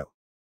Yamato.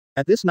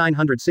 At this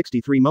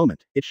 963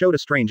 moment, it showed a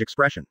strange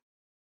expression.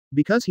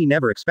 Because he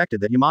never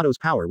expected that Yamato's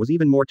power was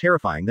even more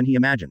terrifying than he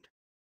imagined.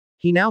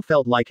 He now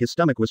felt like his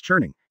stomach was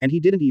churning, and he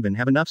didn't even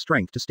have enough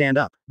strength to stand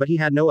up, but he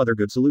had no other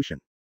good solution.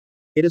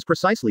 It is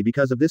precisely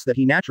because of this that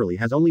he naturally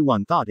has only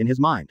one thought in his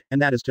mind,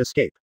 and that is to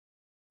escape.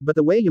 But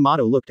the way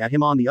Yamato looked at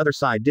him on the other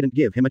side didn't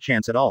give him a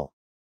chance at all.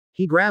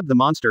 He grabbed the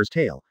monster's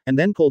tail, and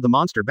then pulled the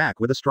monster back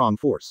with a strong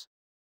force.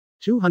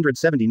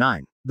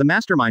 279. The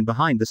mastermind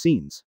behind the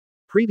scenes.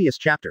 Previous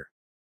chapter.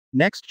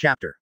 Next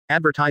chapter.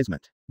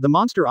 Advertisement. The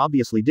monster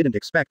obviously didn't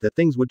expect that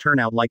things would turn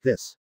out like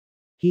this.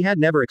 He had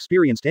never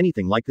experienced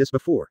anything like this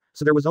before,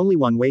 so there was only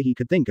one way he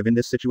could think of in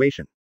this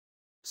situation.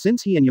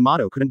 Since he and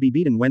Yamato couldn't be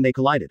beaten when they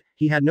collided,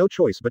 he had no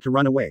choice but to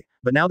run away,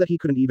 but now that he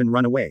couldn't even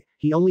run away,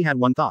 he only had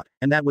one thought,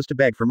 and that was to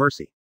beg for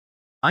mercy.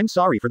 I'm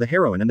sorry for the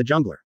heroine and the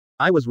jungler.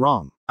 I was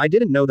wrong. I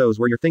didn't know those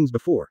were your things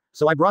before,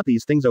 so I brought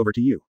these things over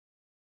to you.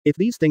 If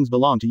these things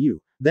belong to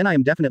you, then I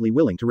am definitely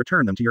willing to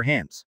return them to your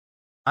hands.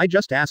 I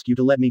just ask you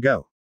to let me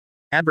go.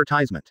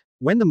 Advertisement.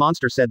 When the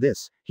monster said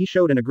this, he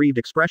showed an aggrieved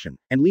expression,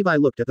 and Levi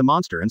looked at the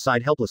monster and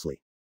sighed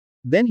helplessly.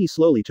 Then he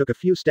slowly took a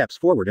few steps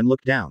forward and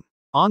looked down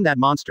on that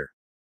monster.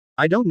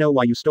 I don't know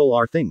why you stole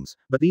our things,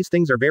 but these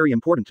things are very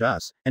important to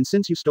us, and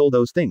since you stole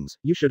those things,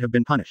 you should have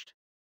been punished.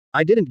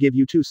 I didn't give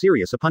you too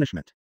serious a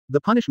punishment.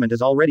 The punishment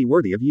is already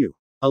worthy of you.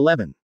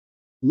 11.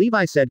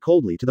 Levi said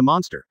coldly to the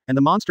monster, and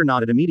the monster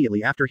nodded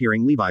immediately after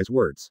hearing Levi's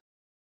words.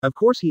 Of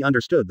course he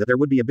understood that there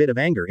would be a bit of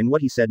anger in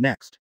what he said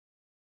next.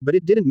 But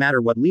it didn't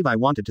matter what Levi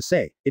wanted to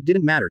say, it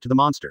didn't matter to the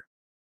monster.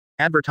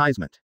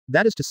 Advertisement.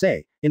 That is to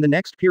say, in the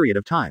next period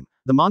of time,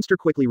 the monster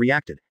quickly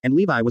reacted, and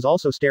Levi was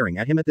also staring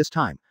at him at this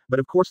time, but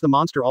of course the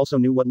monster also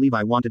knew what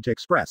Levi wanted to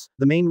express,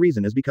 the main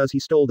reason is because he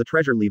stole the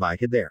treasure Levi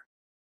hid there.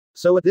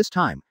 So at this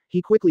time,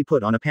 he quickly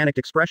put on a panicked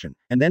expression,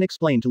 and then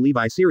explained to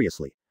Levi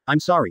seriously, I'm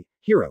sorry,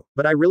 hero,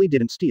 but I really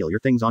didn't steal your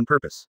things on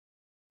purpose.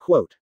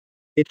 Quote.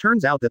 It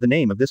turns out that the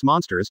name of this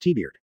monster is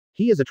T-Beard.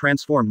 He is a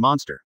transformed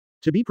monster.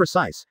 To be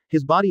precise,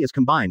 his body is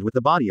combined with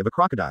the body of a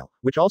crocodile,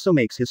 which also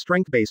makes his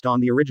strength based on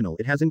the original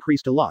it has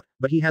increased a lot,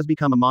 but he has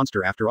become a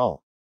monster after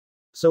all.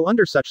 So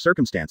under such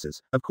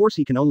circumstances, of course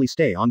he can only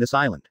stay on this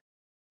island.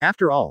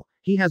 After all,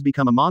 he has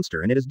become a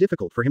monster and it is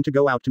difficult for him to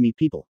go out to meet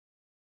people.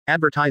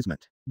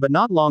 Advertisement. But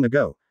not long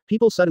ago,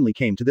 people suddenly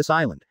came to this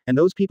island, and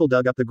those people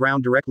dug up the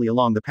ground directly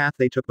along the path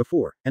they took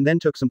before, and then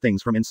took some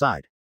things from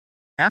inside.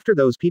 After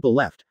those people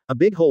left, a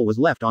big hole was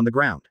left on the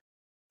ground.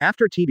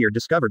 After T-Beard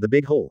discovered the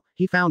big hole,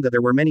 he found that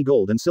there were many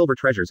gold and silver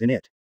treasures in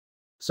it.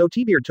 So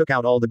T-Beard took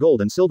out all the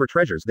gold and silver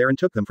treasures there and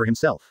took them for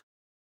himself.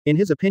 In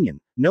his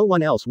opinion, no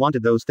one else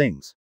wanted those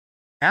things.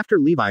 After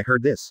Levi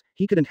heard this,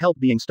 he couldn't help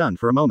being stunned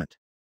for a moment.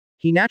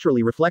 He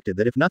naturally reflected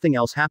that if nothing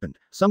else happened,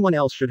 someone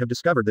else should have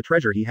discovered the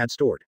treasure he had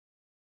stored.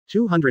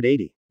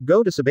 280.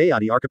 Go to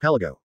Sabayati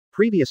Archipelago.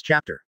 Previous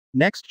chapter.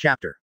 Next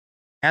chapter.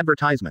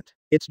 Advertisement.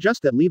 It's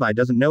just that Levi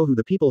doesn't know who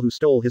the people who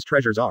stole his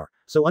treasures are,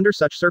 so under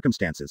such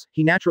circumstances,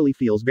 he naturally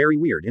feels very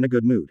weird in a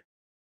good mood.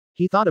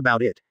 He thought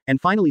about it,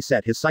 and finally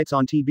set his sights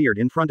on T-Beard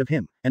in front of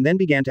him, and then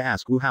began to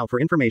ask Wu Hao for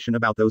information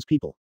about those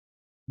people.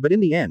 But in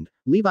the end,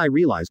 Levi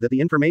realized that the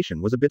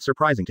information was a bit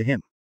surprising to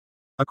him.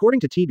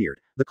 According to T-Beard,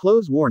 the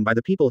clothes worn by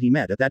the people he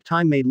met at that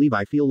time made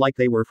Levi feel like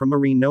they were from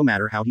Marine no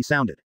matter how he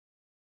sounded.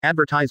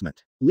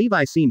 Advertisement.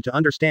 Levi seemed to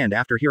understand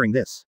after hearing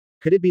this.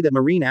 Could it be that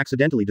Marine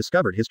accidentally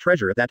discovered his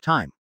treasure at that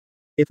time?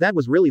 If that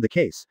was really the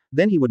case,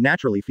 then he would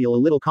naturally feel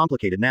a little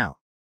complicated now.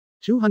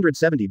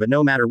 270. But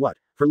no matter what,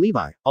 for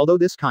Levi, although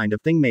this kind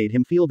of thing made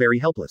him feel very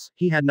helpless,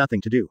 he had nothing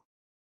to do.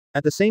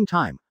 At the same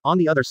time, on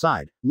the other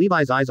side,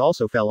 Levi's eyes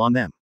also fell on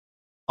them.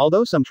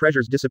 Although some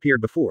treasures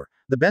disappeared before,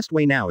 the best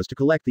way now is to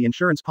collect the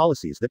insurance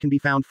policies that can be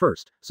found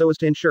first, so as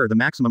to ensure the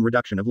maximum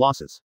reduction of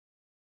losses.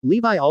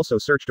 Levi also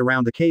searched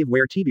around the cave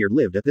where T-Beard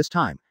lived at this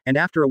time, and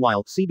after a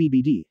while,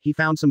 CBBD, he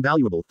found some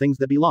valuable things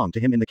that belonged to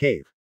him in the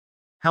cave.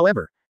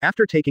 However,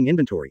 after taking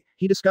inventory,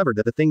 he discovered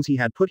that the things he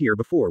had put here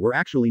before were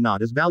actually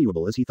not as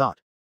valuable as he thought.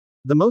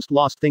 The most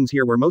lost things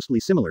here were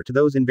mostly similar to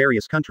those in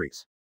various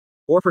countries.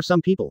 Or for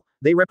some people,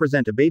 they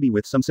represent a baby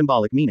with some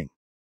symbolic meaning.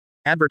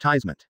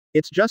 Advertisement.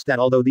 It's just that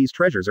although these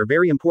treasures are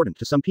very important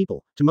to some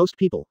people, to most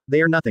people,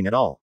 they are nothing at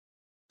all.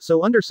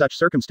 So under such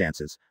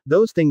circumstances,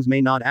 those things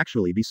may not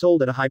actually be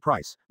sold at a high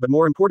price, but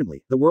more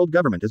importantly, the world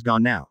government is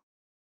gone now.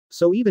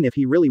 So even if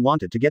he really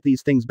wanted to get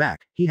these things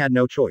back, he had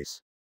no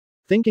choice.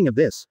 Thinking of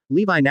this,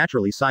 Levi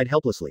naturally sighed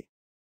helplessly.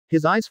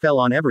 His eyes fell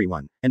on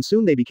everyone, and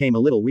soon they became a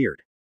little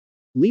weird.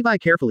 Levi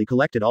carefully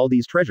collected all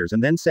these treasures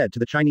and then said to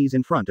the Chinese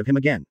in front of him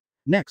again,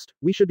 "Next,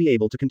 we should be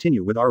able to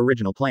continue with our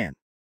original plan."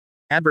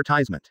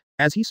 Advertisement.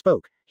 As he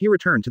spoke, he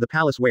returned to the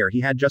palace where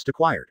he had just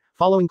acquired,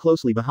 following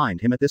closely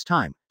behind him at this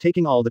time,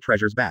 taking all the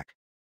treasures back.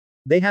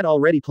 They had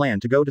already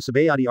planned to go to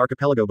Sabayati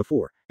Archipelago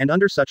before, and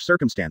under such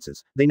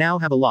circumstances, they now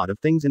have a lot of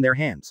things in their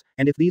hands,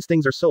 and if these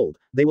things are sold,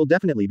 they will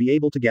definitely be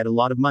able to get a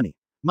lot of money.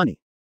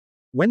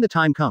 When the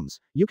time comes,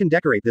 you can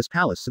decorate this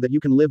palace so that you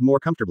can live more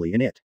comfortably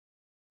in it.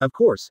 Of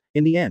course,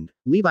 in the end,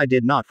 Levi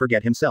did not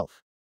forget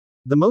himself.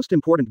 The most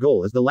important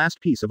goal is the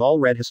last piece of all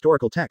red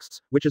historical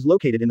texts, which is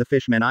located in the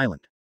Fishman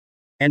Island.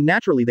 And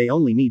naturally they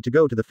only need to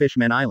go to the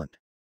Fishman Island.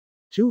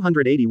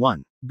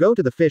 281. Go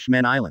to the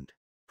Fishman Island.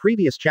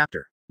 Previous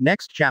chapter.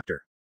 Next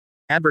chapter.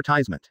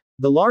 Advertisement.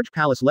 The large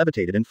palace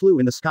levitated and flew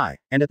in the sky,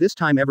 and at this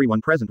time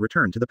everyone present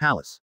returned to the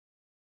palace.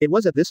 It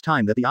was at this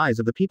time that the eyes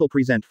of the people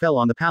present fell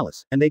on the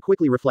palace, and they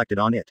quickly reflected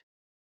on it.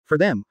 For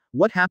them,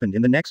 what happened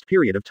in the next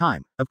period of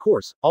time, of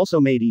course, also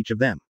made each of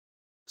them.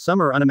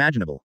 Some are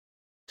unimaginable.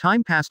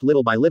 Time passed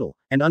little by little,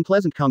 and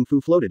unpleasant kung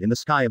fu floated in the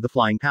sky of the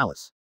flying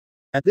palace.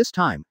 At this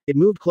time, it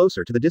moved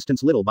closer to the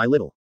distance little by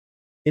little.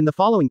 In the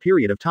following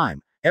period of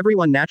time,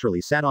 everyone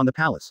naturally sat on the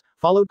palace,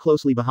 followed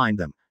closely behind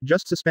them,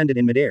 just suspended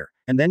in midair,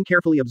 and then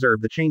carefully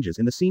observed the changes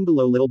in the scene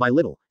below little by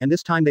little, and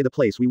this time the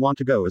place we want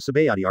to go is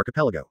Sabayati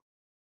Archipelago.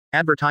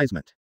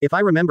 Advertisement. If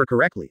I remember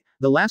correctly,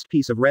 the last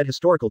piece of red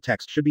historical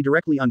text should be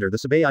directly under the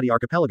Sabayati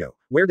Archipelago,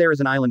 where there is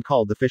an island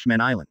called the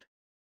Fishman Island.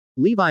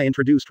 Levi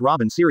introduced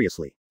Robin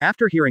seriously.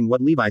 After hearing what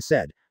Levi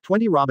said,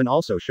 20 Robin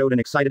also showed an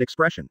excited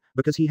expression,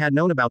 because he had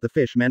known about the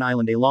Fishman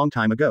Island a long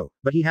time ago,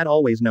 but he had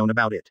always known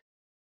about it.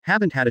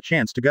 Haven't had a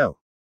chance to go.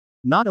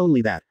 Not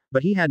only that,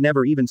 but he had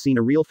never even seen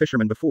a real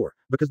fisherman before,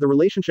 because the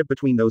relationship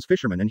between those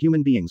fishermen and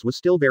human beings was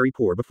still very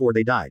poor before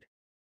they died.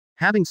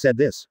 Having said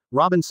this,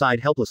 Robin sighed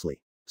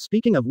helplessly.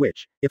 Speaking of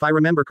which, if I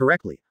remember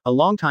correctly, a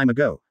long time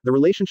ago, the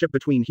relationship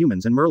between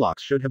humans and Murlocs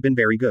should have been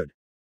very good.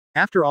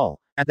 After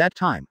all, at that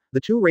time, the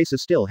two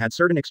races still had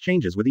certain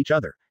exchanges with each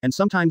other, and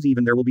sometimes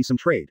even there will be some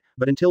trade,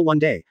 but until one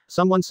day,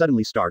 someone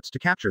suddenly starts to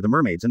capture the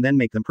mermaids and then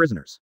make them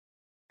prisoners.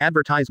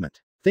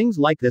 Advertisement. Things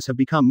like this have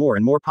become more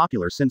and more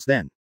popular since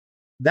then.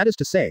 That is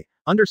to say,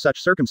 under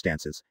such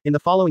circumstances, in the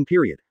following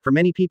period, for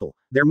many people,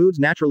 their moods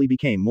naturally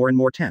became more and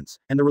more tense,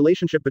 and the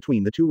relationship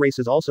between the two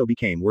races also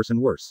became worse and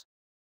worse.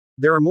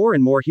 There are more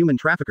and more human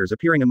traffickers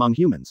appearing among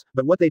humans,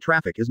 but what they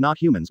traffic is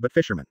not humans but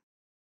fishermen.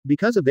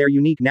 Because of their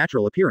unique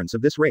natural appearance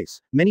of this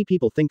race, many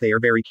people think they are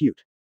very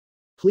cute.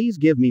 Please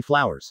give me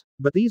flowers.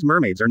 But these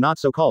mermaids are not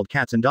so-called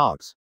cats and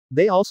dogs.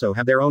 They also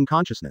have their own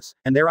consciousness,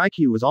 and their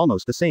IQ is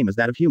almost the same as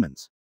that of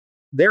humans.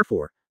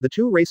 Therefore, the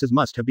two races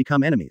must have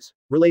become enemies.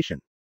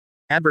 Relation.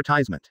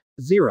 Advertisement.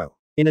 0.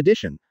 In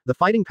addition, the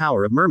fighting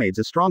power of mermaids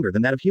is stronger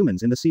than that of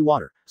humans in the sea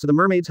water, so the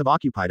mermaids have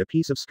occupied a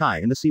piece of sky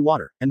in the sea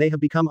water, and they have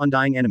become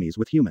undying enemies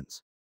with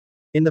humans.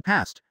 In the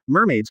past,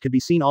 mermaids could be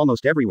seen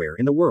almost everywhere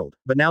in the world,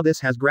 but now this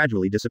has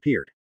gradually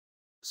disappeared.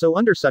 So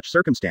under such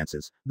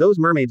circumstances, those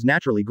mermaids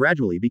naturally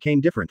gradually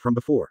became different from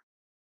before.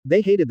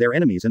 They hated their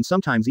enemies and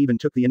sometimes even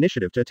took the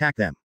initiative to attack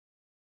them.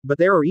 But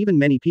there are even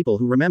many people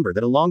who remember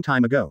that a long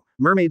time ago,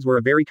 mermaids were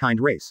a very kind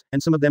race,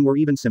 and some of them were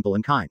even simple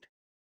and kind.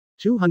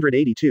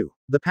 282.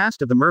 The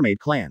past of the mermaid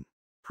clan.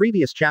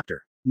 Previous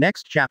chapter.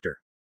 Next chapter.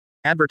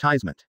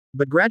 Advertisement.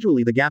 But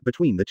gradually the gap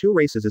between the two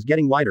races is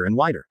getting wider and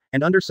wider,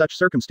 and under such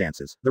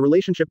circumstances, the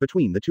relationship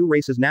between the two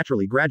races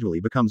naturally gradually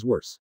becomes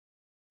worse.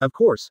 Of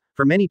course,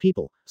 for many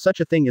people, such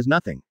a thing is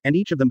nothing, and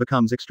each of them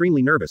becomes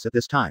extremely nervous at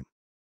this time.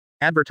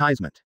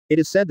 Advertisement. It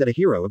is said that a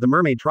hero of the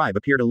mermaid tribe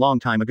appeared a long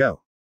time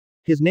ago.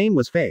 His name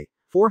was Fei,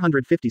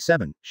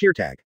 457,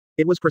 Sheertag.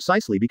 It was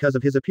precisely because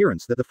of his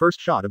appearance that the first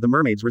shot of the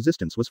mermaid's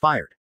resistance was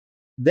fired.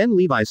 Then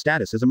Levi's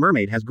status as a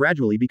mermaid has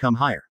gradually become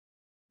higher.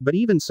 But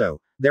even so,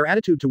 their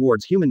attitude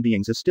towards human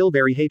beings is still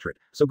very hatred,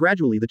 so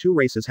gradually the two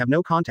races have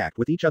no contact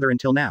with each other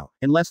until now,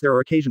 unless there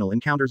are occasional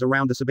encounters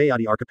around the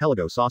Sabayati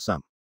archipelago saw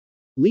some.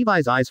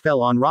 Levi's eyes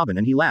fell on Robin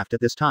and he laughed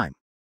at this time.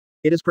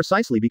 It is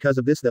precisely because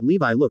of this that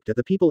Levi looked at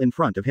the people in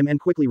front of him and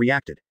quickly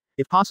reacted.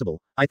 If possible,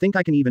 I think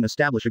I can even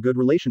establish a good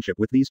relationship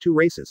with these two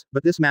races,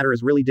 but this matter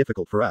is really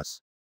difficult for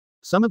us.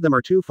 Some of them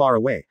are too far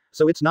away,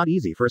 so it's not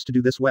easy for us to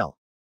do this well.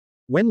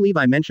 When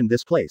Levi mentioned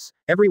this place,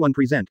 everyone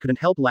present couldn't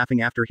help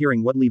laughing after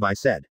hearing what Levi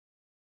said.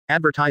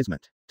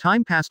 Advertisement.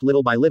 Time passed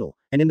little by little,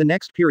 and in the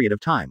next period of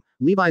time,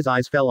 Levi's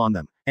eyes fell on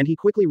them, and he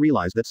quickly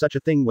realized that such a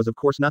thing was of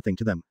course nothing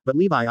to them, but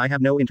Levi, I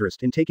have no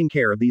interest in taking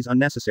care of these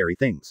unnecessary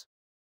things.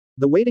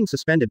 The waiting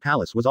suspended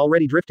palace was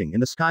already drifting in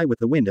the sky with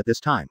the wind at this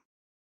time.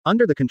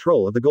 Under the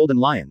control of the Golden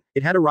Lion,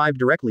 it had arrived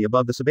directly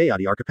above the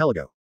Sabayati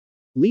archipelago.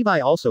 Levi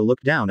also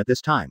looked down at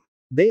this time.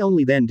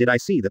 Only then did I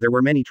see that there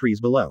were many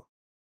trees below.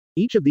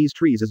 Each of these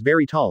trees is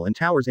very tall and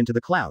towers into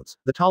the clouds,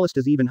 the tallest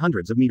is even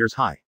hundreds of meters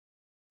high.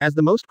 As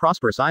the most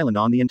prosperous island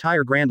on the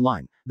entire Grand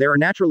Line, there are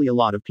naturally a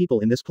lot of people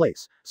in this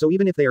place, so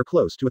even if they are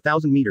close to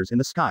 1,000 meters in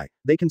the sky,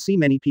 they can see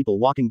many people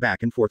walking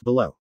back and forth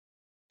below.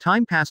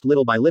 Time passed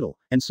little by little,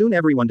 and soon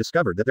everyone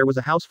discovered that there was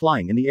a house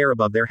flying in the air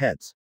above their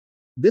heads.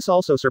 This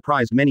also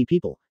surprised many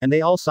people, and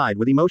they all sighed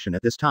with emotion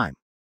at this time.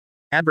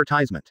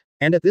 Advertisement.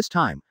 And at this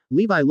time,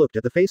 Levi looked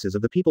at the faces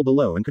of the people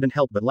below and couldn't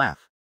help but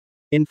laugh.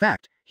 In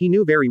fact, he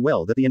knew very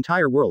well that the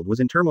entire world was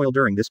in turmoil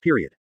during this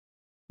period.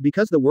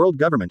 Because the world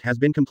government has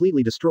been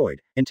completely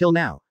destroyed, until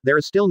now, there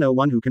is still no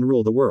one who can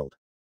rule the world.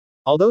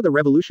 Although the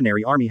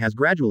Revolutionary Army has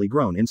gradually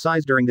grown in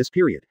size during this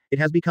period, it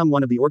has become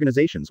one of the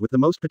organizations with the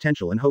most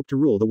potential and hope to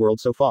rule the world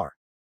so far.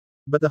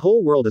 But the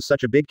whole world is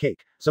such a big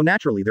cake, so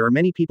naturally there are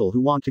many people who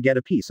want to get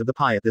a piece of the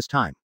pie at this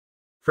time.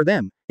 For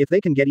them, if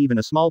they can get even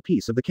a small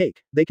piece of the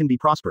cake, they can be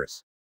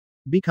prosperous.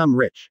 Become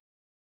rich.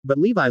 But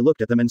Levi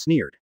looked at them and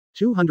sneered.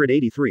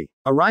 283.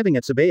 Arriving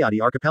at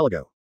Sabayati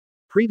Archipelago.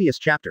 Previous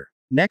chapter.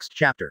 Next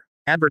chapter.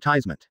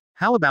 Advertisement.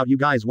 How about you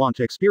guys want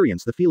to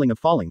experience the feeling of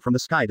falling from the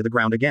sky to the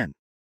ground again?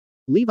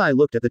 Levi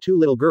looked at the two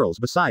little girls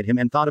beside him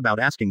and thought about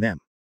asking them.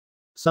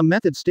 Some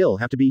methods still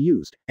have to be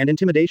used, and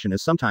intimidation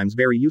is sometimes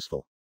very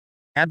useful.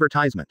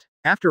 Advertisement.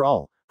 After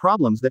all,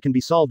 problems that can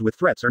be solved with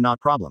threats are not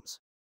problems.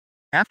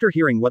 After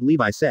hearing what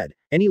Levi said,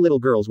 any little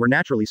girls were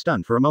naturally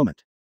stunned for a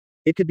moment.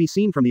 It could be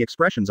seen from the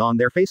expressions on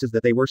their faces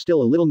that they were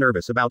still a little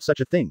nervous about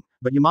such a thing,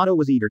 but Yamato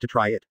was eager to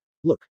try it.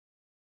 Look.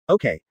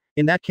 Okay,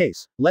 in that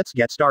case, let's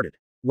get started.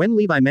 When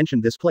Levi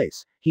mentioned this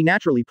place, he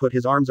naturally put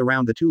his arms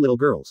around the two little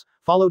girls,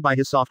 followed by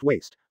his soft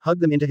waist,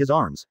 hugged them into his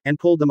arms, and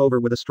pulled them over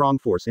with a strong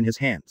force in his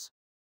hands.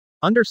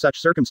 Under such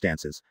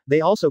circumstances,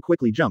 they also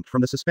quickly jumped from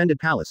the suspended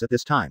palace at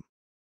this time.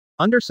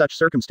 Under such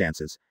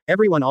circumstances,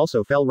 everyone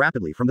also fell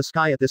rapidly from the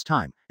sky at this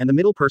time, and the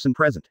middle person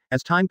present,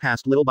 as time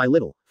passed little by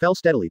little, fell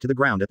steadily to the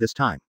ground at this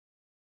time.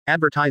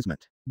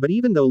 Advertisement. But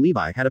even though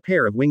Levi had a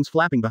pair of wings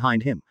flapping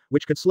behind him,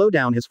 which could slow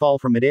down his fall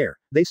from midair,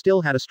 they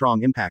still had a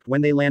strong impact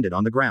when they landed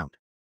on the ground.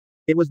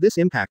 It was this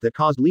impact that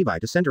caused Levi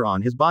to center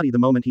on his body the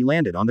moment he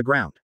landed on the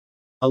ground.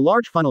 A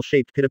large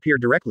funnel-shaped pit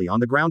appeared directly on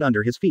the ground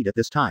under his feet at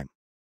this time.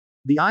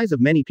 The eyes of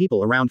many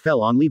people around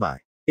fell on Levi.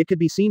 It could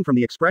be seen from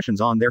the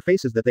expressions on their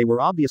faces that they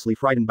were obviously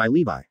frightened by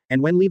Levi,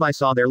 and when Levi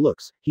saw their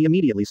looks, he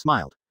immediately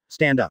smiled.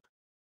 Stand up.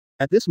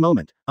 At this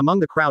moment, among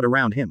the crowd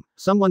around him,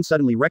 someone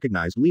suddenly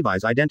recognized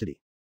Levi's identity.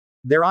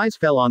 Their eyes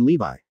fell on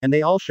Levi, and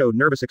they all showed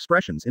nervous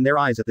expressions in their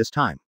eyes at this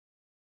time.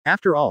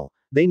 After all,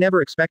 they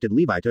never expected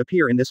Levi to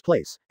appear in this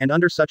place, and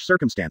under such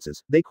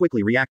circumstances, they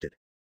quickly reacted.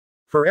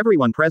 For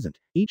everyone present,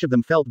 each of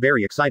them felt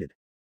very excited.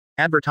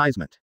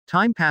 Advertisement.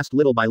 Time passed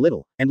little by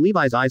little, and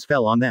Levi's eyes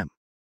fell on them.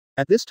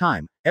 At this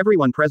time,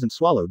 everyone present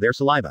swallowed their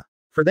saliva.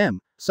 For them,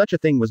 such a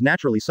thing was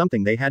naturally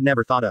something they had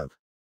never thought of.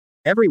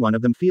 Every one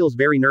of them feels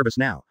very nervous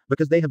now,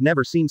 because they have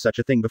never seen such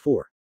a thing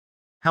before.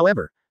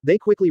 However, they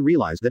quickly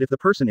realized that if the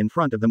person in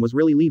front of them was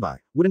really Levi,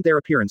 wouldn't their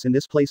appearance in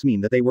this place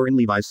mean that they were in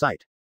Levi's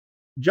sight?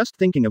 Just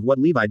thinking of what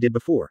Levi did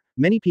before,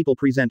 many people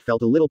present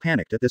felt a little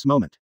panicked at this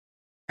moment.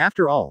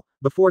 After all,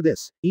 before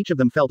this, each of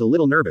them felt a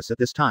little nervous at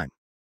this time.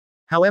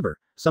 However,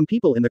 some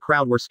people in the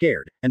crowd were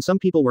scared, and some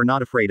people were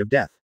not afraid of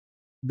death.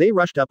 They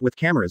rushed up with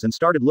cameras and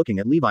started looking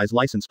at Levi's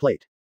license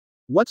plate.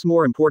 What's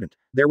more important,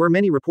 there were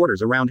many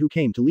reporters around who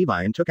came to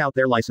Levi and took out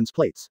their license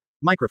plates.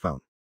 Microphone.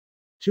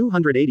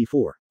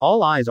 284.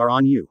 All eyes are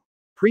on you.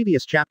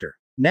 Previous chapter.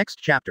 Next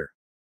chapter.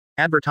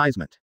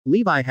 Advertisement.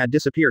 Levi had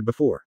disappeared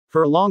before.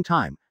 For a long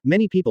time,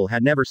 many people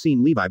had never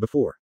seen Levi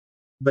before.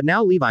 But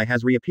now Levi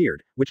has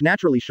reappeared, which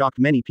naturally shocked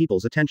many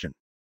people's attention.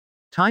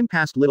 Time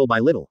passed little by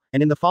little,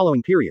 and in the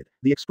following period,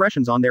 the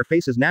expressions on their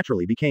faces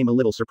naturally became a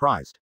little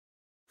surprised.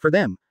 For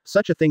them,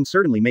 such a thing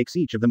certainly makes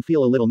each of them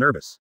feel a little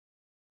nervous.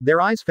 Their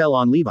eyes fell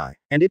on Levi,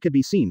 and it could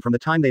be seen from the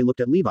time they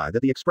looked at Levi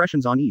that the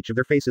expressions on each of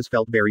their faces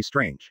felt very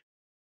strange.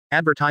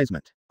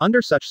 Advertisement.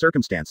 Under such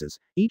circumstances,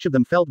 each of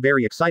them felt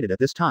very excited at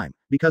this time,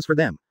 because for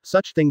them,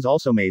 such things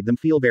also made them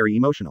feel very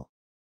emotional.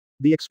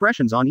 The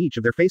expressions on each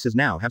of their faces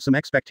now have some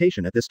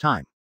expectation at this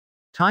time.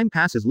 Time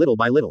passes little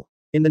by little.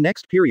 In the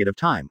next period of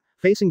time,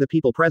 facing the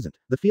people present,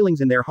 the feelings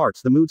in their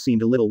hearts, the mood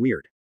seemed a little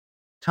weird.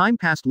 Time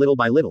passed little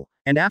by little,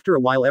 and after a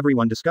while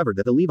everyone discovered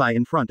that the Levi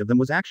in front of them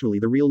was actually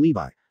the real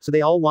Levi, so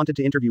they all wanted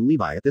to interview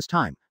Levi at this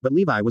time, but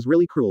Levi was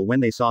really cruel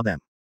when they saw them.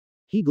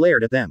 He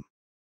glared at them.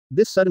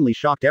 This suddenly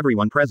shocked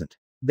everyone present.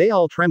 They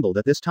all trembled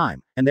at this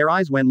time, and their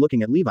eyes when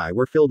looking at Levi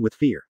were filled with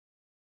fear.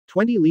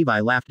 20 Levi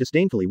laughed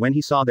disdainfully when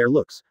he saw their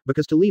looks,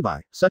 because to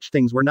Levi, such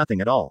things were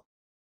nothing at all.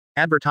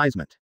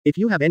 Advertisement. If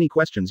you have any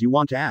questions you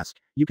want to ask,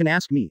 you can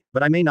ask me,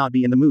 but I may not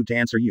be in the mood to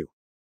answer you.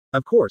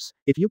 Of course,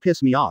 if you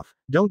piss me off,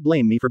 don't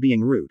blame me for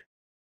being rude.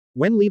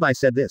 When Levi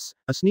said this,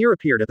 a sneer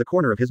appeared at the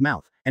corner of his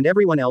mouth, and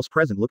everyone else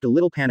present looked a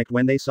little panicked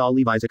when they saw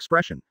Levi's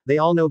expression. They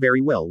all know very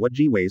well what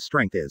Jiwei's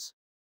strength is.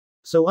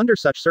 So under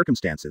such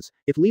circumstances,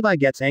 if Levi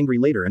gets angry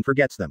later and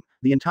forgets them,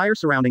 the entire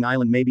surrounding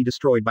island may be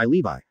destroyed by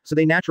Levi, so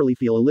they naturally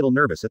feel a little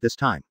nervous at this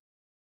time.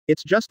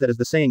 It's just that as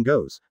the saying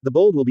goes, the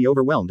bold will be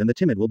overwhelmed and the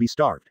timid will be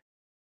starved.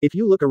 If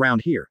you look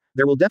around here,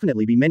 there will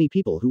definitely be many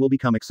people who will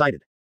become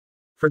excited.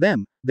 For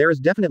them, there is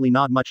definitely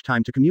not much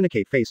time to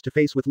communicate face to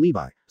face with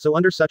Levi, so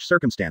under such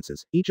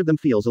circumstances, each of them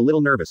feels a little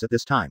nervous at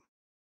this time.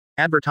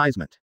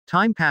 Advertisement.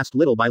 Time passed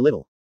little by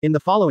little. In the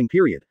following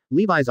period,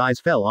 Levi's eyes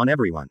fell on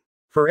everyone.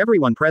 For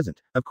everyone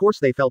present, of course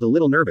they felt a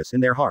little nervous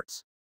in their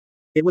hearts.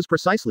 It was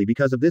precisely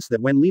because of this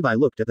that when Levi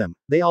looked at them,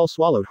 they all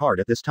swallowed hard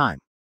at this time.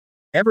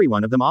 Every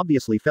one of them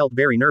obviously felt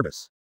very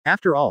nervous.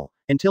 After all,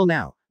 until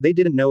now, they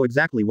didn't know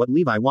exactly what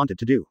Levi wanted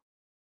to do.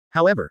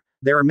 However,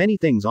 there are many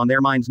things on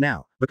their minds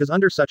now, because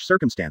under such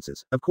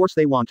circumstances, of course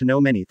they want to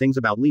know many things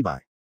about Levi.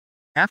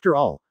 After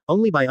all,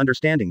 only by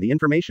understanding the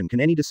information can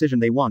any decision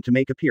they want to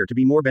make appear to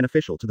be more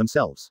beneficial to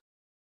themselves.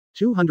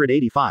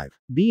 285.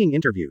 Being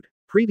interviewed.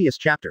 Previous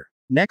chapter.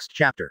 Next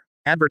chapter.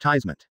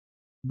 Advertisement.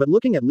 But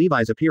looking at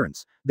Levi's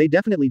appearance, they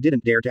definitely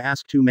didn't dare to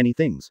ask too many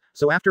things,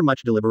 so after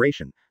much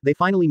deliberation, they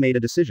finally made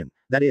a decision,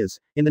 that is,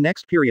 in the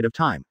next period of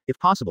time, if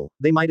possible,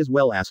 they might as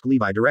well ask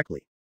Levi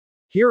directly.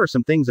 Here are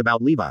some things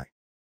about Levi.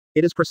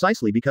 It is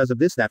precisely because of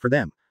this that for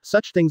them,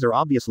 such things are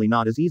obviously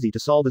not as easy to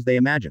solve as they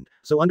imagined,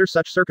 so under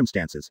such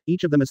circumstances,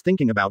 each of them is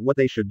thinking about what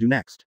they should do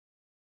next.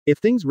 If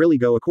things really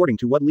go according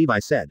to what Levi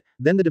said,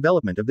 then the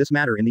development of this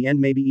matter in the end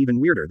may be even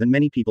weirder than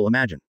many people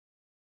imagine.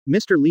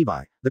 Mr.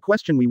 Levi, the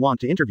question we want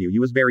to interview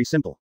you is very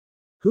simple.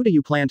 Who do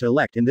you plan to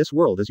elect in this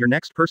world as your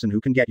next person who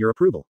can get your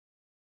approval?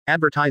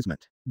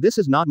 Advertisement. This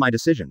is not my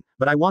decision,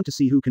 but I want to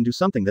see who can do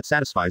something that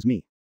satisfies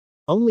me.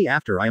 Only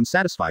after I am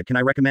satisfied can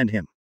I recommend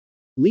him.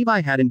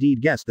 Levi had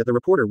indeed guessed that the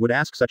reporter would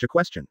ask such a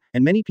question,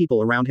 and many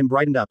people around him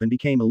brightened up and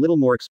became a little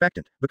more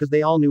expectant, because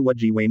they all knew what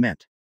Jiwei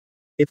meant.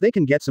 If they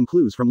can get some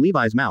clues from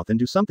Levi's mouth and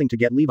do something to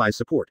get Levi's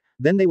support,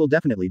 then they will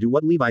definitely do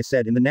what Levi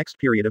said in the next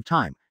period of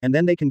time, and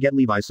then they can get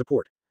Levi's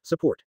support.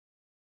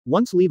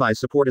 Once Levi's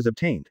support is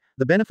obtained,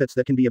 the benefits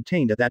that can be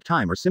obtained at that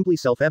time are simply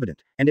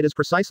self-evident, and it is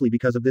precisely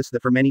because of this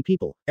that for many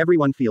people,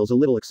 everyone feels a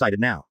little excited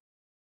now.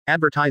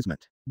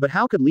 Advertisement. But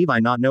how could Levi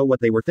not know what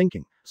they were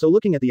thinking? So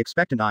looking at the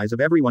expectant eyes of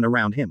everyone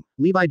around him,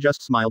 Levi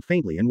just smiled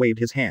faintly and waved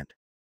his hand.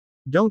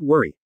 Don't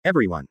worry,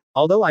 everyone.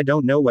 Although I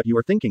don't know what you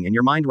are thinking in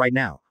your mind right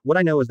now, what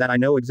I know is that I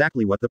know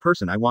exactly what the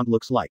person I want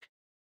looks like.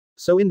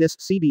 So in this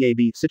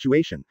CBAB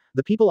situation,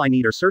 the people I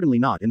need are certainly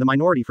not in the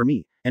minority for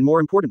me, and more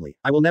importantly,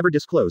 I will never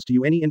disclose to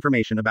you any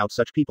information about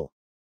such people.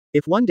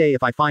 If one day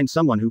if I find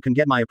someone who can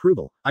get my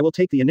approval, I will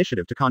take the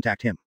initiative to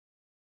contact him.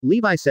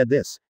 Levi said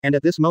this, and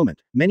at this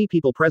moment, many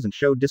people present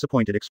showed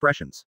disappointed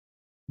expressions.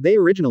 They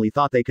originally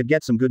thought they could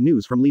get some good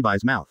news from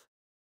Levi's mouth.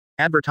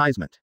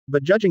 Advertisement.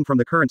 But judging from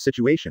the current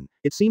situation,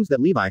 it seems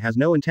that Levi has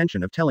no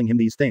intention of telling him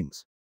these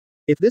things.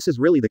 If this is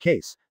really the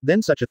case,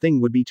 then such a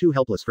thing would be too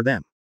helpless for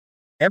them.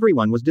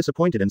 Everyone was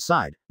disappointed and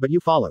sighed, but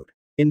you followed.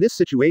 In this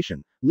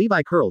situation,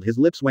 Levi curled his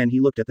lips when he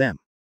looked at them.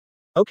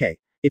 Okay,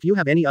 if you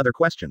have any other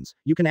questions,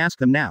 you can ask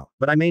them now,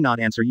 but I may not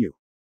answer you.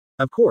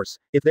 Of course,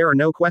 if there are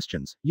no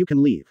questions, you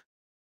can leave.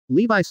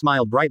 Levi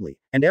smiled brightly,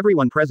 and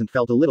everyone present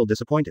felt a little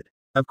disappointed.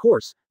 Of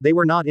course, they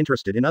were not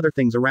interested in other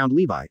things around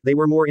Levi, they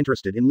were more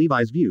interested in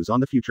Levi's views on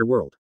the future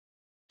world.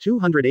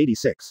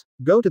 286.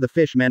 Go to the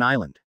Fishmen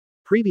Island.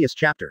 Previous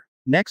chapter.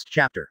 Next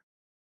chapter.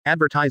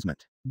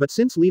 Advertisement. But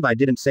since Levi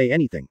didn't say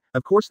anything,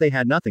 of course they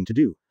had nothing to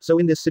do, so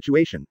in this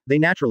situation, they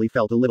naturally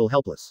felt a little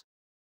helpless.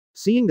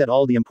 Seeing that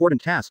all the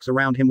important tasks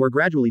around him were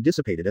gradually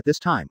dissipated at this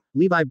time,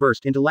 Levi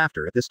burst into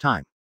laughter at this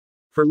time.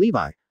 For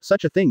Levi,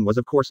 such a thing was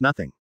of course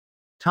nothing.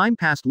 Time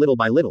passed little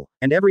by little,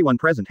 and everyone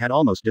present had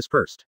almost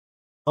dispersed.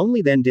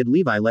 Only then did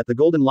Levi let the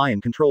Golden Lion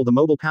control the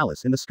mobile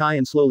palace in the sky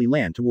and slowly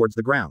land towards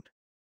the ground.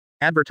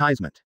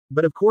 Advertisement.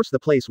 But of course the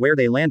place where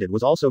they landed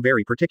was also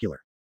very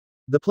particular.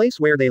 The place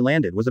where they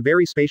landed was a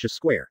very spacious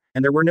square,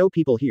 and there were no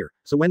people here,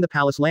 so when the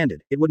palace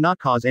landed, it would not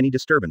cause any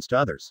disturbance to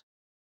others.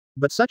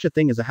 But such a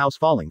thing as a house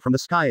falling from the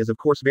sky is of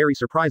course very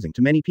surprising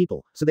to many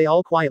people, so they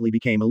all quietly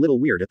became a little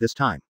weird at this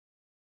time.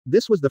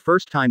 This was the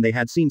first time they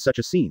had seen such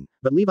a scene,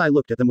 but Levi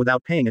looked at them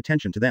without paying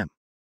attention to them.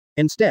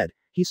 Instead,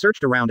 he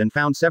searched around and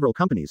found several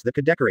companies that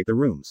could decorate the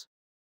rooms.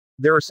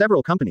 There are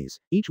several companies,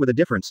 each with a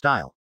different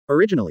style.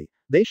 Originally,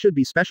 they should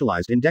be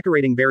specialized in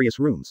decorating various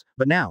rooms,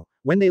 but now,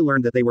 when they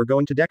learned that they were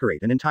going to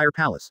decorate an entire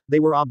palace, they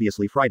were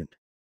obviously frightened.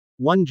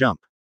 One jump.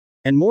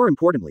 And more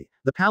importantly,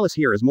 the palace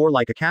here is more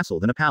like a castle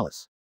than a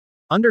palace.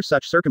 Under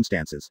such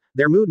circumstances,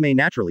 their mood may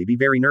naturally be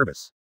very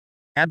nervous.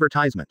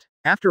 Advertisement.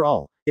 After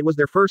all, it was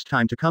their first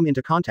time to come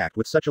into contact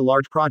with such a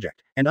large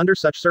project, and under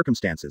such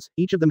circumstances,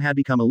 each of them had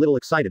become a little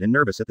excited and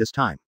nervous at this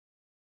time.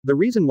 The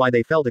reason why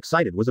they felt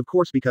excited was of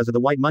course because of the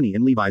white money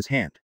in Levi's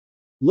hand.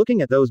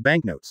 Looking at those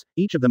banknotes,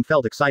 each of them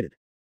felt excited.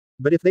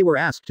 But if they were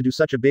asked to do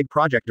such a big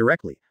project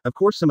directly, of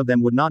course some of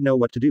them would not know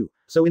what to do,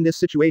 so in this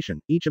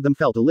situation, each of them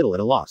felt a little at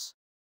a loss.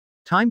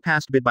 Time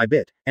passed bit by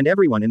bit, and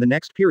everyone in the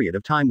next period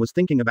of time was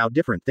thinking about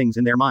different things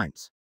in their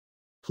minds.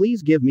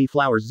 Please give me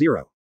flowers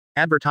 0.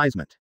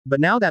 Advertisement. But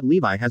now that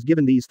Levi has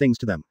given these things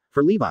to them,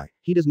 for Levi,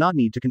 he does not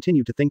need to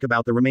continue to think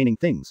about the remaining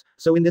things,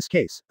 so in this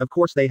case, of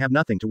course they have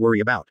nothing to worry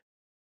about.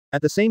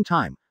 At the same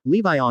time,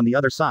 Levi on the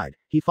other side,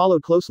 he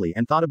followed closely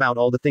and thought about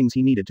all the things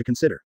he needed to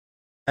consider.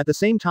 At the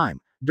same time,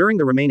 during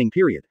the remaining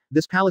period,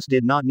 this palace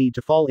did not need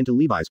to fall into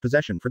Levi's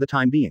possession for the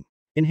time being.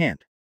 In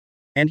hand.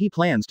 And he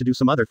plans to do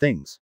some other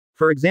things.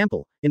 For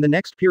example, in the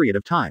next period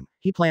of time,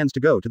 he plans to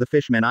go to the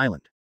Fishman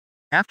Island.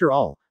 After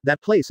all,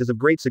 that place is of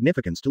great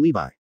significance to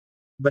Levi.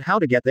 But how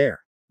to get there?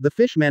 The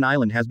Fishman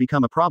Island has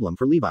become a problem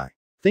for Levi.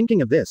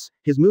 Thinking of this,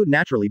 his mood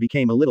naturally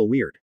became a little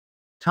weird.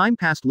 Time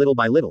passed little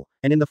by little,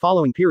 and in the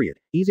following period,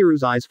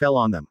 Izuru's eyes fell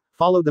on them,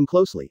 followed them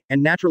closely,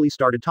 and naturally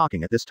started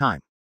talking at this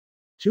time.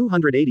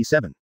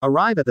 287.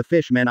 Arrive at the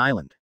Fishman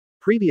Island.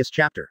 Previous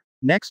chapter.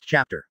 Next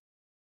chapter.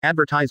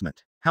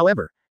 Advertisement.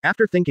 However,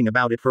 after thinking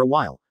about it for a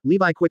while,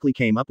 Levi quickly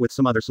came up with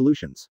some other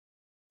solutions.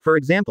 For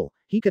example,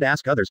 he could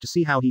ask others to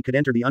see how he could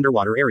enter the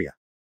underwater area.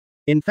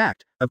 In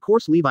fact, of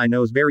course Levi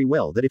knows very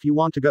well that if you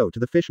want to go to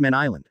the Fishman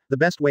Island, the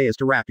best way is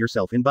to wrap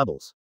yourself in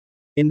bubbles.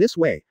 In this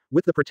way,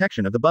 with the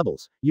protection of the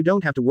bubbles, you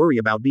don't have to worry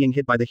about being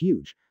hit by the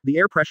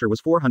air pressure was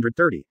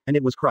 430, and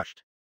it was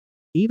crushed.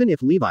 Even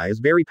if Levi is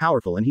very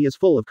powerful and he is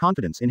full of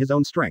confidence in his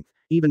own strength,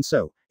 even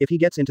so, if he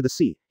gets into the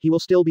sea, he will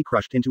still be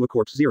crushed into a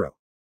corpse 0.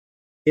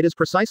 It is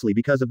precisely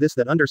because of this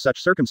that under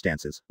such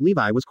circumstances,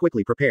 Levi was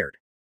quickly prepared.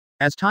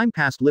 As time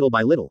passed little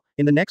by little,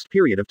 in the next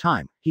period of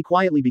time, he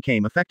quietly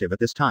became effective at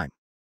this time.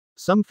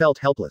 Some felt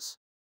helpless.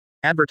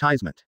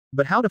 Advertisement.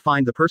 But how to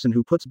find the person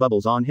who puts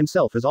bubbles on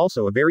himself is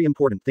also a very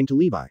important thing to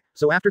Levi,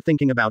 so after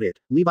thinking about it,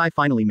 Levi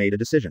finally made a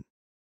decision.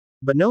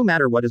 But no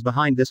matter what is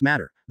behind this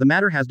matter, the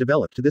matter has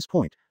developed to this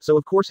point, so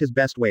of course his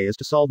best way is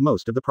to solve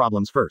most of the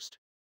problems first.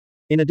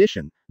 In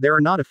addition, there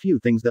are not a few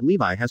things that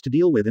Levi has to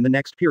deal with in the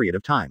next period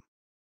of time.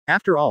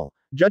 After all,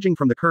 judging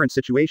from the current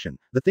situation,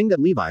 the thing that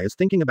Levi is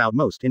thinking about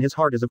most in his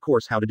heart is of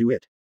course how to do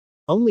it.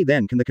 Only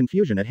then can the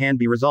confusion at hand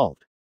be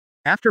resolved.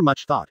 After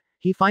much thought,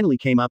 he finally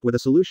came up with a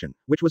solution,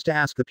 which was to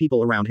ask the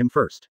people around him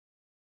first.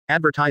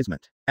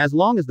 Advertisement. As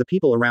long as the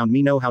people around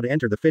me know how to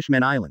enter the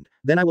Fishman Island,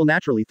 then I will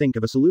naturally think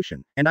of a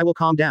solution, and I will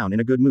calm down in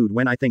a good mood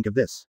when I think of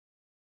this.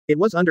 It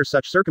was under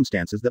such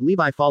circumstances that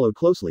Levi followed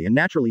closely and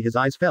naturally his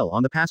eyes fell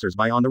on the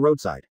passersby on the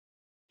roadside.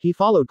 He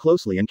followed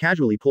closely and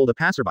casually pulled a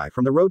passerby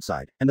from the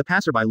roadside, and the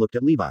passerby looked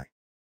at Levi.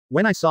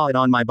 When I saw it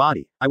on my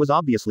body, I was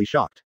obviously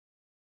shocked.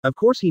 Of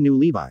course he knew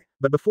Levi,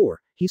 but before,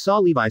 he saw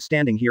Levi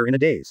standing here in a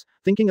daze,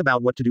 thinking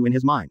about what to do in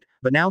his mind,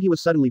 but now he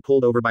was suddenly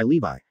pulled over by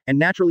Levi, and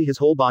naturally his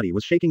whole body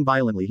was shaking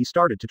violently. He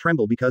started to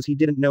tremble because he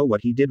didn't know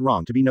what he did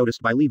wrong to be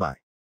noticed by Levi.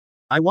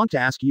 I want to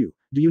ask you,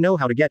 do you know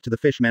how to get to the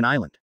Fishman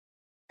Island?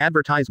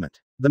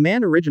 Advertisement. The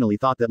man originally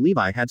thought that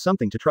Levi had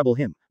something to trouble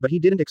him, but he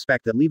didn't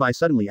expect that Levi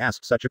suddenly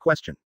asked such a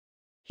question.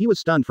 He was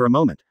stunned for a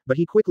moment, but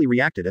he quickly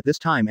reacted at this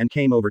time and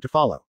came over to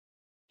follow.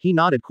 He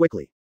nodded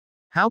quickly.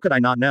 How could I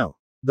not know?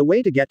 The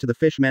way to get to the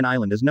Fishman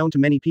Island is known to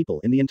many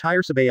people in the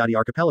entire Sabayati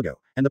archipelago,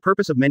 and the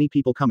purpose of many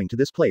people coming to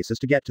this place is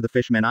to get to the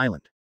Fishman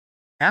Island.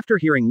 After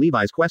hearing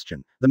Levi's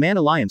question, the Man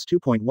Alliance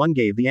 2.1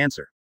 gave the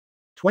answer.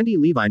 20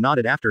 Levi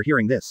nodded after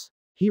hearing this.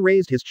 He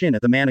raised his chin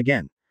at the man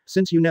again.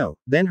 Since you know,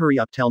 then hurry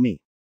up, tell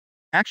me.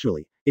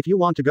 Actually, if you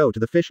want to go to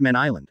the Fishman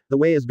Island, the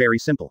way is very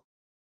simple.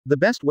 The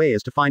best way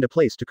is to find a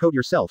place to coat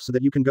yourself so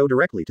that you can go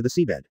directly to the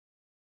seabed.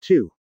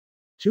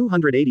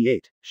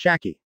 288.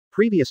 Shaki.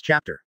 Previous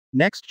chapter.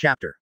 Next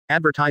chapter.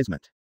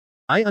 Advertisement.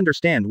 I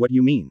understand what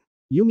you mean.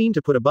 You mean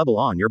to put a bubble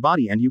on your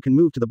body and you can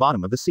move to the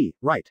bottom of the sea,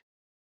 right?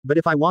 But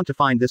if I want to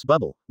find this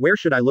bubble, where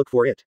should I look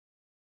for it?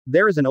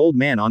 There is an old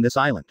man on this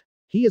island.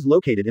 He is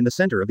located in the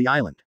center of the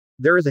island.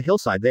 There is a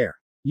hillside there.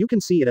 You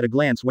can see it at a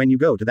glance when you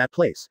go to that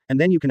place, and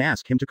then you can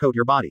ask him to coat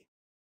your body.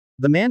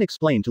 The man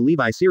explained to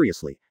Levi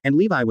seriously, and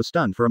Levi was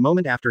stunned for a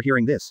moment after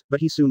hearing this, but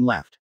he soon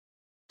laughed.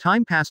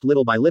 Time passed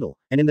little by little,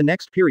 and in the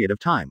next period of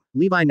time,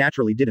 Levi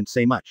naturally didn't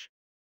say much.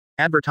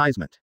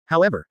 Advertisement.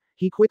 However,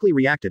 he quickly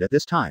reacted at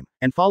this time,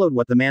 and followed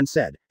what the man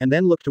said, and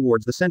then looked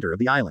towards the center of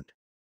the island.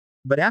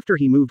 But after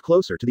he moved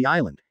closer to the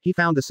island, he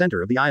found the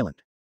center of the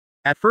island.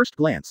 At first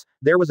glance,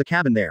 there was a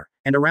cabin there,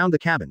 and around the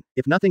cabin,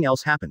 if nothing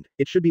else happened,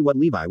 it should be what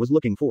Levi was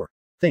looking for.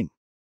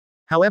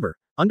 However,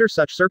 under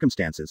such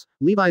circumstances,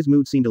 Levi's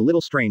mood seemed a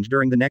little strange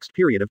during the next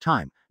period of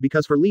time,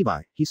 because for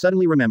Levi, he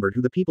suddenly remembered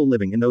who the people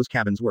living in those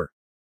cabins were.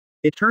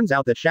 It turns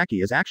out that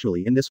Haki is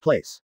actually in this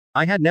place.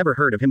 I had never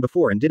heard of him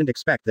before and didn't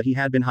expect that he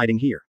had been hiding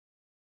here.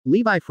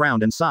 Levi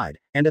frowned and sighed,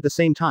 and at the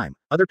same time,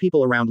 other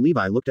people around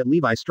Levi looked at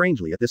Levi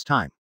strangely at this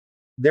time.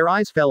 Their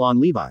eyes fell on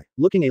Levi,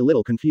 looking a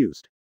little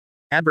confused.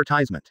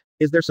 Advertisement.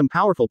 Is there some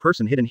powerful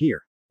person hidden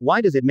here?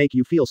 Why does it make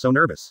you feel so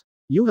nervous?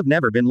 You have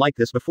never been like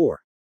this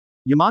before.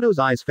 Yamato's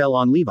eyes fell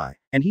on Levi,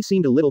 and he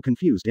seemed a little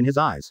confused in his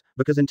eyes,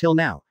 because until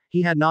now,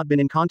 he had not been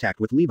in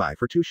contact with Levi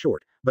for too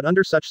short, but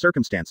under such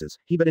circumstances,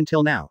 but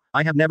until now,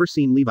 I have never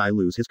seen Levi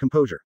lose his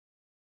composure.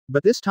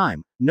 But this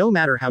time, no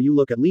matter how you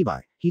look at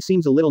Levi, he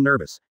seems a little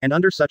nervous, and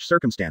under such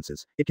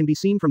circumstances, it can be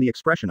seen from the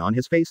expression on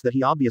his face that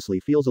he obviously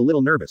feels a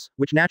little nervous,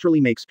 which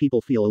naturally makes people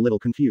feel a little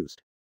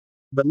confused.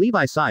 But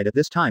Levi sighed at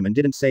this time and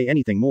didn't say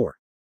anything more.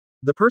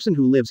 The person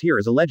who lives here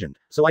is a legend,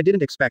 so I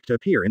didn't expect to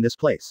appear in this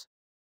place.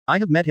 I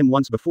have met him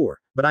once before,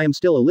 but I am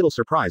still a little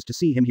surprised to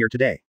see him here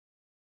today.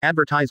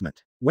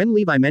 Advertisement. When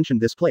Levi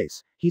mentioned this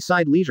place, he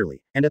sighed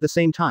leisurely, and at the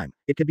same time,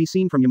 it could be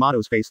seen from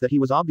Yamato's face that he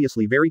was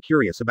obviously very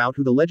curious about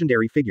who the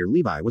legendary figure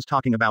Levi was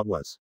talking about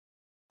was.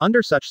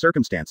 Under such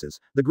circumstances,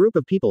 the group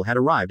of people had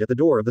arrived at the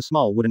door of the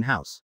small wooden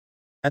house.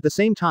 At the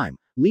same time,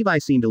 Levi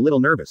seemed a little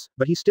nervous,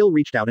 but he still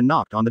reached out and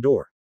knocked on the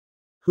door.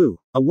 Who?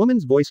 A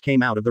woman's voice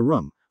came out of the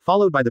room,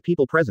 followed by the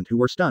people present who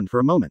were stunned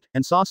for a moment,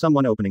 and saw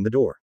someone opening the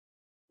door.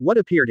 What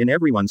appeared in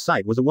everyone's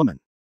sight was a woman.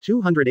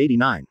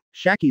 289.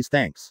 Shaki's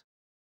thanks.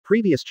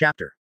 Previous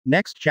chapter.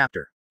 Next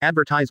chapter.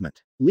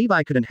 Advertisement.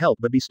 Levi couldn't help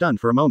but be stunned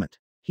for a moment.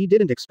 He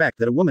didn't expect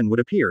that a woman would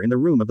appear in the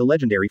room of the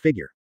legendary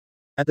figure.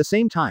 At the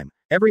same time,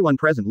 everyone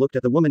present looked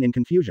at the woman in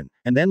confusion,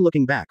 and then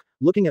looking back,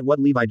 looking at what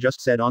Levi just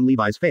said on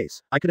Levi's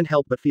face, I couldn't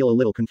help but feel a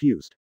little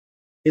confused.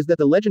 Is that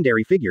the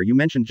legendary figure you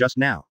mentioned just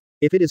now?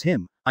 If it is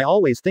him, I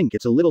always think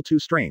it's a little too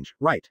strange,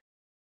 right?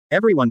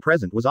 Everyone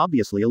present was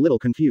obviously a little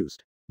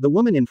confused. The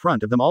woman in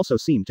front of them also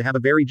seemed to have a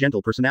very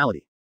gentle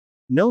personality.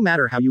 No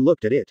matter how you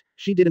looked at it,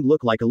 she didn't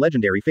look like a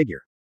legendary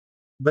figure.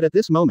 But at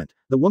this moment,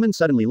 the woman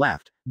suddenly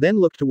laughed, then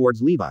looked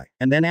towards Levi,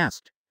 and then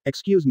asked,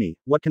 "Excuse me,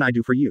 what can I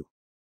do for you?"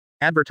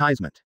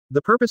 Advertisement.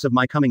 The purpose of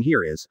my coming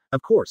here is,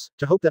 of course,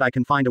 to hope that I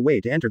can find a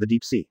way to enter the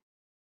deep sea.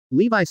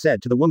 Levi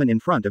said to the woman in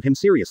front of him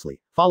seriously,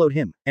 followed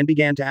him, and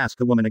began to ask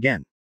the woman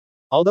again.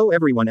 Although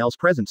everyone else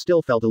present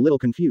still felt a little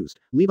confused,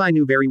 Levi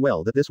knew very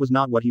well that this was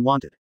not what he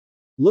wanted.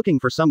 Looking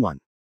for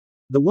someone.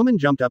 The woman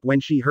jumped up when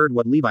she heard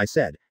what Levi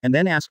said, and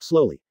then asked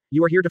slowly,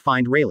 "You are here to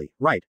find Rayleigh,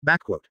 right?"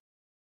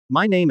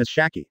 My name is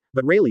Haki,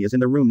 but Rayleigh is in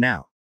the room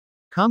now.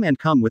 Come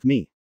with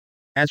me.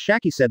 As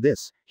Haki said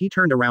this, he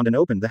turned around and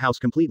opened the house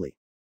completely.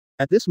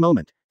 At this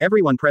moment,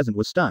 everyone present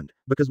was stunned,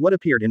 because what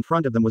appeared in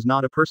front of them was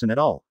not a person at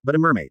all, but a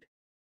mermaid.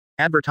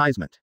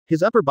 Advertisement.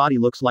 His upper body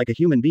looks like a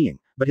human being,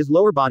 but his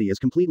lower body is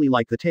completely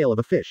like the tail of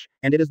a fish,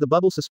 and it is the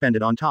bubble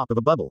suspended on top of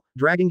a bubble,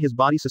 dragging his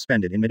body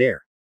suspended in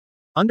midair.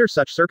 Under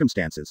such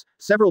circumstances,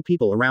 several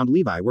people around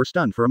Levi were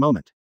stunned for a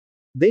moment.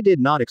 They did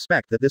not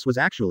expect that this was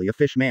actually a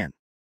fish man.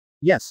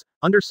 Yes,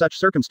 under such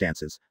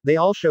circumstances, they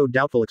all showed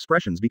doubtful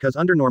expressions because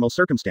under normal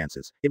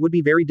circumstances, it would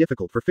be very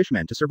difficult for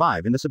fishmen to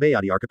survive in the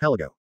Sabayati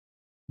archipelago.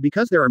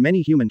 Because there are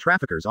many human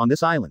traffickers on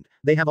this island,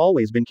 they have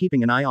always been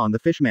keeping an eye on the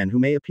fishmen who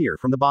may appear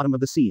from the bottom of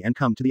the sea and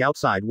come to the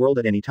outside world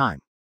at any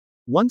time.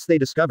 Once they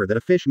discover that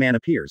a fish man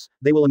appears,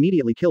 they will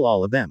immediately kill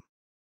all of them.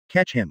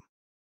 Catch him.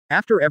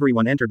 After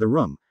everyone entered the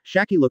room,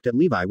 Haki looked at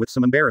Levi with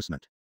some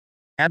embarrassment.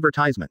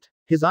 Advertisement.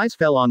 His eyes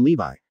fell on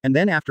Levi, and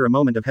then after a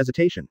moment of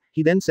hesitation,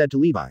 he then said to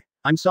Levi,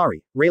 "I'm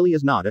sorry, Rayleigh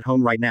is not at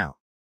home right now.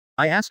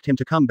 I asked him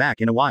to come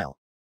back in a while.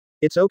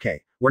 It's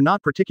okay, we're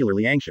not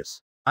particularly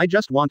anxious. I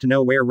just want to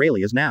know where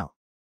Rayleigh is now.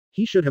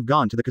 He should have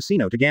gone to the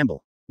casino to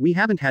gamble. We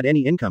haven't had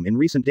any income in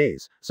recent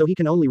days, so he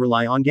can only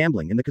rely on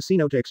gambling in the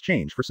casino to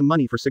exchange for some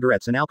money for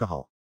cigarettes and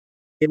alcohol."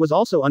 It was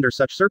also under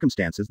such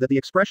circumstances that the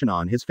expression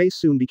on his face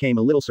soon became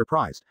a little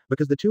surprised,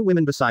 because the two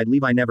women beside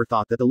Levi never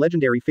thought that the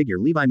legendary figure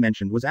Levi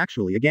mentioned was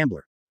actually a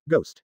gambler.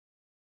 Ghost.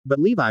 But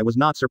Levi was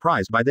not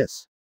surprised by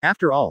this.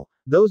 After all,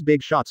 those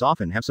big shots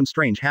often have some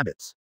strange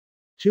habits.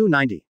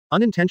 290.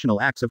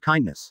 Unintentional acts of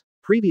kindness.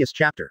 Previous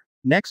chapter.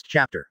 Next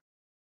chapter.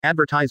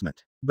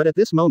 Advertisement. But at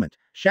this moment,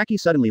 Haki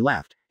suddenly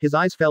laughed, his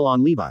eyes fell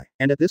on Levi,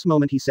 and at this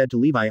moment he said to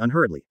Levi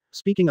unhurriedly,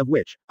 "Speaking of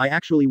which, I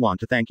actually want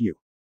to thank you.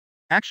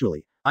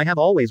 Actually, I have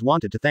always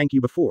wanted to thank you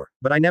before,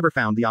 but I never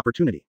found the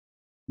opportunity.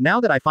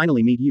 Now that I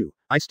finally meet you,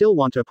 I still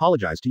want to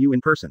apologize to you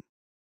in person."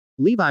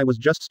 Levi was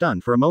just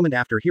stunned for a moment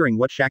after hearing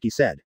what Haki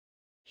said.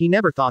 He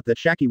never thought that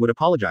Haki would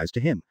apologize to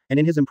him, and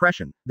in his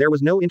impression, there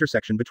was no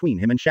intersection between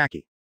him and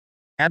Haki.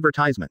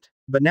 Advertisement.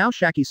 But now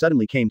Haki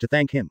suddenly came to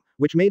thank him,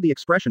 which made the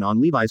expression on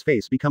Levi's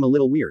face become a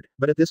little weird,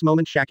 but at this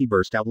moment Haki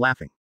burst out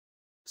laughing.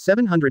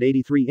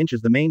 783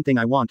 inches. The main thing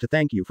I want to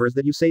thank you for is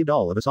that you saved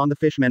all of us on the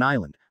Fishman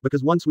Island,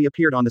 because once we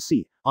appeared on the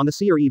sea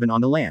or even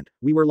on the land,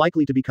 we were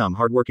likely to become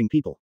hardworking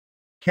people.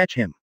 Catch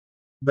him.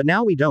 But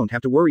now we don't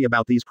have to worry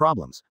about these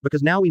problems,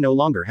 because now we no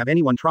longer have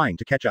anyone trying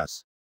to catch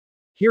us.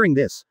 Hearing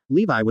this,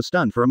 Levi was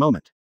stunned for a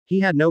moment. He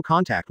had no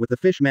contact with the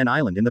Fishman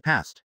Island in the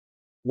past.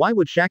 Why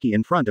would Shaki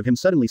in front of him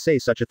suddenly say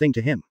such a thing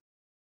to him?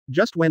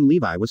 Just when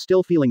Levi was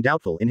still feeling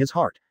doubtful in his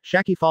heart,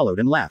 Shaki followed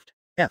and laughed.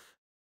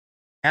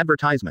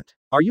 Advertisement.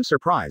 Are you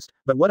surprised?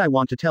 But what I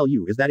want to tell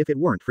you is that if it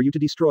weren't for you to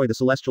destroy the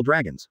celestial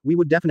dragons, we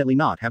would definitely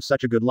not have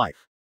such a good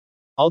life.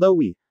 Although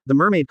we, the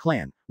mermaid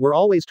clan, were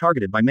always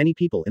targeted by many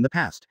people in the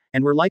past,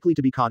 and were likely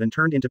to be caught and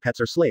turned into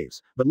pets or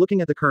slaves, but looking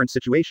at the current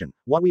situation,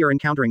 what we are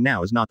encountering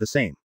now is not the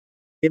same.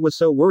 It was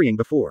so worrying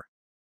before.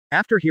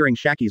 After hearing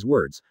Shaki's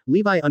words,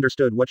 Levi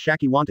understood what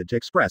Shaki wanted to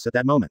express at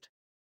that moment.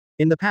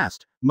 In the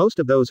past, most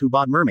of those who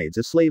bought mermaids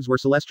as slaves were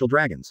celestial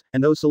dragons,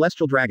 and those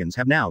celestial dragons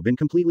have now been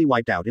completely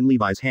wiped out in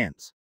Levi's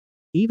hands.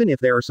 Even if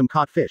there are some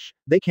caught fish,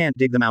 they can't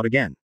dig them out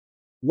again.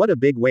 What a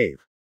big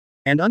wave.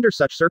 And under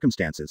such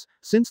circumstances,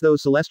 since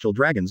those celestial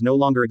dragons no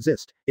longer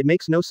exist, it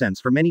makes no sense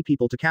for many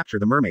people to capture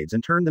the mermaids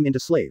and turn them into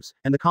slaves,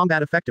 and the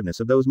combat effectiveness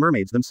of those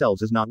mermaids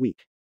themselves is not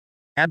weak.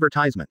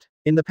 Advertisement.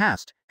 In the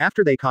past,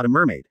 after they caught a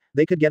mermaid,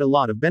 they could get a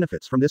lot of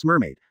benefits from this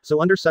mermaid,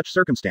 so under such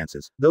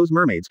circumstances, those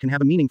mermaids can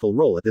have a meaningful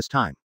role at this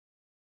time.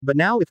 But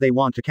now if they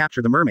want to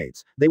capture the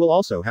mermaids, they will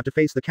also have to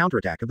face the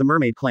counterattack of the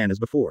mermaid clan as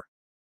before.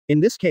 In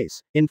this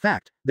case, in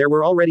fact, there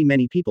were already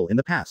many people in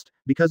the past,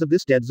 because of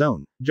this dead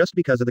zone, just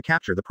because of the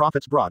capture the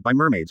profits brought by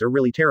mermaids are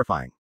really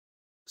terrifying.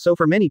 So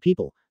for many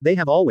people, they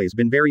have always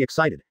been very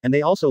excited, and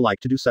they also like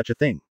to do such a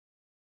thing.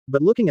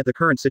 But looking at the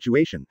current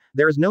situation,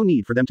 there is no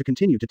need for them to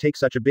continue to take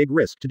such a big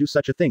risk to do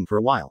such a thing for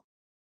a while.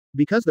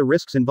 Because the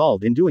risks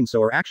involved in doing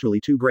so are actually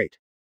too great.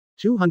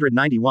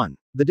 291.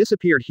 The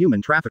Disappeared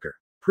Human Trafficker.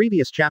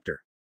 Previous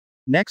chapter.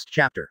 Next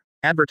chapter.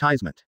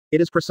 Advertisement.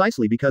 It is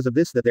precisely because of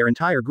this that their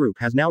entire group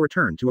has now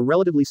returned to a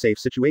relatively safe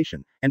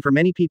situation, and for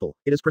many people,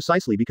 it is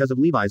precisely because of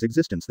Levi's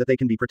existence that they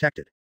can be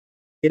protected.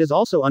 It is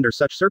also under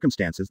such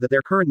circumstances that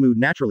their current mood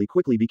naturally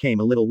quickly became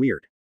a little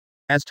weird.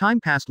 As time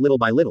passed little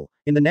by little,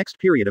 in the next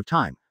period of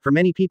time, for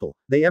many people,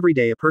 every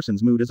day a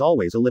person's mood is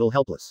always a little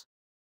helpless.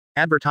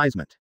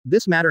 Advertisement.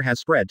 This matter has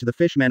spread to the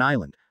Fishman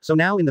Island, so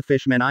now in the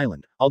Fishman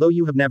Island, although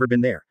you have never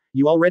been there,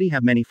 you already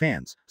have many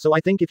fans, so I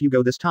think if you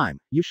go this time,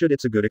 you should.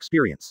 It's a good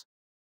experience.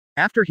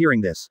 After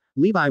hearing this,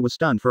 Levi was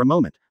stunned for a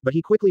moment, but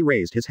he quickly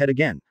raised his head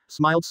again,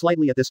 smiled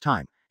slightly at this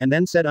time, and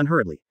then said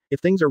unhurriedly, if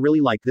things are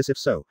really like this, if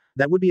so,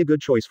 that would be a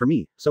good choice for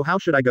me, so how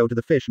should I go to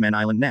the Fishman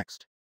Island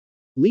next?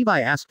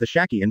 Levi asked the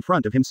Shaki in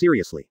front of him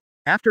seriously.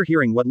 After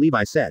hearing what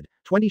Levi said,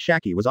 20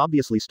 Shaki was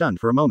obviously stunned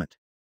for a moment.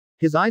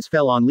 His eyes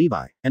fell on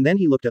Levi, and then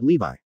he looked at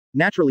Levi.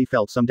 Naturally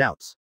felt some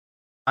doubts.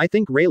 I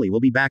think Rayleigh will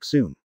be back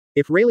soon.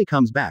 If Rayleigh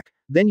comes back,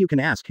 then you can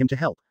ask him to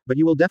help, but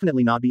you will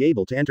definitely not be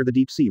able to enter the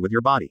deep sea with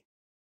your body.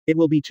 It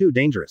will be too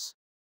dangerous.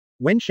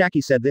 When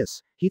Shaki said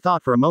this, he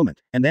thought for a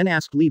moment, and then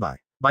asked Levi,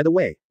 by the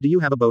way, do you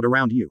have a boat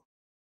around you?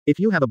 If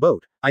you have a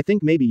boat, I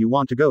think maybe you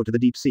want to go to the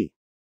deep sea.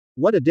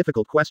 What a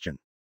difficult question.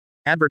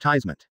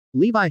 Advertisement.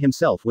 Levi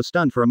himself was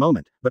stunned for a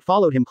moment, but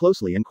followed him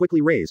closely and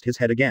quickly raised his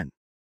head again.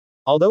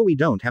 Although we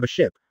don't have a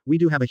ship, we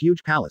do have a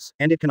huge palace,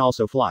 and it can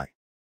also fly.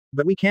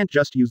 But we can't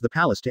just use the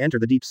palace to enter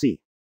the deep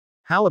sea.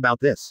 How about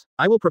this?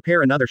 I will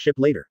prepare another ship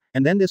later,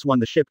 and then this one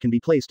the ship can be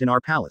placed in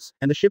our palace,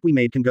 and the ship we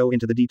made can go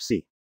into the deep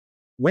sea.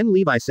 When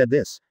Levi said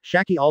this,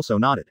 Shaki also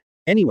nodded.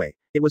 Anyway,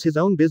 it was his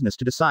own business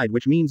to decide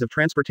which means of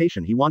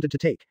transportation he wanted to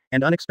take,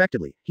 and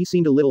unexpectedly, he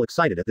seemed a little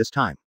excited at this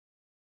time.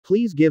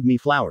 Please give me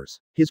flowers.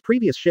 His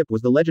previous ship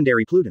was the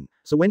legendary Pluton,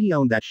 so when he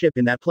owned that ship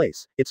in that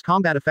place, its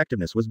combat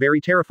effectiveness was very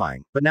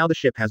terrifying, but now the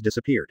ship has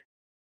disappeared.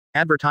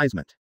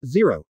 Advertisement.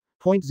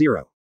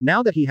 0.0.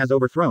 Now that he has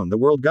overthrown the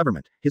world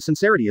government, his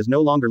sincerity is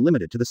no longer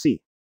limited to the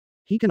sea.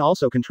 He can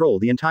also control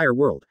the entire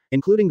world,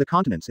 including the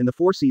continents in the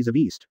 4 seas of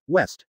East,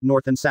 West,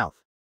 North and South.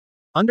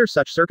 Under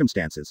such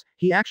circumstances,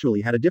 he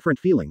actually had a different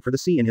feeling for the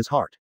sea in his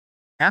heart.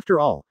 After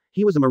all,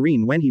 he was a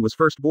Marine when he was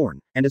first born,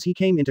 and as he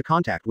came into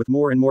contact with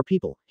more and more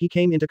people, he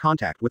came into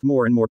contact with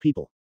more and more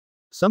people.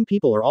 Some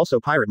people are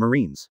also pirate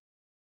Marines.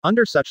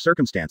 Under such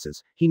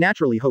circumstances, he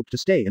naturally hoped to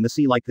stay in the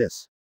sea like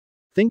this.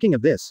 Thinking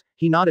of this,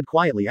 he nodded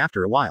quietly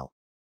after a while.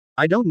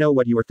 I don't know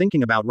what you are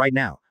thinking about right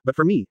now, but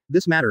for me,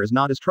 this matter is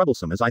not as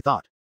troublesome as I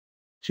thought.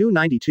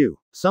 292.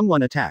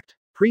 Someone attacked.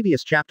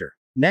 Previous chapter.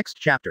 Next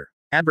chapter.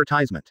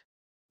 Advertisement.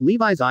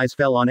 Levi's eyes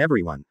fell on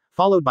everyone,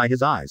 followed by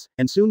his eyes,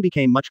 and soon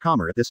became much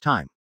calmer at this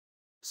time.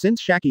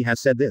 Since Shaki has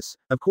said this,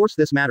 of course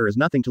this matter is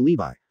nothing to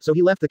Levi, so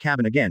he left the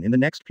cabin again in the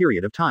next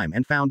period of time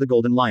and found the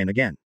Golden Lion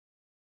again.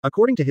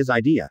 According to his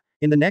idea,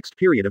 in the next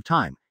period of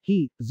time,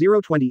 he,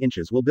 0.20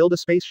 inches will build a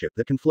spaceship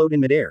that can float in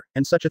midair,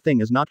 and such a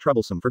thing is not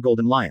troublesome for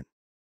Golden Lion.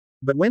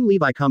 But when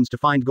Levi comes to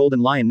find Golden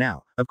Lion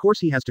now, of course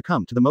he has to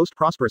come to the most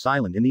prosperous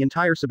island in the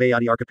entire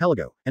Sabayati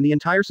archipelago, and the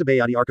entire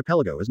Sabayati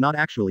archipelago is not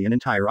actually an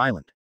entire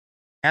island.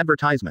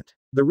 Advertisement.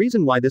 The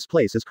reason why this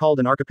place is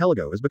called an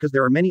archipelago is because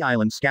there are many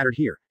islands scattered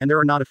here, and there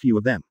are not a few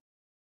of them.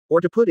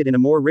 Or to put it in a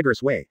more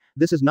rigorous way,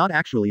 this is not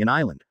actually an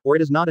island, or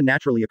it is not a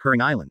naturally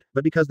occurring island,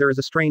 but because there is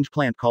a strange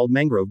plant called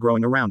mangrove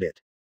growing around it.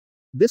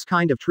 This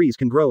kind of trees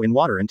can grow in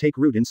water and take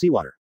root in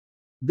seawater.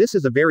 This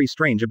is a very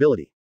strange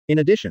ability. In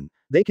addition,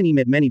 they can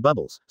emit many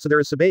bubbles, so there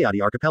is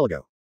Sabayati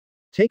Archipelago.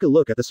 Take a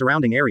look at the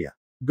surrounding area.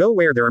 Go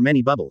where there are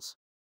many bubbles.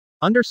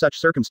 Under such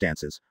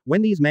circumstances,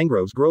 when these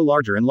mangroves grow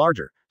larger and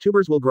larger,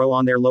 tubers will grow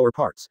on their lower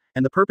parts,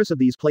 and the purpose of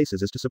these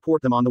places is to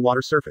support them on the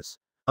water surface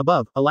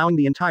above, allowing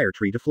the entire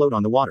tree to float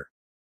on the water.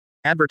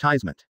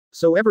 Advertisement.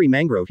 So every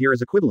mangrove here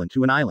is equivalent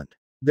to an island.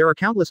 There are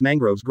countless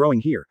mangroves growing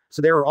here,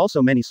 so there are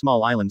also many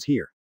small islands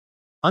here.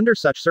 Under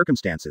such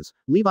circumstances,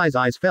 Levi's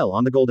eyes fell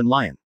on the Golden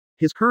Lion.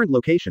 His current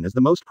location is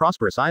the most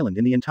prosperous island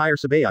in the entire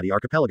Sabayati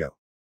archipelago.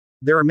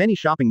 There are many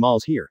shopping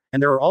malls here,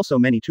 and there are also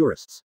many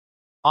tourists.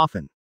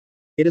 Often.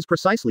 It is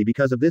precisely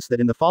because of this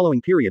that in the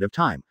following period of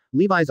time,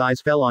 Levi's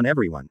eyes fell on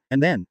everyone,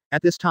 and then,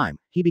 at this time,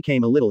 he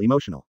became a little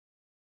emotional.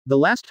 The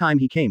last time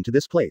he came to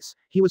this place,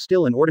 he was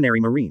still an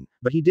ordinary marine,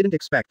 but he didn't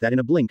expect that in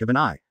a blink of an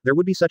eye, there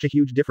would be such a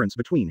huge difference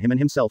between him and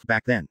himself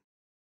back then.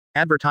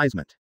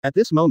 Advertisement. At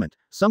this moment,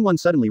 someone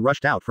suddenly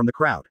rushed out from the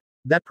crowd.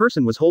 That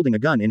person was holding a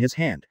gun in his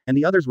hand, and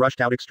the others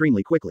rushed out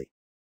extremely quickly.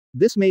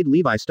 This made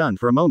Levi stunned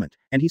for a moment,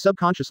 and he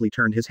subconsciously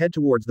turned his head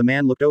towards the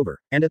man looked over,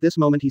 and at this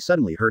moment he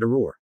suddenly heard a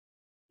roar.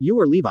 You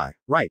are Levi,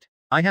 right?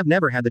 I have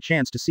never had the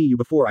chance to see you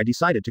before I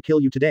decided to kill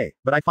you today,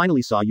 but I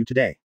finally saw you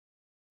today.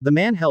 The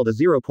man held a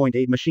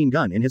 0.8 machine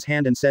gun in his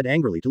hand and said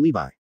angrily to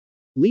Levi.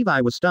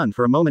 Levi was stunned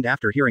for a moment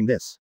after hearing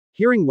this.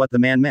 Hearing what the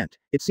man meant,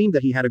 it seemed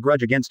that he had a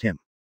grudge against him.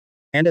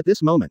 And at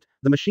this moment,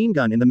 the machine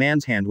gun in the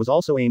man's hand was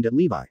also aimed at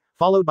Levi,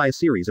 followed by a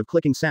series of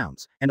clicking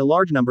sounds, and a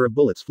large number of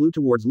bullets flew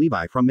towards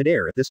Levi from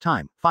midair at this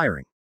time,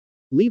 firing.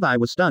 Levi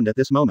was stunned at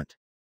this moment.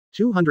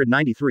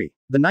 293.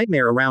 The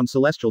Nightmare Around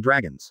Celestial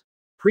Dragons.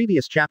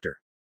 Previous chapter.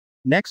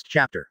 Next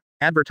chapter.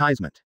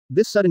 Advertisement.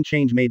 This sudden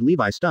change made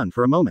Levi stunned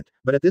for a moment,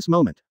 but at this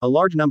moment, a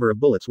large number of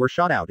bullets were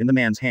shot out in the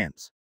man's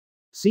hands.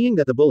 Seeing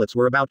that the bullets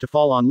were about to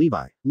fall on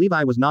Levi,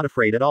 Levi was not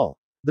afraid at all.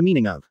 The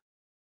meaning of.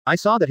 I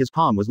saw that his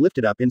palm was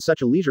lifted up in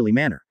such a leisurely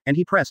manner, and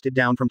he pressed it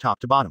down from top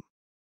to bottom.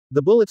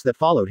 The bullets that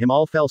followed him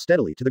all fell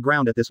steadily to the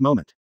ground at this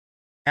moment.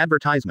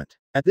 Advertisement.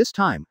 At this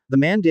time, the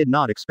man did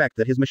not expect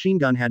that his machine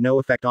gun had no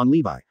effect on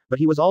Levi, but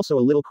he was also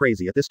a little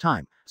crazy at this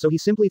time, so he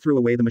simply threw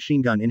away the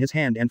machine gun in his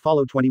hand and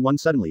followed 21.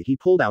 Suddenly he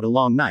pulled out a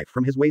long knife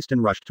from his waist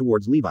and rushed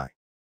towards Levi.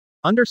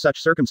 Under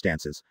such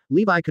circumstances,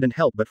 Levi couldn't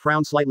help but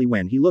frown slightly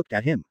when he looked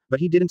at him, but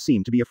he didn't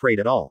seem to be afraid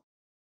at all.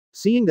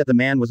 Seeing that the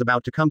man was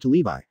about to come to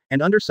Levi,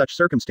 and under such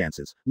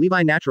circumstances,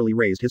 Levi naturally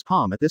raised his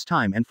palm at this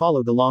time and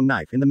followed the long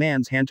knife in the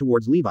man's hand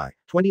towards Levi.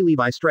 20.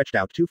 Levi stretched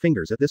out 2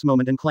 fingers at this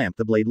moment and clamped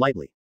the blade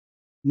lightly.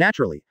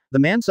 Naturally, the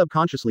man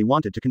subconsciously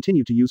wanted to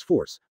continue to use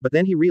force, but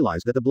then he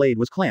realized that the blade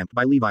was clamped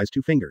by Levi's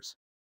 2 fingers.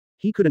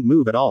 He couldn't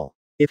move at all.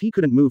 If he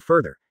couldn't move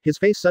further, his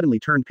face suddenly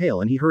turned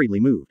pale and he hurriedly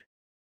moved.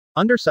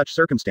 Under such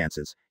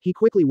circumstances, he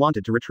quickly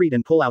wanted to retreat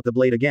and pull out the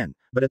blade again,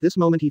 but at this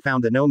moment he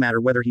found that no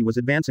matter whether he was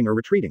advancing or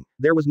retreating,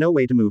 there was no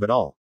way to move at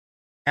all.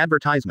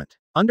 Advertisement.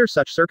 Under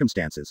such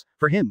circumstances,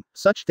 for him,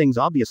 such things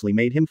obviously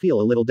made him feel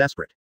a little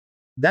desperate.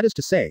 That is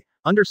to say,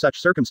 under such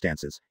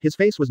circumstances, his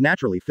face was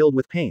naturally filled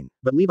with pain,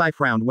 but Levi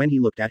frowned when he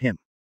looked at him.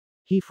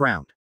 He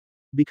frowned.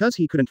 Because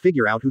he couldn't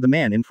figure out who the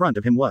man in front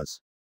of him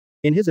was.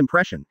 In his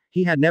impression,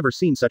 he had never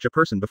seen such a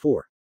person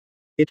before.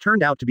 It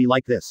turned out to be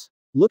like this.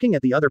 Looking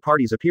at the other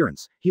party's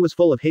appearance, he was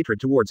full of hatred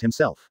towards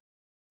himself.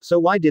 So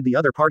why did the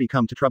other party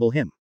come to trouble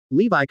him?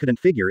 Levi couldn't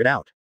figure it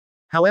out.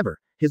 However,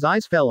 his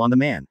eyes fell on the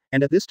man,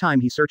 and at this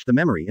time he searched the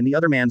memory in the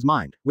other man's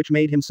mind, which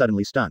made him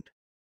suddenly stunned.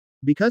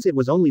 Because it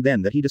was only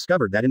then that he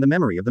discovered that in the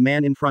memory of the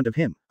man in front of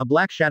him, a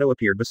black shadow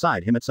appeared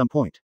beside him at some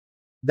point.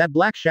 That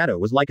black shadow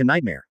was like a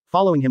nightmare,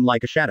 following him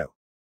like a shadow.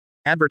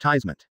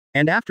 Advertisement.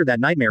 And after that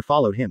nightmare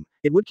followed him,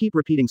 it would keep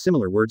repeating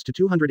similar words to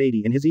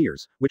 280 in his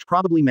ears, which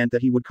probably meant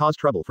that he would cause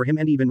trouble for him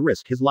and even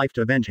risk his life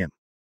to avenge him.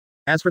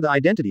 As for the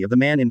identity of the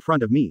man in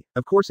front of me,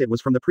 of course it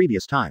was from the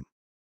previous time.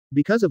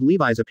 Because of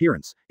Levi's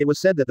appearance, it was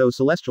said that those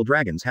celestial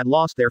dragons had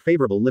lost their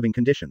favorable living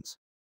conditions.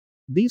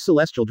 These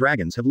celestial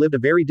dragons have lived a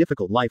very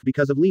difficult life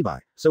because of Levi,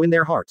 so in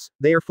their hearts,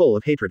 they are full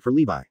of hatred for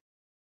Levi.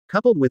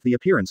 Coupled with the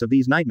appearance of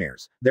these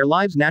nightmares, their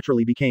lives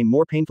naturally became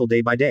more painful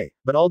day by day,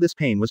 but all this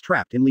pain was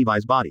trapped in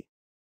Levi's body.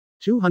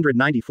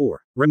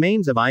 294.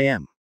 Remains of I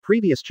Am.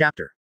 Previous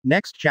chapter.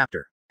 Next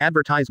chapter.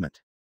 Advertisement.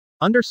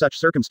 Under such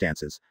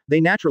circumstances, they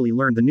naturally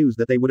learned the news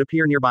that they would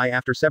appear nearby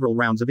after several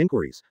rounds of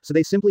inquiries, so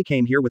they simply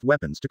came here with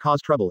weapons to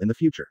cause trouble in the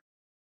future.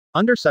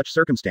 Under such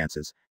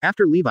circumstances,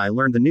 after Levi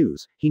learned the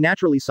news, he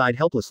naturally sighed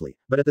helplessly,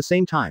 but at the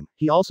same time,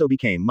 he also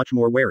became much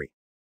more wary.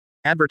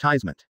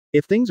 Advertisement.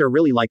 If things are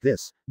really like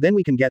this, then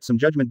we can get some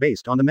judgment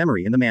based on the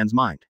memory in the man's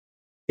mind.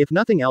 If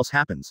nothing else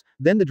happens,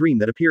 then the dream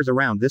that appears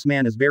around this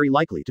man is very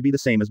likely to be the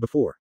same as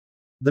before.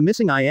 The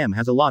missing I Am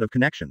has a lot of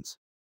connections.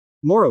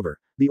 Moreover,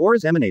 the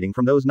auras emanating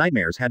from those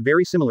nightmares had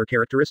very similar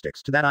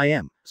characteristics to that I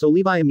Am, so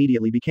Levi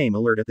immediately became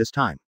alert at this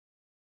time.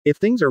 If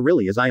things are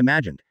really as I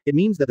imagined, it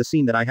means that the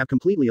scene that I have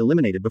completely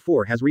eliminated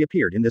before has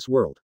reappeared in this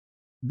world.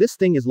 This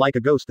thing is like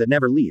a ghost that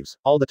never leaves,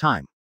 all the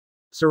time.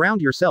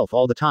 Surround yourself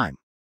all the time.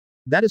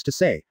 That is to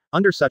say,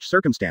 under such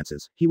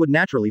circumstances, he would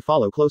naturally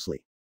follow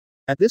closely.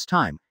 At this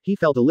time, he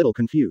felt a little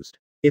confused.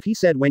 If he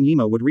said when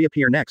Yimo would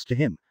reappear next to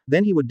him,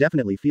 then he would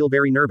definitely feel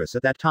very nervous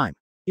at that time.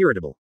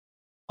 Irritable.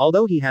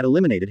 Although he had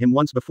eliminated him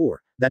once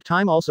before, that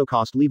time also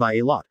cost Levi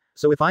a lot,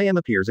 so if IM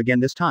appears again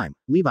this time,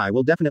 Levi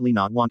will definitely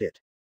not want it.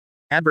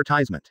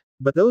 Advertisement.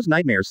 But those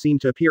nightmares seem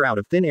to appear out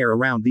of thin air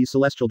around these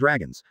celestial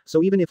dragons,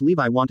 so even if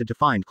Levi wanted to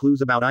find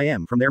clues about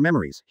IM from their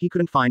memories, he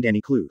couldn't find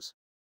any clues.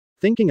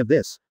 Thinking of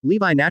this,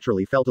 Levi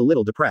naturally felt a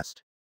little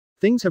depressed.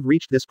 Things have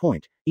reached this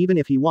point, even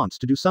if he wants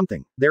to do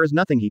something, there is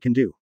nothing he can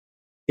do.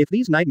 If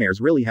these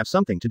nightmares really have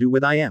something to do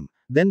with IM,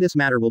 then this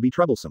matter will be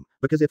troublesome,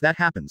 because if that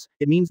happens,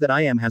 it means that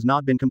IM has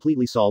not been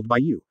completely solved by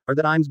you, or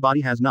that IM's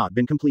body has not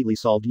been completely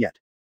solved yet.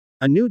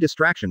 A new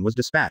distraction was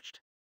dispatched.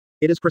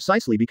 It is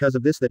precisely because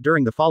of this that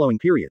during the following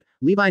period,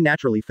 Levi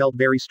naturally felt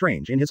very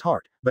strange in his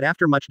heart, but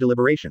after much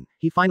deliberation,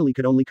 he finally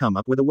could only come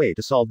up with a way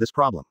to solve this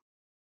problem.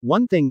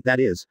 One thing,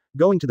 that is,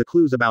 going to the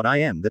clues about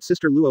IM that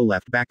Sister Luo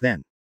left back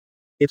then.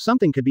 If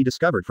something could be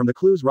discovered from the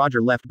clues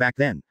Roger left back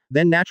then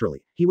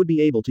naturally, he would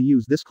be able to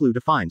use this clue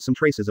to find some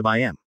traces of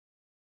IM.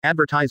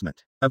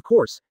 Advertisement. Of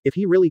course, if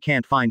he really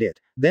can't find it,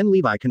 then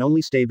Levi can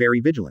only stay very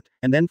vigilant,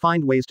 and then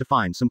find ways to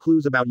find some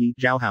clues about Yi,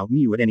 Zhaohao,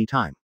 Mu at any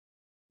time.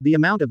 The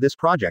amount of this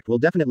project will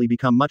definitely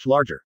become much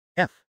larger.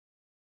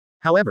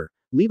 However,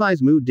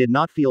 Levi's mood did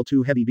not feel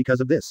too heavy because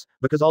of this,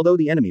 because although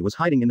the enemy was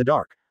hiding in the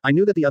dark, I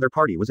knew that the other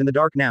party was in the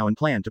dark now and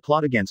planned to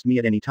plot against me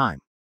at any time.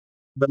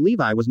 But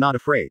Levi was not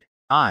afraid.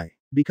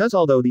 Because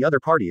although the other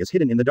party is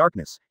hidden in the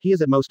darkness, he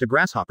is at most a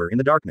grasshopper in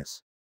the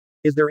darkness.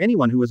 Is there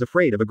anyone who is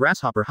afraid of a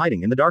grasshopper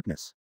hiding in the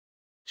darkness?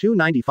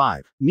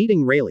 295.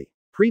 Meeting Rayleigh.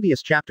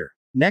 Previous chapter.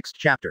 Next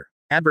chapter.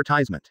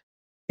 Advertisement.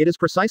 It is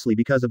precisely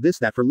because of this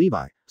that for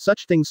Levi,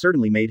 such things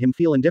certainly made him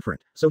feel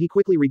indifferent, so he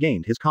quickly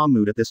regained his calm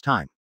mood at this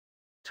time.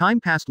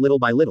 Time passed little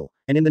by little,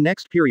 and in the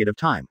next period of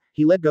time,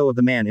 he let go of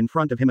the man in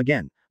front of him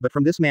again, but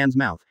from this man's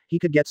mouth, he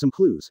could get some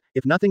clues.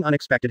 If nothing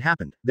unexpected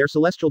happened, their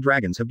celestial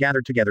dragons have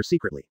gathered together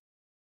secretly.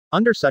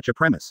 Under such a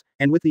premise,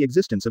 and with the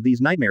existence of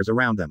these nightmares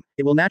around them,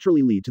 it will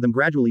naturally lead to them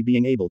gradually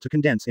being able to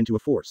condense into a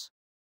force.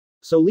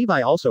 So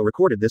Levi also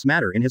recorded this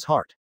matter in his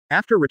heart.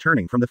 After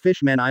returning from the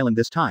Fishman Island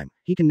this time,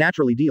 he can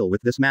naturally deal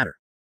with this matter.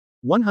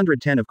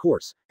 110. Of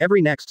course,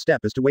 every next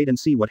step is to wait and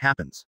see what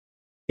happens.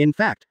 In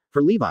fact,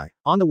 for Levi,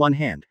 on the one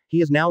hand,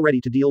 he is now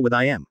ready to deal with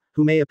IM,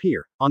 who may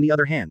appear. On the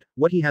other hand,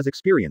 what he has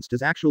experienced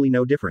is actually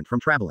no different from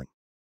traveling.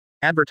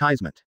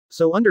 Advertisement.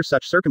 So under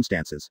such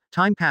circumstances,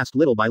 time passed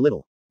little by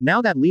little.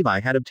 Now that Levi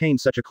had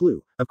obtained such a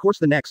clue, of course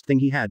the next thing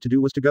he had to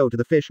do was to go to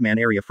the Fishman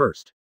area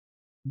first.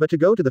 But to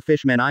go to the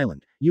Fishman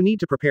Island, you need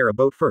to prepare a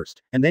boat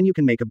first, and then you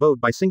can make a boat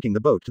by sinking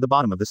the boat to the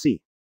bottom of the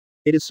sea.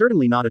 It is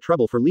certainly not a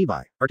trouble for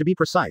Levi, or to be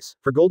precise,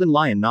 for Golden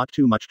Lion not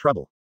too much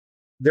trouble.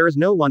 There is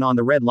no one on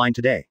the Red Line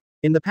today.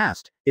 In the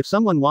past, if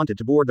someone wanted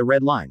to board the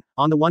Red Line,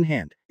 on the one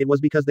hand, it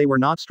was because they were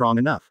not strong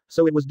enough,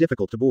 so it was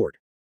difficult to board.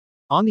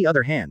 On the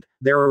other hand,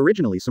 there are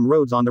originally some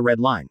roads on the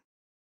Red Line.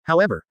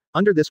 However,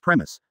 under this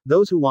premise,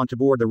 those who want to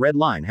board the Red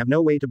Line have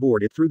no way to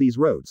board it through these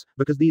roads,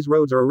 because these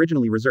roads are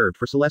originally reserved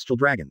for celestial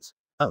dragons.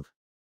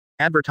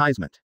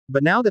 Advertisement.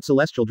 But now that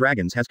celestial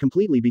dragons has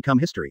completely become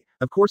history,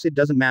 of course it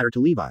doesn't matter to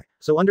Levi,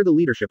 so under the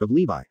leadership of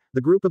Levi, the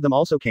group of them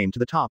also came to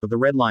the top of the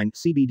Red Line,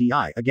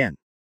 CBDI, again.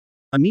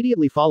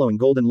 Immediately following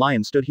Golden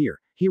Lion stood here,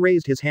 he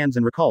raised his hands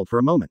and recalled for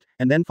a moment,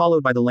 and then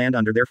followed by the land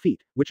under their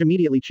feet, which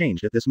immediately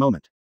changed at this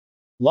moment.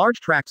 Large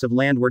tracts of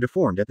land were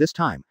deformed at this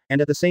time,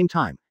 and at the same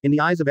time, in the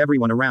eyes of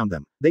everyone around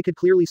them, they could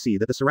clearly see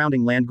that the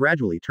surrounding land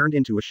gradually turned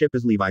into a ship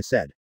as Levi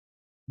said.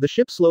 The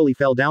ship slowly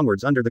fell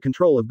downwards under the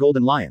control of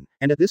Golden Lion,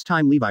 and at this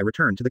time Levi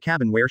returned to the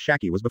cabin where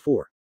Shaki was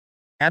before.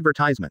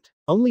 Advertisement.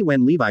 Only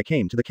when Levi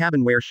came to the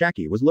cabin where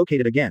Shaki was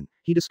located again,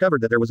 he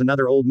discovered that there was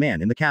another old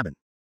man in the cabin.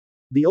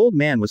 The old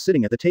man was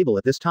sitting at the table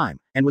at this time,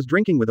 and was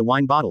drinking with a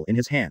wine bottle in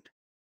his hand.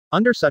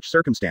 Under such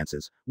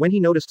circumstances, when he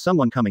noticed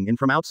someone coming in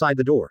from outside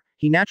the door,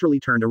 he naturally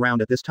turned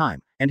around at this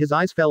time, and his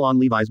eyes fell on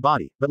Levi's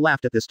body, but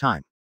laughed at this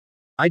time.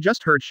 I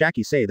just heard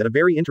Shaki say that a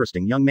very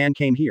interesting young man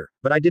came here,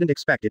 but I didn't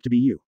expect it to be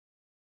you.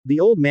 The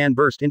old man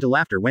burst into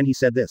laughter when he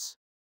said this.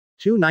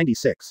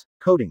 296.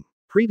 Coding.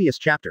 Previous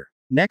chapter.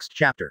 Next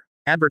chapter.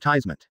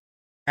 Advertisement.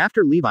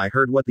 After Levi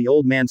heard what the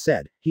old man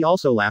said, he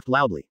also laughed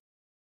loudly.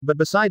 But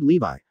beside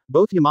Levi,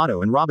 both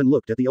Yamato and Robin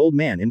looked at the old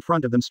man in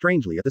front of them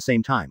strangely at the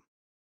same time.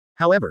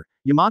 However,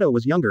 Yamato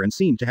was younger and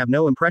seemed to have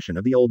no impression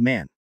of the old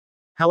man.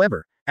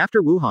 However,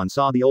 after Wuhan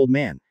saw the old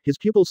man, his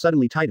pupils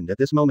suddenly tightened at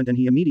this moment and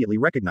he immediately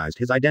recognized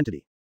his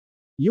identity.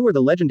 You were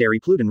the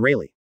legendary Pluton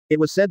Rayleigh. It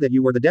was said that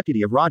you were the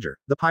deputy of Roger,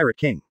 the Pirate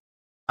King.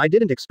 I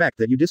didn't expect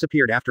that you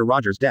disappeared after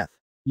Roger's death.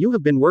 You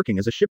have been working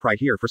as a shipwright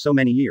here for so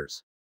many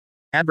years.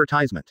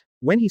 Advertisement.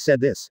 When he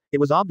said this, it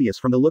was obvious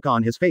from the look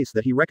on his face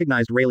that he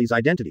recognized Rayleigh's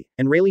identity,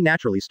 and Rayleigh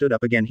naturally stood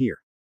up again here.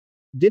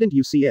 Didn't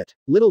you see it,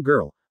 little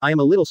girl? I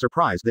am a little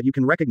surprised that you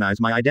can recognize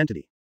my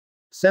identity.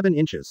 7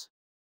 inches.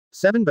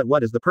 7. But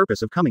what is the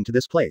purpose of coming to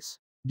this place?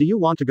 Do you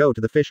want to go to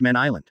the Fishman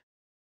Island?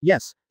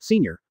 Yes,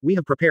 senior, we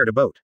have prepared a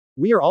boat.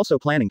 We are also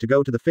planning to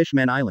go to the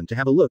Fishman Island to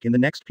have a look in the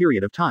next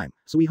period of time,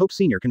 so we hope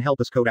senior can help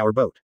us code our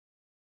boat.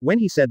 When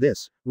he said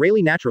this,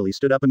 Rayleigh naturally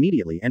stood up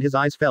immediately and his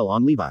eyes fell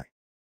on Levi.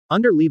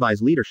 Under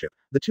Levi's leadership,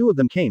 the two of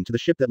them came to the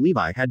ship that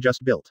Levi had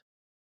just built.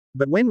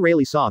 But when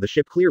Rayleigh saw the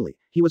ship clearly,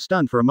 he was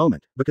stunned for a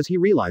moment, because he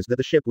realized that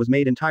the ship was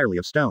made entirely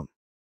of stone.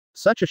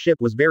 Such a ship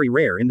was very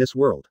rare in this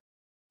world.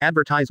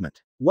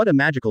 Advertisement. What a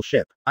magical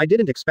ship. I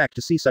didn't expect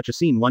to see such a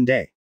scene one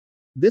day.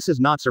 This is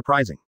not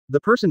surprising. The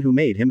person who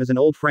made him is an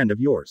old friend of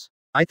yours.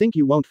 I think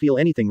you won't feel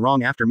anything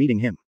wrong after meeting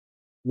him.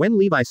 When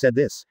Levi said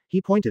this,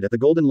 he pointed at the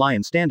golden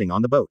lion standing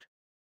on the boat.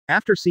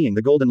 After seeing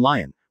the golden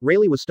lion,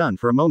 Rayleigh was stunned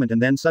for a moment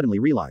and then suddenly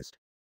realized.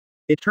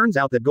 It turns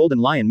out that golden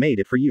lion made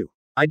it for you.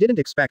 I didn't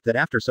expect that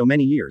after so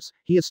many years,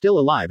 he is still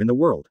alive in the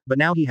world, but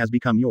now he has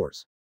become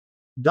yours. ...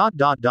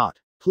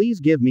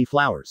 Please give me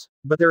flowers.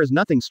 But there is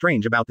nothing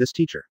strange about this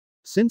teacher.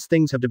 Since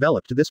things have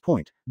developed to this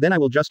point, then I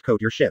will just coat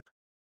your ship.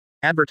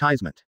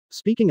 Advertisement.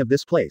 Speaking of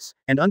this place,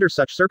 and under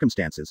such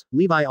circumstances,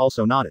 Levi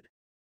also nodded.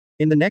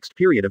 In the next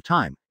period of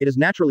time, it is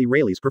naturally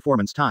Rayleigh's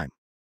performance time.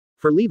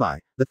 For Levi,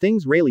 the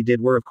things Rayleigh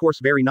did were of course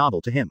very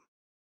novel to him.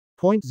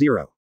 Point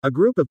 0. A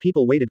group of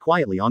people waited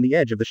quietly on the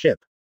edge of the ship.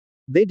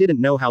 They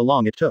didn't know how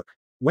long it took.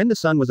 When the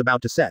sun was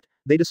about to set,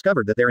 they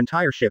discovered that their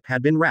entire ship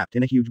had been wrapped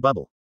in a huge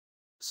bubble.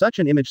 Such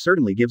an image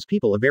certainly gives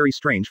people a very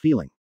strange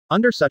feeling.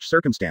 Under such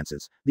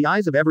circumstances, the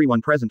eyes of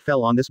everyone present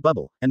fell on this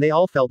bubble, and they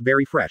all felt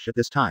very fresh at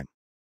this time.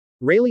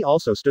 Rayleigh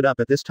also stood up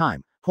at this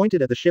time,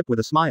 pointed at the ship with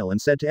a smile and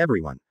said to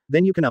everyone,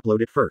 then you can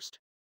upload it first.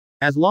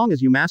 As long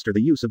as you master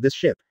the use of this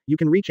ship, you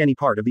can reach any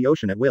part of the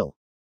ocean at will.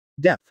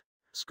 Depth.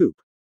 Scoop.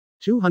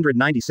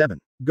 297.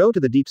 Go to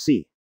the deep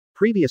sea.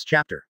 Previous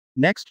chapter.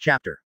 Next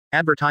chapter.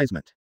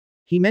 Advertisement.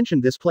 He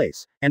mentioned this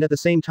place, and at the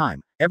same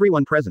time,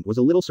 everyone present was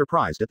a little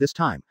surprised at this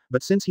time,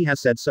 but since he has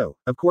said so,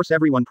 of course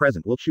everyone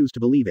present will choose to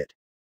believe it.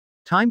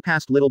 Time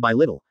passed little by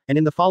little, and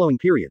in the following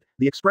period,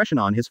 the expression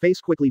on his face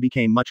quickly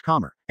became much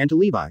calmer, and to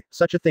Levi,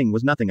 such a thing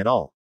was nothing at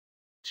all.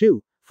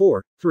 2,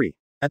 4, 3.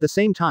 At the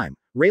same time,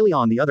 Rayleigh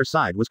on the other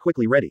side was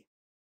quickly ready.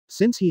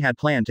 Since he had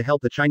planned to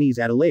help the Chinese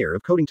add a layer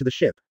of coating to the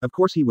ship, of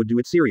course he would do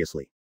it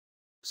seriously.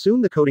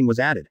 Soon the coating was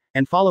added,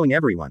 and following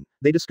everyone,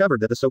 they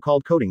discovered that the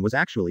so-called coating was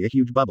actually a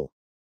huge bubble.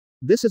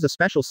 This is a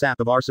special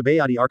sap of our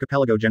Sabayati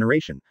archipelago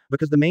generation,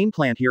 because the main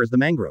plant here is the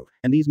mangrove,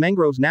 and these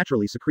mangroves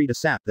naturally secrete a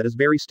sap that is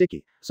very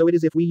sticky, so it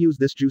is if we use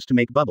this juice to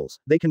make bubbles,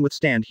 they can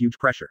withstand huge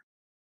pressure.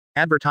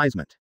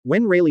 Advertisement.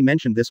 When Rayleigh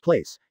mentioned this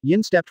place,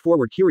 Yin stepped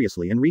forward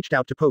curiously and reached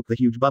out to poke the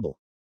huge bubble.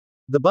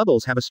 The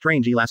bubbles have a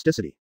strange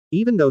elasticity.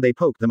 Even though they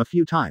poke them a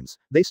few times,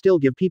 they still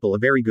give people a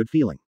very good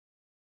feeling.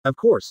 Of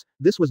course,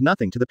 this was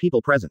nothing to the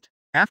people present.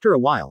 After a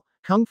while,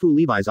 Kung Fu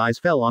Levi's eyes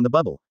fell on the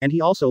bubble, and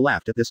he also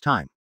laughed at this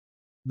time.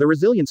 The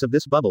resilience of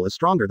this bubble is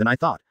stronger than I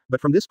thought,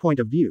 but from this point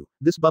of view,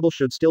 this bubble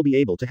should still be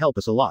able to help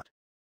us a lot.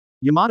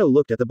 Yamato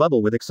looked at the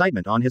bubble with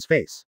excitement on his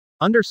face.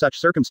 Under such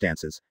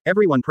circumstances,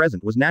 everyone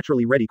present was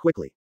naturally ready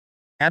quickly.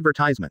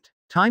 Advertisement.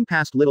 Time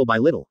passed little by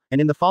little, and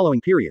in the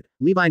following period,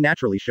 Levi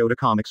naturally showed a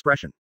calm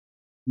expression.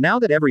 Now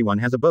that everyone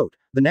has a boat,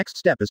 the next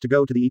step is to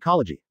go to the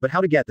ecology, but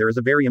how to get there is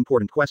a very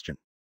important question.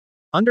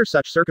 Under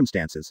such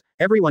circumstances,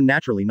 everyone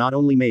naturally not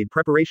only made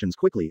preparations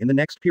quickly in the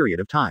next period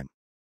of time.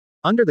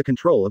 Under the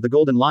control of the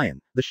Golden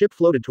Lion, the ship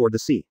floated toward the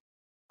sea.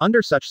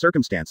 Under such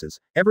circumstances,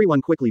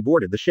 everyone quickly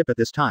boarded the ship at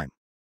this time.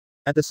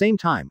 At the same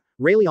time,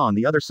 Rayleigh on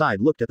the other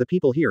side looked at the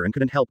people here and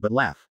couldn't help but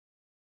laugh.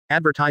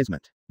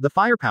 Advertisement. The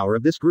firepower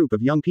of this group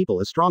of young people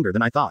is stronger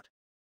than I thought.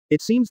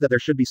 It seems that there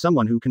should be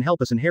someone who can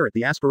help us inherit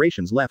the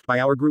aspirations left by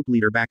our group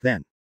leader back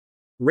then.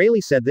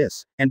 Rayleigh said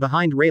this, and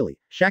behind Rayleigh,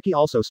 Haki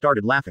also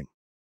started laughing.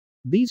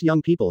 These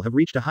young people have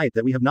reached a height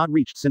that we have not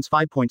reached since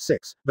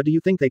 5.6, but do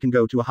you think they can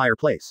go to a higher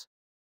place?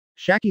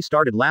 Haki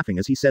started laughing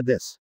as he said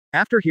this.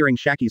 After hearing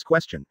Shaki's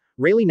question,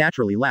 Rayleigh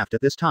naturally laughed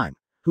at this time.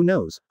 Who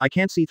knows, I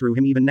can't see through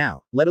him even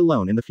now, let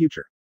alone in the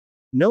future.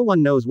 No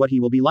one knows what he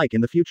will be like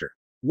in the future.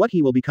 What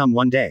he will become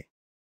one day.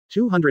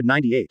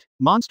 298.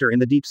 Monster in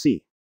the Deep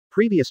Sea.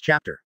 Previous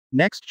chapter.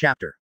 Next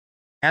chapter.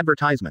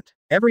 Advertisement.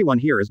 Everyone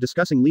here is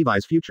discussing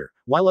Levi's future,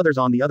 while others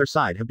on the other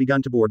side have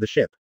begun to board the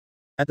ship.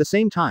 At the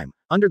same time,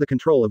 under the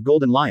control of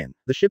Golden Lion,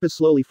 the ship is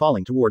slowly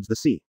falling towards the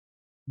sea.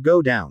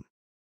 Go down.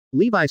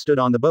 Levi stood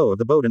on the bow of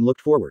the boat and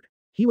looked forward.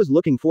 He was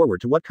looking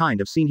forward to what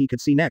kind of scene he could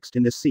see next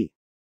in this sea.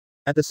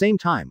 At the same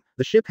time,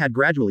 the ship had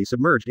gradually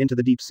submerged into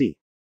the deep sea.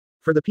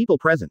 For the people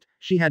present,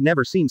 she had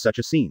never seen such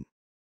a scene.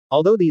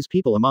 Although these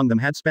people among them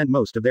had spent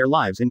most of their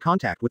lives in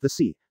contact with the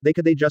sea,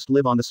 they just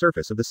live on the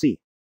surface of the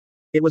sea.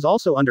 It was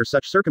also under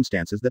such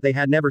circumstances that they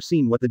had never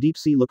seen what the deep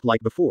sea looked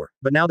like before,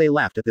 but now they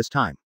laughed at this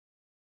time.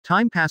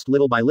 Time passed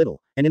little by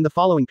little, and in the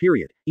following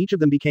period, each of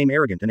them became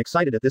arrogant and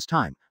excited at this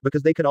time,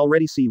 because they could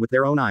already see with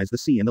their own eyes the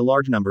sea and the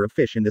large number of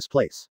fish in this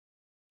place.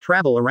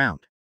 Travel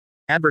around.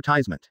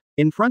 Advertisement.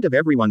 In front of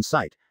everyone's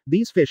sight,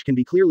 these fish can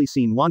be clearly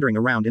seen wandering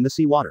around in the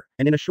seawater,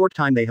 and in a short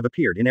time they have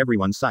appeared in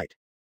everyone's sight.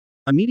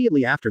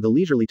 Immediately after the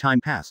leisurely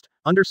time passed,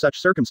 under such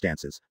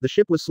circumstances, the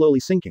ship was slowly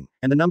sinking,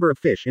 and the number of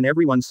fish in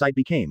everyone's sight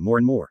became more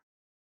and more.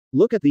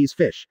 Look at these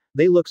fish,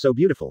 they look so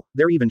beautiful,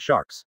 they're even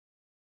sharks.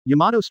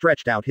 Yamato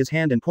stretched out his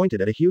hand and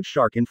pointed at a huge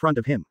shark in front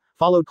of him,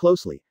 followed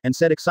closely, and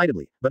said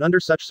excitedly, but under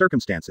such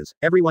circumstances,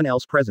 everyone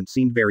else present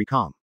seemed very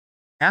calm.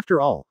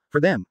 After all,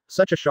 for them,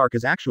 such a shark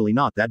is actually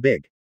not that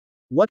big.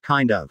 What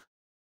kind of?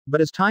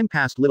 But as time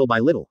passed little by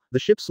little, the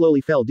ship slowly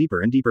fell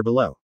deeper and deeper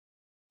below.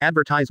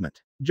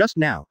 Advertisement. Just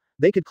now,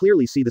 they could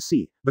clearly see the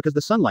sea, because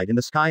the sunlight in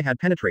the sky had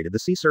penetrated the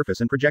sea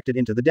surface and projected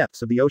into the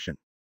depths of the ocean.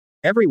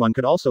 Everyone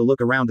could also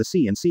look around the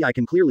sea and see. I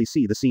can clearly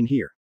see the scene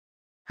here.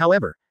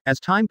 However, as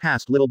time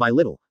passed little by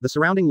little, the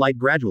surrounding light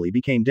gradually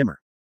became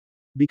dimmer.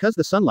 Because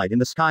the sunlight in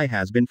the sky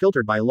has been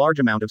filtered by a large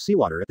amount of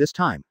seawater at this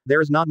time,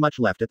 there is not much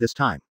left at this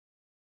time.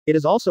 It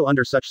is also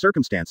under such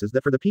circumstances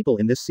that for the people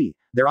in this sea,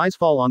 their eyes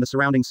fall on the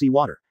surrounding sea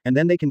water, and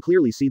then they can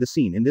clearly see the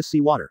scene in this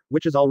sea water,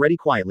 which is already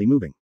quietly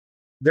moving.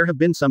 There have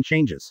been some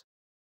changes.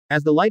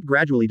 As the light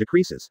gradually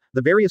decreases,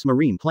 the various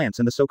marine plants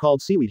and the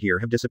so-called seaweed here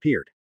have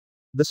disappeared.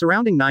 The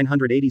surrounding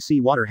 980 sea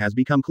water has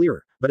become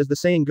clearer, but as the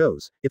saying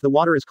goes, if the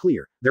water is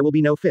clear, there will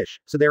be no fish,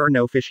 so there are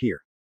no fish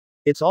here.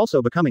 It's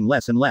also becoming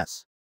less and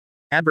less.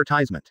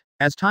 Advertisement.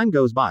 As time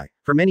goes by,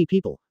 for many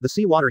people, the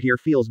sea water here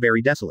feels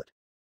very desolate.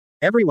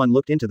 Everyone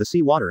looked into the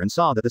sea water and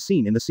saw that the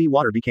scene in the sea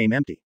water became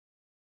empty.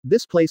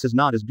 This place is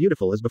not as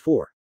beautiful as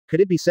before.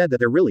 Could it be said that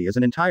there really is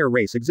an entire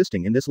race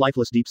existing in this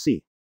lifeless deep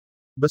sea?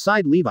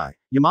 Beside Levi,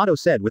 Yamato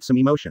said with some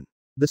emotion.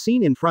 The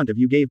scene in front of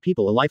you gave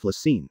people a lifeless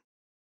scene.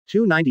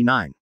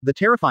 299. The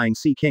Terrifying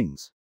Sea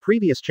Kings.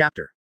 Previous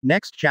chapter.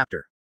 Next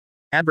chapter.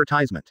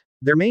 Advertisement.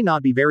 There may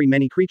not be very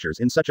many creatures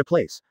in such a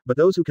place, but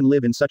those who can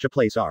live in such a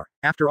place are,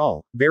 after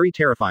all, very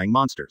terrifying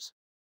monsters.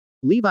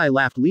 Levi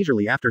laughed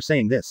leisurely after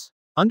saying this.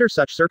 Under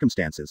such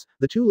circumstances,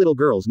 the two little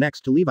girls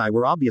next to Levi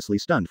were obviously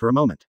stunned for a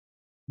moment.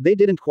 They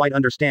didn't quite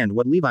understand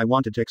what Levi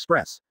wanted to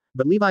express,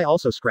 but Levi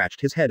also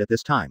scratched his head at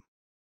this time.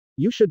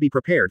 You should be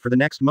prepared for the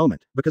next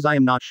moment, because I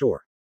am not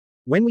sure.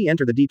 When we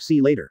enter the deep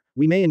sea later,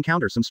 we may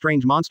encounter some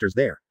strange monsters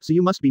there, so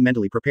you must be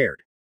mentally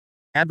prepared.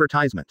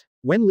 Advertisement.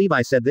 When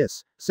Levi said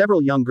this,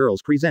 several young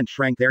girls present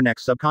shrank their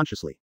necks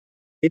subconsciously.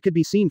 It could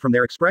be seen from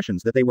their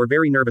expressions that they were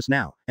very nervous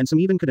now, and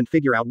some even couldn't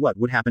figure out what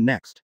would happen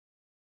next.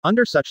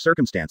 Under such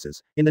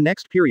circumstances, in the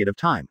next period of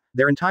time,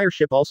 their entire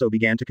ship also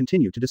began to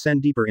continue to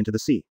descend deeper into the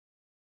sea.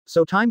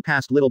 So time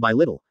passed little by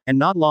little, and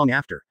not long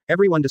after,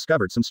 everyone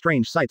discovered some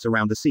strange sights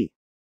around the sea.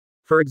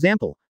 For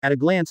example, at a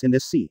glance in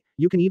this sea,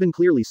 you can even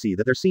clearly see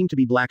that there seem to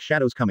be black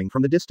shadows coming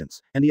from the distance,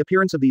 and the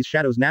appearance of these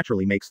shadows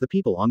naturally makes the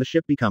people on the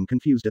ship become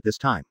confused at this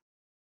time.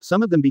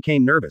 Some of them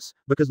became nervous,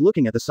 because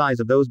looking at the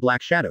size of those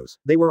black shadows,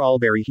 they were all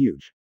very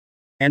huge.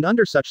 And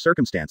under such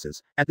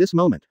circumstances, at this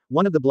moment,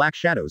 one of the black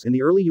shadows in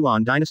the early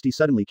Yuan dynasty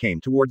suddenly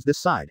came towards this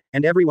side,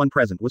 and everyone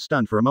present was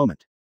stunned for a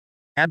moment.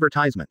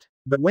 Advertisement.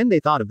 But when they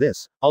thought of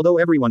this, although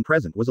everyone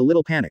present was a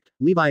little panicked,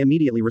 Levi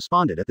immediately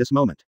responded at this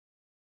moment.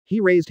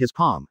 He raised his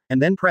palm,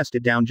 and then pressed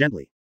it down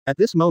gently. At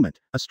this moment,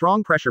 a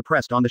strong pressure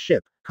pressed on the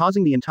ship,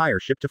 causing the entire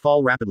ship to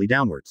fall rapidly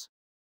downwards.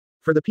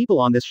 For the people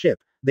on this ship,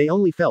 they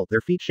only felt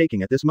their feet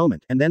shaking at this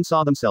moment and then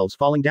saw themselves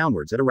falling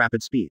downwards at a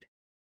rapid speed.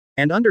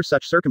 And under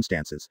such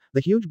circumstances,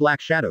 the huge black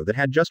shadow that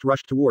had just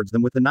rushed towards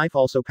them with the knife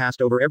also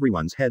passed over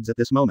everyone's heads at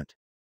this moment.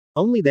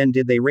 Only then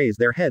did they raise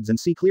their heads and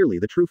see clearly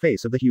the true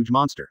face of the huge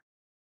monster.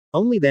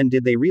 Only then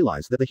did they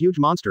realize that the huge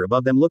monster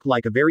above them looked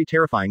like a very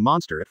terrifying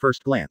monster at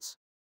first glance.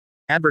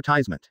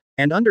 Advertisement.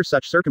 And under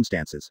such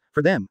circumstances,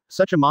 for them,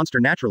 such a monster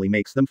naturally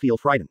makes them feel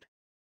frightened.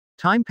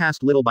 Time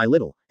passed little by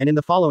little, and in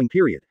the following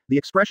period, the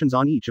expressions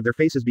on each of their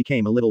faces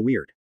became a little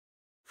weird.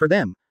 For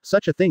them,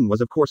 such a thing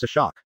was of course a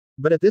shock.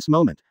 But at this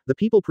moment, the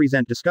people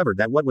present discovered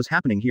that what was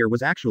happening here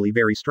was actually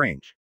very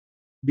strange.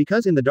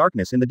 Because in the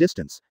darkness in the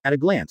distance, at a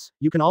glance,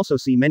 you can also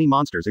see many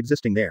monsters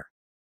existing there.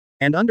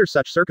 And under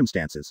such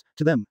circumstances,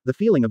 to them, the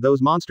feeling of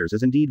those monsters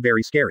is indeed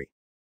very scary.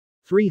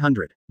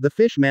 300. The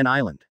Fish-Men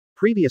Island.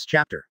 Previous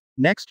chapter.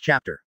 Next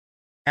chapter.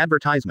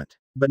 Advertisement.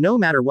 But no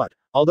matter what,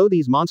 although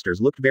these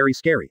monsters looked very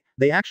scary,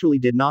 they actually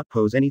did not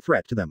pose any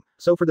threat to them,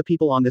 so for the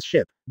people on this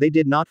ship, they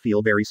did not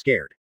feel very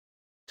scared.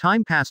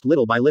 Time passed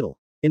little by little.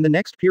 In the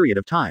next period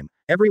of time,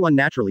 everyone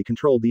naturally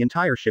controlled the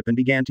entire ship and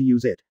began to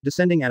use it,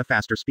 descending at a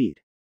faster speed.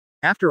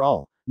 After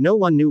all, no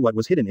one knew what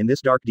was hidden in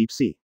this dark deep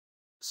sea.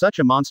 Such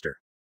a monster.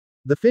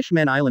 The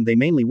Fish-Men Island they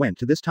mainly went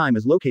to this time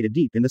is located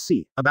deep in the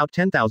sea, about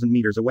 10,000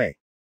 meters away.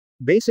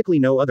 Basically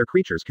no other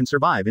creatures can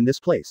survive in this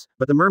place,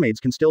 but the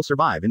mermaids can still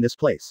survive in this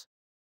place.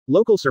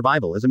 Local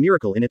survival is a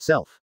miracle in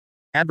itself.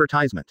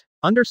 Advertisement.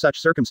 Under such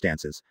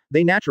circumstances,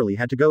 they naturally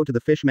had to go to the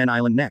Fish-Men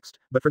Island next,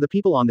 but for the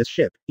people on this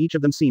ship, each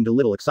of them seemed a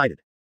little excited.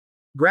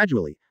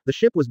 Gradually, the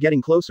ship was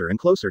getting closer and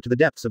closer to the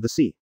depths of the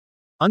sea.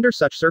 Under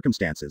such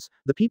circumstances,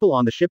 the people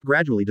on the ship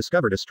gradually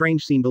discovered a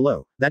strange scene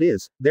below, that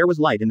is, there was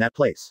light in that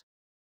place.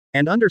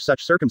 And under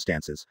such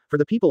circumstances, for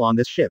the people on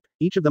this ship,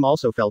 each of them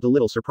also felt a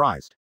little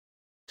surprised.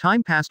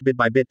 Time passed bit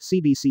by bit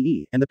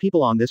CBCE, and the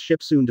people on this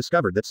ship soon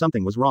discovered that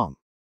something was wrong.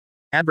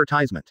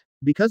 Advertisement.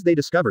 Because they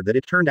discovered that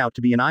it turned out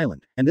to be an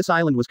island, and this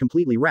island was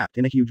completely wrapped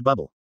in a huge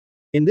bubble.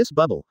 In this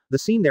bubble, the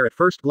scene there at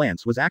first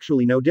glance was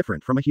actually no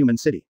different from a human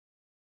city.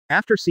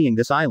 After seeing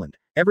this island,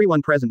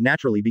 everyone present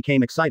naturally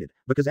became excited,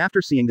 because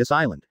after seeing this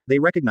island, they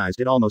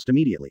recognized it almost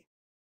immediately.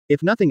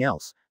 If nothing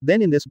else,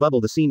 then in this bubble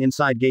the scene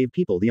inside gave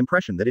people the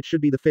impression that it should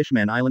be the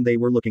Fish-Men Island they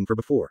were looking for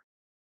before.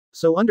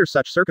 So under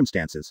such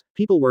circumstances,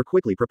 people were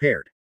quickly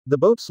prepared. The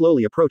boat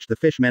slowly approached the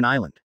Fish-Men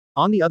Island.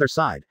 On the other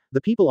side,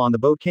 the people on the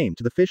boat came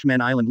to the Fishmen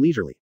Island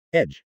leisurely.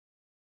 Edge.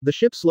 The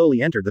ship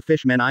slowly entered the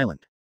Fishmen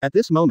Island. At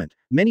this moment,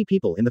 many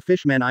people in the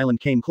Fishmen Island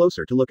came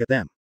closer to look at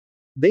them.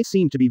 They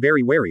seemed to be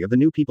very wary of the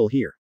new people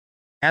here.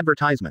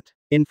 Advertisement.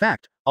 In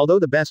fact, although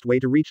the best way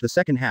to reach the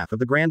second half of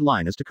the Grand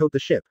Line is to coat the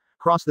ship,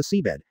 cross the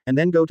seabed, and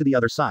then go to the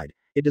other side,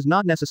 it does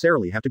not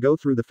necessarily have to go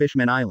through the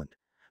Fishmen Island.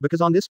 Because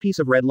on this piece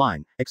of red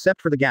line,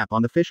 except for the gap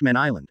on the Fishmen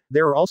Island,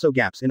 there are also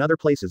gaps in other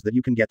places that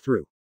you can get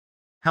through.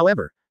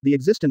 However, the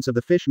existence of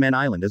the Fishmen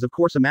Island is of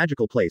course a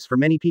magical place for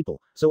many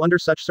people, so under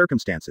such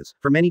circumstances,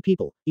 for many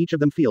people, each of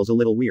them feels a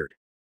little weird.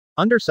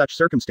 Under such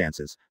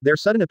circumstances, their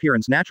sudden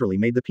appearance naturally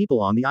made the people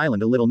on the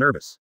island a little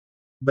nervous.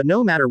 But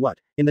no matter what,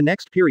 in the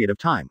next period of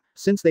time,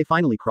 since they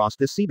finally crossed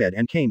this seabed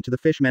and came to the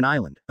Fishmen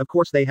Island, of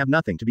course they have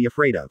nothing to be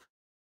afraid of.